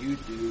believe, like you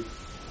do,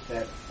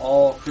 that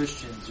all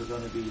Christians are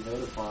going to be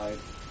notified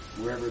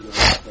wherever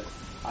they're at. But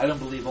I don't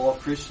believe all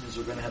Christians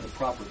are going to have the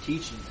proper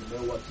teaching to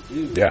know what to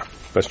do. Yeah,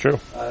 that's true.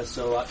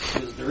 So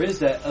because there is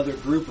that other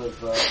group of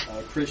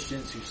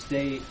Christians who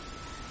stay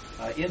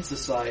in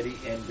society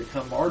and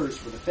become martyrs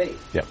for the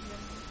faith. Yeah.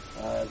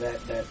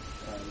 That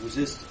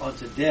resist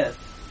unto death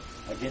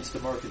against the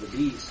mark of the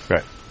beast.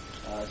 Right.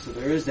 So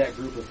there is that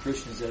group of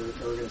Christians that are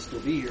going to still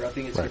be here. I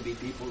think it's going to be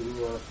people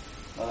who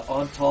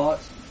are untaught,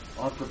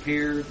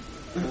 unprepared,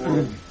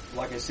 or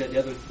like I said, the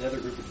other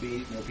group would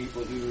be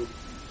people who,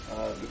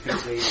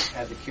 because they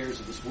have the cares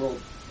of this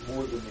world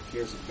more than the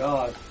cares of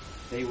God,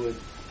 they would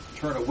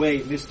turn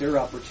away, miss their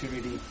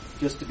opportunity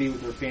just to be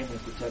with their family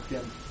and protect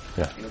them.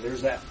 Yeah.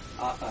 There's that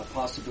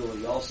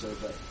possibility also,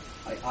 but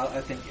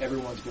I think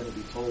everyone's going to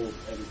be told,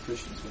 every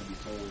Christian's going to be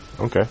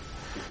told. Okay.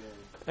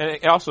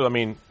 And also, I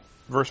mean,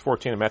 verse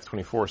 14 of Matthew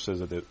 24 says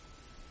that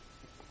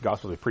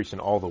gospel will be preached in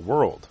all the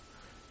world.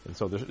 And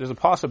so there's a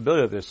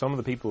possibility that there's some of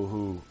the people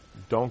who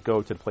don't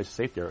go to the place of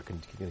safety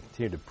can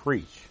continue to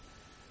preach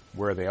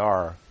where they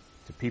are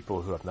to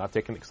people who have not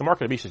taken it. Because the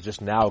mark of the beast is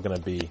just now going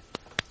to be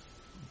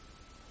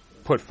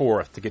put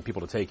forth to get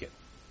people to take it,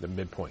 the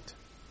midpoint.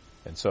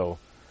 And so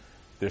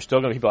there's still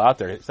going to be people out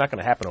there. It's not going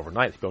to happen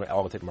overnight. People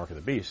all take the mark of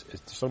the beast.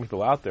 There's still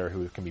people out there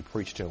who can be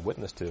preached to and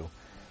witnessed to.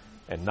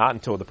 And not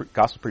until the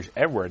gospel is preached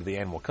everywhere did the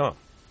end will come.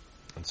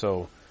 And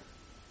so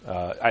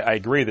I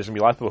agree there's going to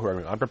be a lot of people who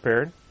are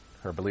unprepared,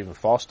 who are believing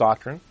false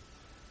doctrine,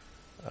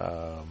 who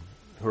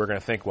are going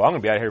to think, well, I'm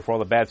going to be out of here before all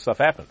the bad stuff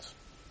happens.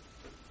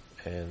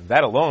 And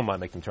that alone might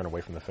make them turn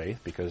away from the faith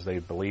because they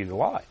believed a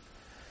lie.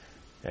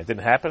 And it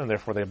didn't happen, and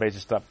therefore they may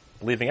just stop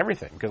believing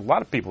everything. Because a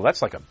lot of people,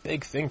 that's like a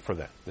big thing for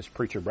them, this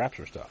preacher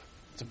rapture stuff.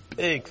 It's a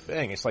big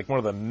thing. It's like one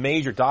of the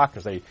major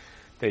doctrines.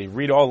 They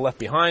read all the Left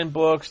Behind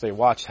books. They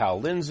watch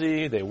Hal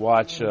Lindsey. They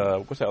watch,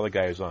 what's that other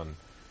guy who's on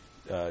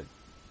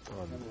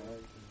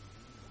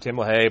Tim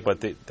LaHaye,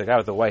 but the guy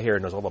with the white hair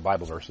knows all the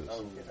Bible verses.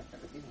 Oh,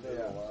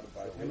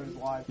 him and his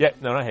wife. Yeah,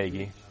 no, not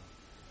Hagee.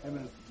 Him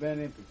and Van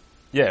Impe.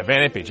 Yeah,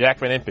 Van Impe, Jack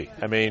Van Impe.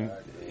 I mean,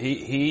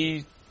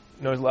 he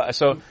knows a lot.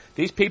 So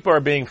these people are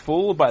being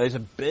fooled by, there's a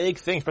big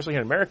thing, especially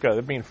here in America,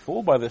 they're being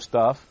fooled by this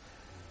stuff.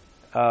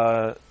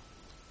 And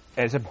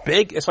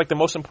it's like the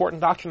most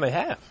important doctrine they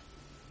have.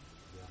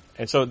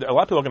 And so a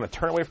lot of people are going to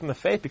turn away from the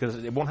faith because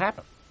it won't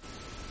happen.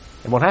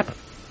 It won't happen.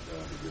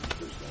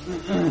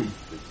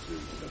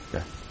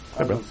 Yeah.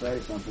 I was going to say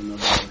something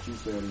about what you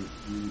said.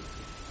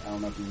 I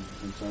don't know if you're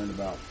concerned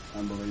about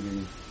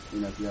unbelieving,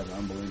 if you have an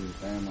unbelieving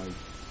family.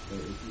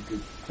 If you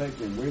could take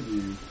them with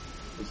you,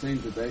 it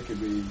seems that they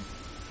could be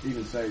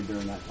even saved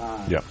during that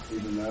time,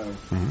 even though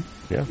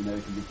they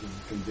can be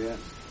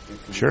convinced.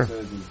 Sure. It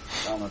says,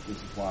 I don't know if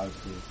this applies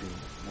to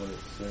what it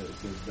says. It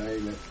says, they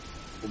that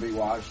will be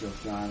wise shall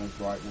shine as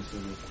brightness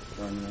of the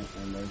firmament,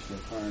 and they shall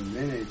turn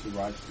many to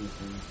righteousness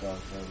and the stars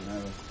forever and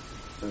ever.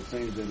 So it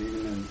seems that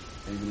even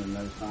in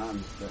those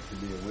times, that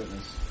could be a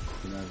witness.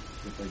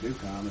 If they do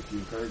come, if you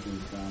encourage them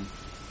to come,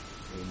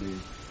 it'll be,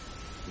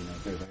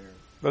 they're there.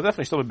 There'll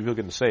definitely still be people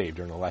getting saved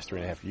during the last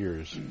 3.5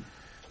 years.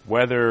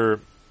 Whether,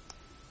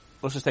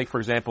 let's just take, for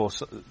example,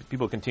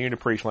 people continue to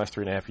preach in the last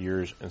 3.5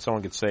 years, and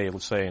someone gets saved,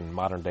 let's say in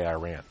modern day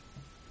Iran.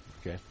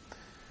 Okay?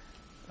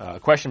 The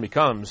question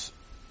becomes,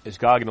 is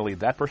God going to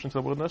lead that person to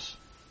the wilderness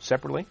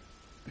separately?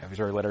 Have He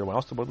already led everyone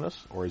else to the wilderness?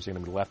 Or is He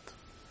going to be left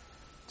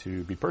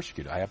to be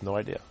persecuted? I have no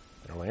idea.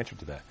 I don't know the answer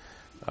to that.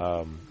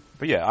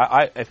 But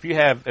yeah,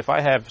 if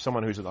I have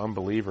someone who's an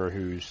unbeliever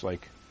who's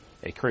like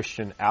a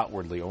Christian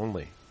outwardly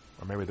only,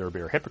 or maybe they're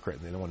a hypocrite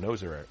and no one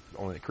knows they're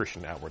only a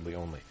Christian outwardly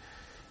only,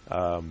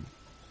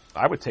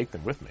 I would take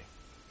them with me.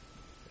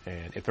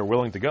 And if they're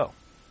willing to go.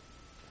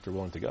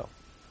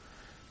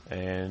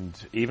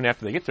 And even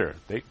after they get there,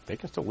 they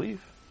can still leave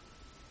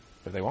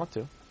if they want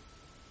to.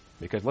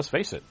 Because let's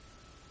face it,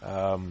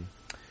 I've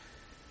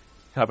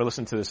been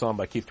listening to this song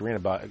by Keith Green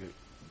about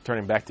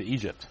turning back to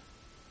Egypt.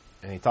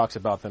 And he talks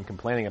about them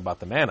complaining about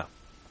the manna.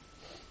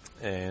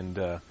 And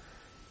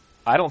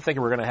I don't think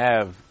we're going to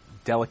have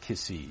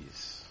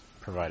delicacies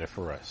provided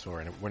for us,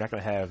 or we're not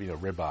going to have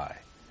ribeye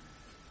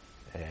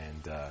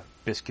and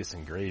biscuits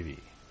and gravy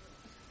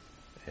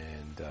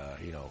and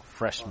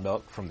fresh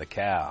milk from the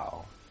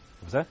cow.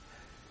 What was that?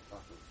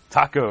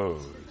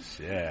 Tacos.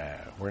 Yeah,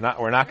 we're not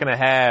going to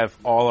have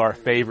all our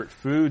favorite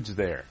foods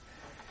there.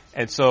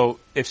 And so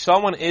if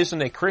someone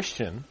isn't a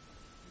Christian,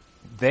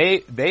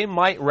 they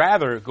might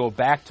rather go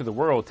back to the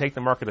world, take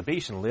the mark of the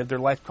beast, and live their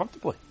life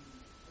comfortably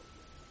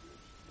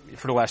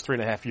for the last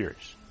 3.5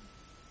 years.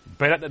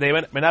 But they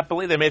may not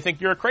believe. They may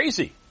think you're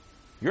crazy.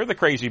 You're the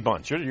crazy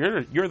bunch.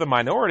 You're the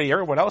minority.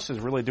 Everyone else is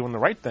really doing the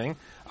right thing.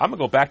 I'm gonna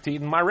go back to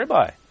eating my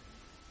ribeye,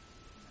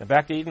 and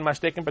back to eating my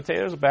steak and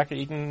potatoes, back to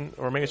eating,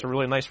 or maybe it's a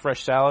really nice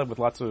fresh salad with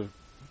lots of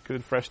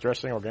good fresh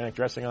dressing, organic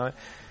dressing on it.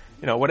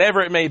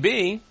 Whatever it may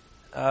be.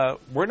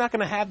 We're not going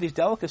to have these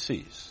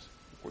delicacies.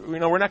 We're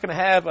not going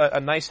to have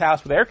a nice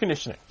house with air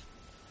conditioning.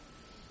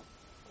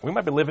 We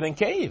might be living in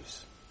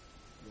caves.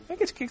 I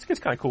think it gets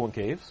kind of cool in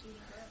caves.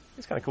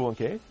 It's kind of cool in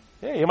caves.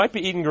 Yeah, you might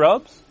be eating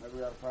grubs. Maybe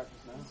we ought to practice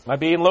now. Might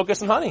be eating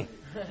locusts and honey.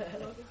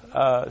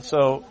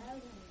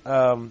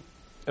 I'm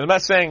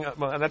not saying,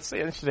 that's an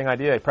interesting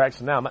idea,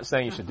 practicing now. I'm not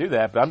saying you should do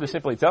that, but I'm just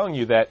simply telling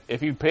you that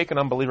if you take an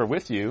unbeliever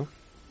with you,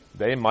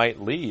 they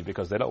might leave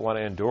because they don't want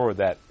to endure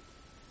that,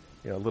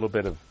 little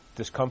bit of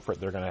discomfort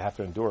they're going to have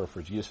to endure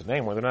for Jesus'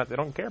 name, where they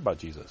don't care about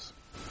Jesus.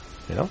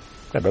 Yeah,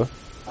 brother.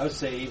 I would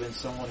say even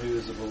someone who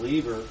is a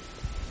believer,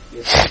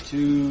 if they're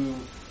too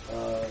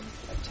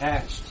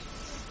attached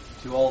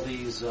to all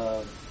these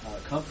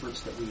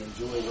comforts that we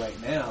enjoy right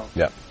now,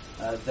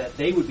 that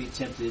they would be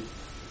tempted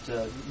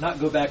to not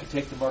go back and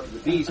take the mark of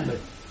the beast, but,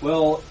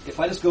 well, if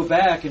I just go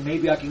back and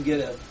maybe I can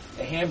get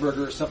a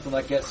hamburger or something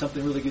like that,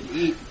 something really good to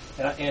eat,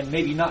 and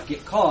maybe not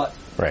get caught,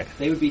 right.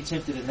 They would be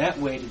tempted in that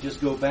way to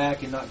just go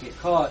back and not get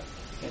caught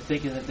and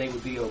thinking that they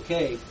would be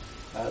okay.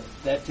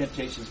 That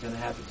temptation is going to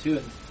happen too.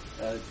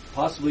 And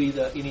possibly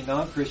any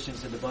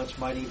non-Christians in the bunch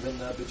might even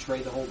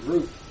betray the whole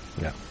group.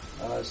 Yeah.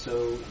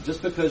 So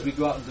just because we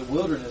go out into the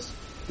wilderness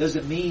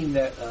doesn't mean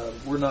that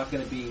we're not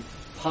going to be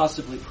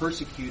possibly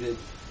persecuted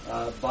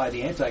by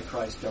the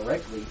Antichrist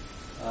directly.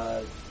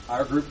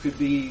 Our group could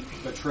be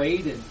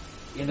betrayed and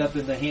end up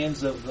in the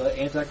hands of the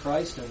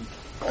Antichrist, and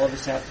all of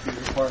us have to be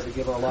required to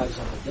give our lives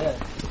unto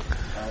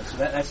death. So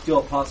that's still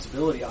a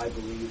possibility, I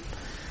believe,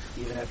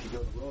 even after you go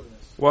in the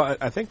wilderness. Well,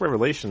 I think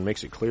Revelation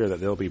makes it clear that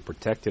they'll be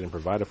protected and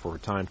provided for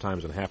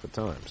times and half a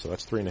time. So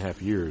that's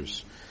 3.5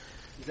 years.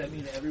 Does that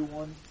mean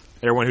everyone?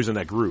 Everyone who's in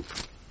that group,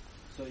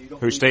 so you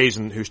don't who stays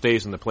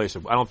in the place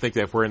of. I don't think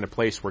that if we're in a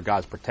place where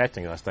God's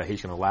protecting us, that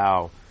He's going to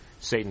allow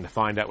Satan to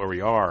find out where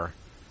we are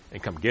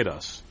and come get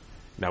us.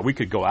 Now we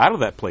could go out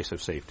of that place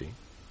of safety,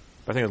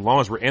 but I think as long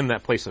as we're in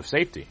that place of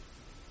safety,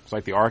 it's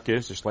like the ark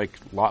is, just like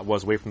Lot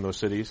was away from those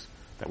cities,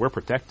 that we're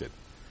protected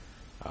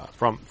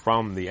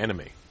from the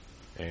enemy,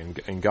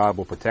 and God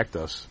will protect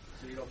us.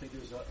 So you don't think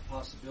there's a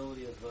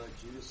possibility of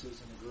Judas in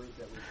the group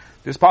that would...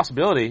 There's a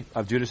possibility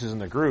of Judas in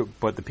the group,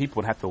 but the people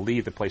would have to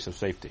leave the place of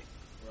safety.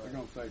 They're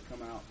going to say,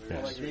 come out.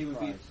 Yes. Like they would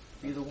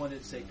be the one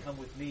that say, come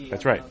with me.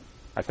 That's right.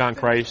 I found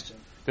Christ.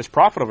 This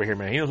prophet over here,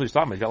 man, he knows what he's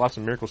talking about. He's got lots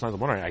of miracle signs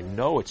and wonders. I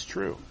know it's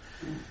true.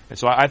 And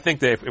so I think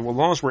that as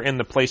long as we're in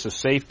the place of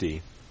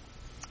safety,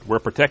 we're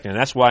protected. And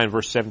that's why in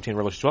verse 17,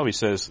 Revelation 12, he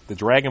says, the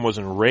dragon was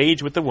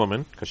enraged with the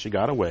woman, because she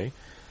got away,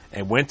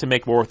 and went to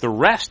make war with the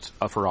rest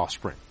of her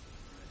offspring,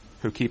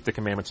 who keep the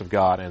commandments of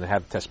God and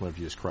have the testimony of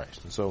Jesus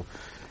Christ. And so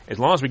as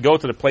long as we go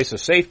to the place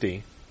of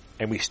safety,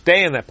 and we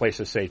stay in that place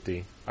of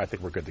safety, I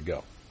think we're good to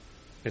go.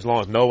 As long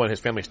as Noah and his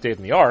family stayed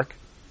in the ark,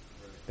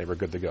 they were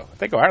good to go. If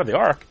they go out of the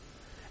ark,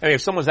 I mean,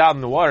 if someone's out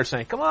in the water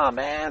saying, come on,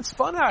 man, it's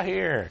fun out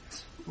here.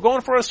 We're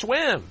going for a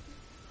swim.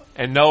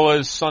 And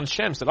Noah's son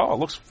Shem said, oh, it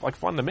looks like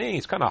fun to me.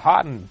 It's kind of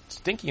hot and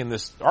stinky in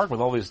this ark with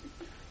all these,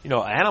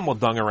 animal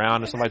dung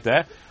around and stuff like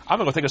that. I'm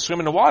going to go take a swim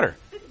in the water.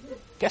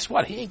 Guess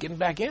what? He ain't getting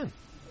back in.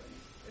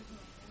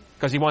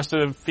 Because he wants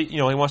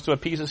to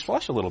appease his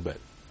flesh a little bit.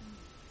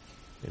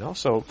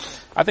 So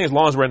I think as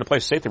long as we're in the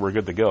place of safety, we're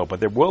good to go. But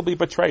there will be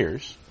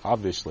betrayers,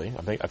 obviously.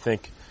 I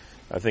think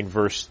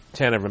verse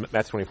 10 of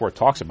Matthew 24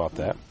 talks about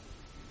that.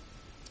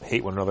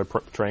 Hate one another,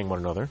 betraying one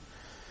another.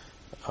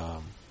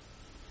 And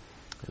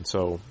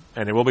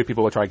there will be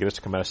people who try to get us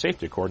to come out of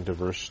safety, according to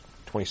verse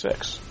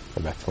 26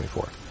 of Matthew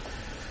 24.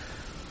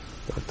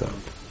 But, I was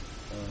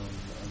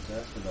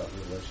asking about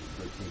Revelation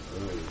 13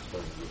 earlier,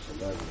 starting verse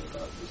 11,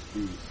 about this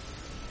beast.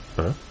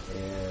 huh?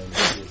 And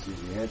if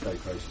he's the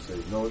Antichrist, you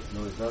say, no,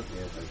 he's not the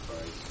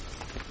Antichrist.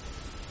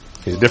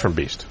 He's a different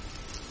beast.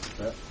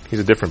 That? He's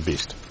a different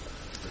beast.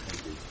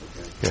 Different beast,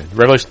 okay. Yeah.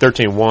 Revelation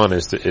 13:1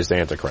 is the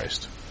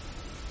Antichrist.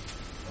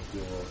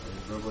 Okay, well,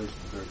 in Revelation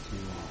 13,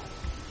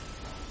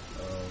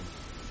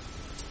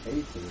 8,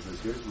 it says,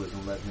 here's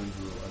wisdom, let him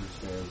who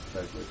understands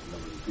calculate the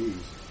number of the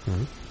beast.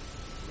 Mm-hmm.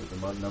 With the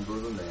number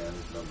of a man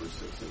is number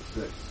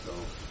 666. So,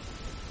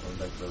 going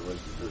back to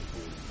Revelation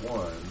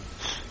 13:1,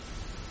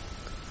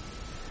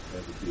 we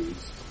have the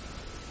beast,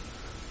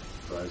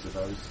 rise up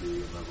out of the sea.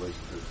 In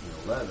Revelation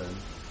 13:11,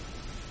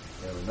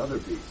 we have another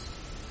beast.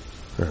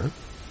 Uh-huh.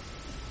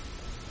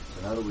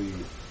 So how do we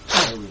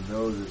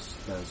know this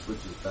kind of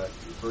switches back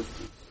to the first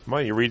beast?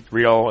 Well, you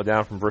read all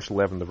down from verse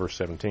 11 to verse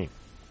 17.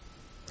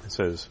 It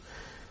says,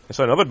 and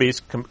so another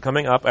beast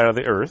coming up out of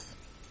the earth,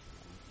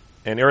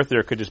 and the earth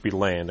there could just be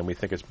land, and we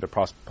think it's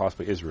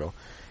possibly Israel.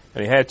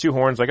 And he had 2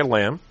 horns like a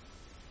lamb,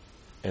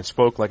 and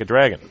spoke like a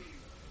dragon.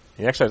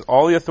 He exercised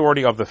all the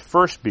authority of the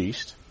first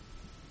beast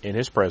in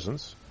his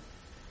presence,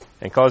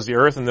 and caused the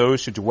earth and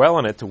those who dwell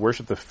in it to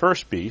worship the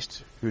first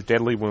beast, whose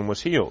deadly wound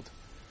was healed.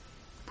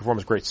 He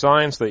performs great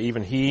signs, that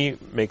even he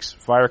makes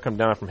fire come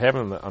down from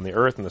heaven on the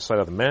earth in the sight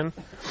of the men.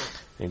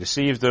 And he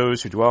deceives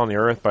those who dwell on the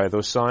earth by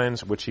those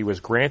signs which he was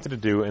granted to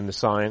do in the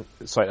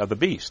sight of the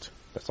beast.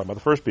 That's talking about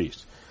the first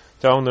beast.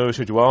 Telling those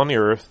who dwell on the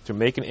earth to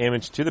make an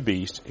image to the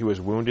beast who was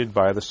wounded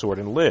by the sword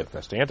and lived.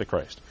 That's the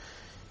Antichrist.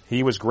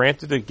 He was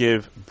granted to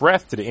give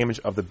breath to the image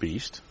of the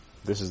beast.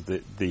 This is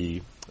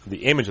the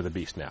image of the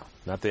beast now.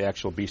 Not the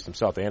actual beast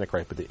himself, the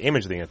Antichrist, but the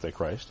image of the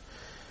Antichrist.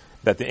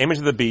 That the image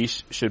of the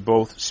beast should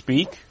both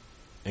speak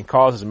and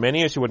cause as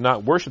many as who would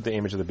not worship the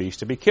image of the beast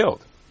to be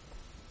killed.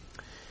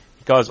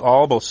 He caused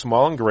all, both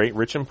small and great,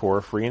 rich and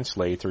poor, free and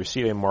slave, to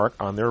receive a mark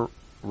on their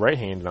right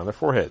hand and on their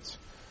foreheads.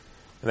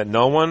 And that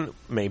no one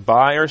may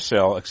buy or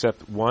sell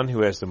except one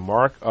who has the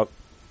mark of,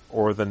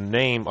 or the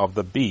name of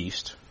the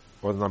beast,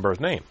 or the number of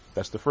his name.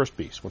 That's the first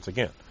beast, once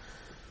again.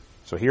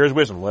 So here is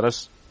wisdom.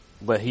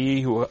 Let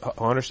he who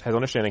has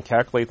understanding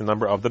calculate the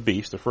number of the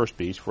beast, the first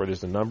beast, for it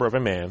is the number of a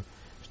man.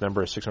 His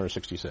number is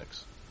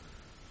 666.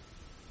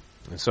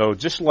 And so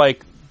just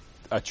like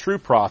a true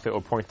prophet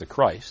will point to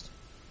Christ,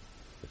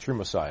 the true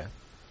Messiah,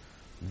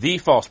 the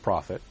false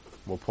prophet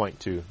will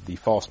point to the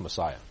false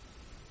Messiah,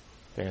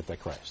 the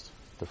Antichrist,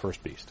 the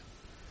first beast.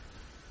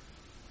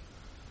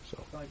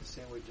 So, Like the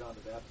same way John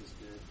the Baptist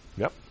did.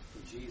 Yep.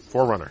 For Jesus.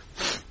 Forerunner.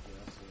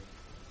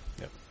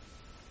 Yep.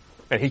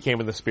 And he came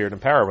with the spirit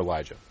and power of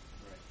Elijah.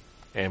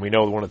 Right. And we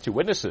know one of the 2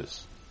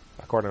 witnesses,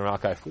 according to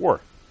Malachi 4,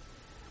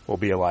 will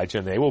be Elijah,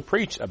 and they will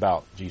preach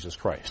about Jesus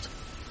Christ.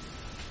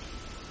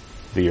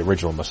 the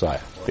original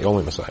Messiah, the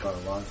only Messiah.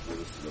 Chronologically,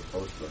 this is a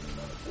post-running,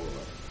 not a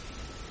forerunner.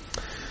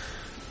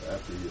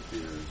 After he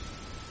appears,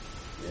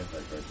 the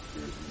Antichrist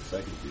appears, and the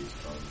second beast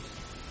comes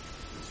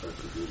and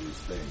starts to do these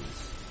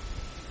things.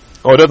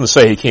 Oh, it doesn't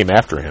say he came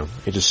after him.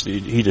 He's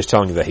just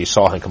telling you that he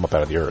saw him come up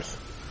out of the earth.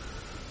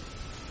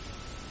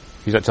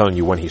 He's not telling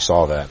you when he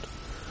saw that.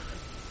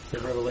 The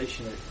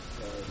Revelation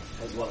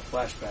has a lot of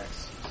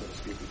flashbacks, so to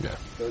speak. It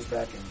goes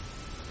back and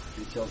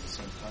retells the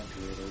same time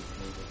period over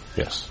and over.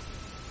 Yes,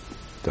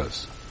 it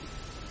does.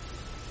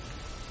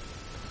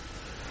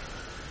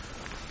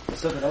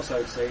 Something else I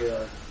would say,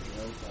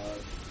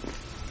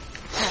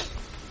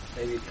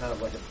 maybe kind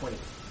of like a point of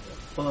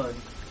fun,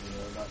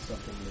 not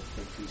something to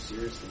take too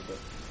seriously, but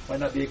might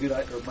not be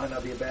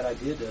a bad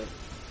idea to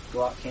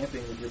go out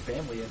camping with your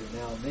family every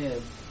now and then,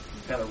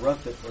 and kind of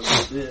rough it for a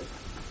little bit.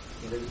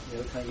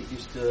 Kind of get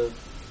used to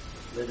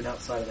living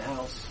outside of the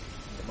house.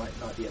 It might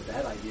not be a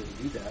bad idea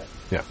to do that.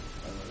 Yeah.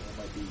 It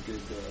might be good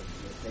to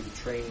maybe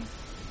train.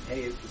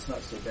 Hey, it's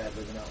not so bad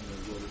living out in the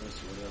wilderness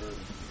or whatever.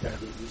 And kind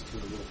of get used to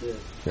it a little bit.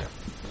 Yeah.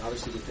 And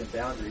obviously, within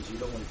boundaries, you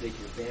don't want to take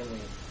your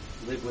family and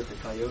live with the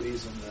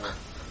coyotes and the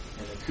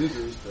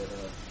cougars,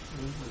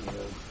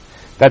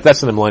 but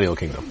that's in the millennial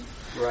kingdom.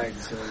 Right.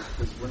 So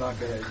because we're not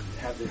going to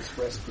have the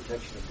express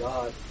protection of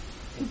God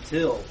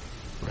until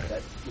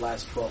that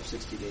last 12,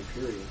 60-day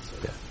period. So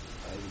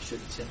you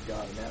shouldn't tempt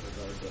God in that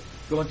regard. But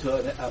going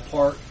to a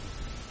park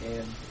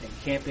and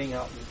camping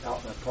out in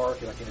a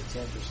park, like in a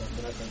tent or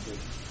something, I think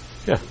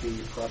would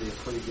be probably a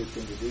pretty good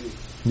thing to do.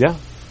 Yeah.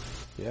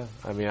 Yeah.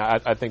 I mean,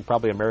 I think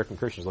probably American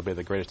Christians will be at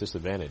the greatest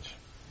disadvantage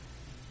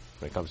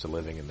when it comes to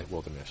living in the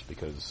wilderness,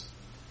 because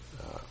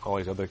all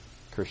these other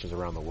Christians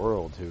around the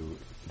world who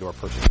endure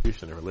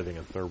persecution are living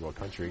in third world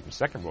countries, even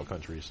second world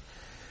countries.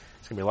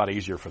 It's going to be a lot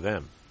easier for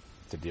them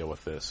to deal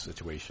with this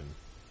situation,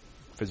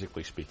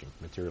 physically speaking,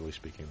 materially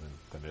speaking,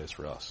 than it is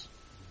for us.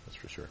 That's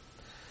for sure.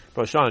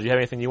 But Sean, do you have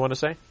anything you want to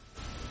say?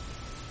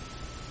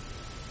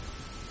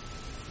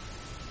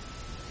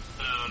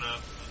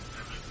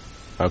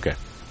 No. Okay.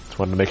 Just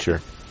wanted to make sure.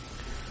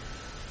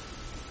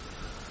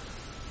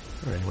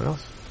 All right, anyone else?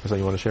 Is there something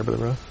you want to share,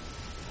 Brother Ross?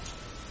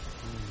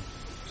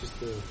 Just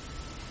the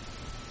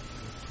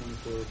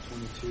 24,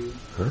 22.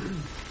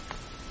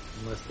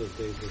 Unless those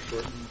days were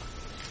shortened,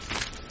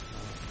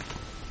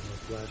 no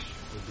flesh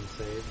would be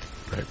saved.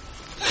 Right.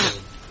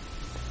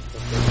 So,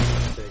 for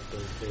God's sake,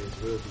 those days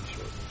will be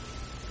shortened.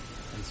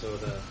 And so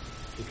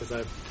because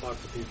I've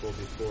talked to people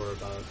before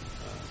about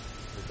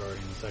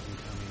regarding the second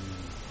coming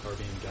and are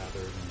being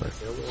gathered, and they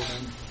say, well,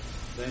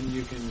 then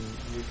you can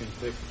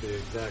pick the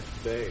exact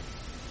day,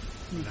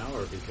 an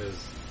hour,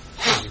 because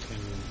you can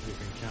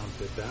count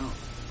it down.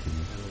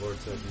 And the Lord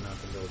said you're not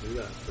going to be able to do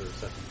that for the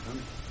second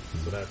coming.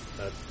 So that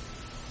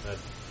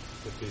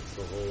defeats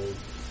the whole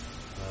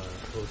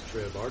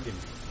post-trib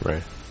argument.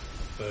 Right.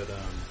 But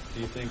do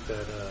you think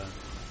that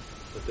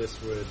this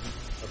would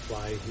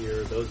apply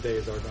here? Those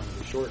days are going to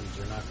be shortened.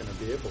 You're not going to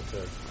be able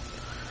to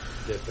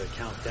get the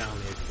count down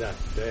the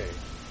exact day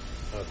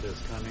of his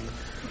coming.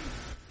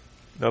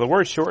 Now, the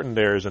word shortened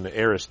there is an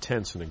aorist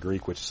tense in the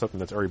Greek, which is something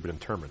that's already been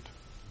determined.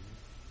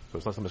 So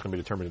it's not something that's going to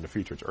be determined in the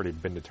future. It's already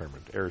been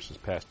determined. Aorist is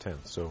past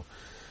tense. So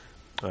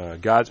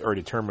God's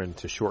already determined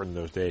to shorten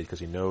those days because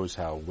he knows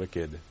how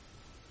wicked the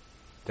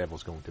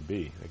devil's going to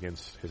be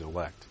against his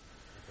elect.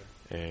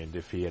 Okay. And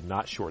if he had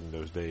not shortened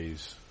those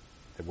days,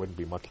 there wouldn't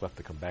be much left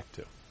to come back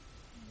to.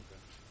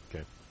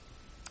 Okay.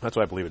 That's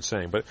what I believe it's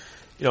saying. But,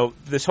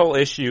 this whole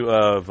issue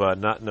of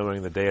not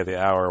knowing the day or the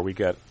hour,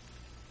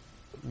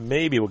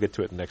 maybe we'll get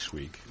to it next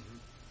week.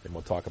 And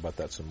we'll talk about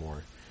that some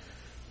more.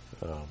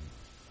 Go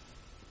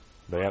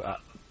ahead. I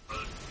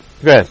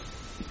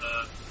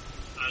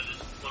just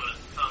want to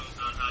comment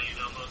on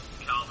how most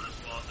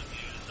Calvinists will often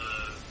use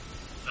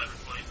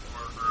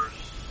 7:24 verse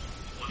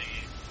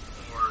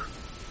 24,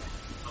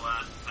 the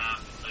last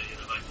half, and say,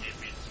 I can't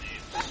be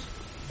deceived.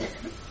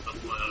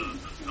 Something out of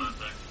this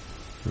context.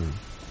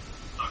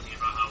 Talking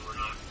about how we're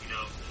not,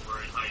 when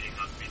we're in hiding,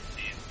 not to be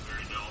deceived.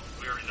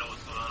 We already know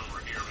what's going on when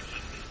we're here. We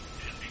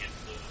shouldn't be getting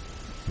fooled.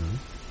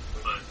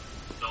 But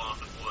they'll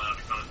often pull it out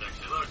of context.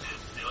 Say, look,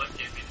 the elect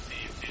can't be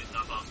deceived. It's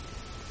not possible.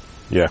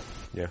 Yeah.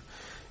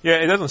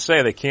 It doesn't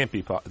say they can't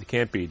be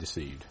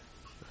deceived.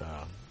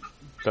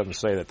 It doesn't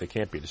say that they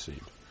can't be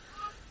deceived.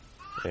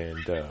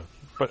 And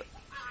but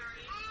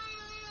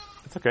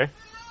it's okay.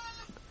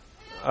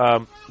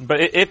 But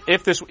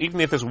if this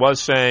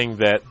was saying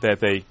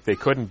that they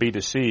couldn't be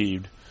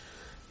deceived,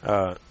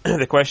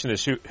 the question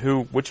is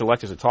which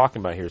elect is it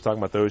talking about here? Is it talking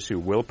about those who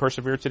will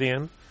persevere to the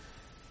end,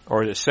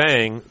 or is it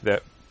saying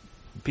that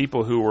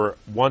people who were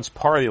once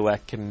part of the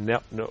elect can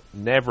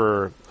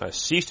never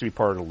cease to be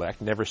part of the elect,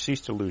 never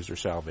cease to lose their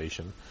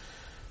salvation,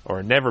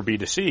 or never be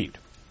deceived?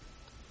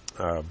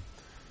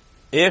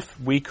 If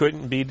we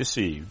couldn't be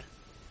deceived,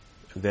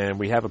 then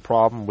we have a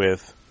problem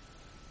with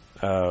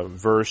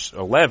verse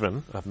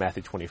 11 of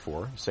Matthew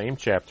 24, same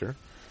chapter,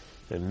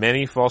 that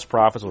many false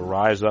prophets will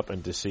rise up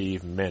and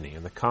deceive many.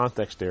 And the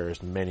context there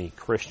is many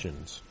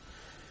Christians,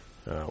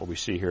 what we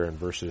see here in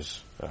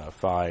verses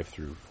 5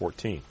 through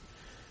 14.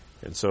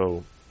 And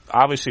so,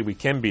 obviously, we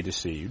can be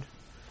deceived.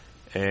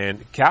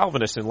 And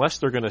Calvinists, unless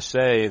they're going to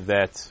say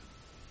that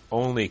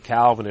only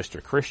Calvinists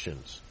are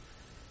Christians,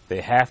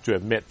 they have to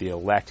admit the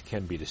elect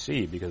can be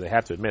deceived, because they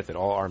have to admit that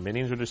all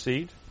Arminians are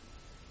deceived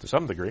to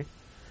some degree,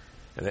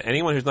 and that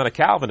anyone who's not a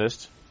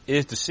Calvinist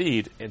is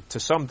deceived to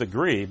some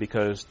degree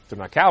because they're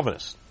not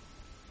Calvinists.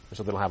 And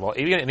so they don't have all,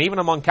 and even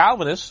among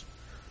Calvinists,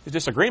 there's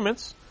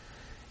disagreements,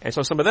 and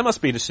so some of them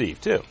must be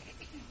deceived too.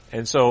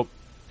 And so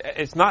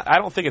it's not, I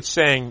don't think it's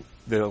saying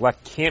the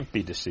elect can't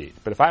be deceived,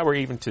 but if I were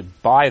even to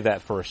buy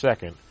that for a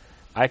second,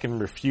 I can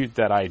refute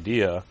that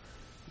idea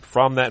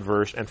from that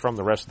verse and from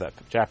the rest of that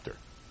chapter.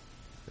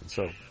 And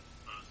so, yeah.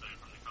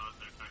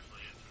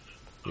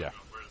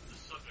 Where the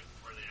subject,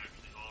 where they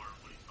actually are,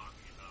 what he's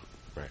talking about.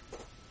 Right.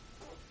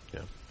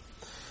 Yeah.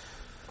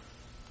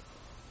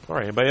 All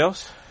right. Anybody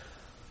else?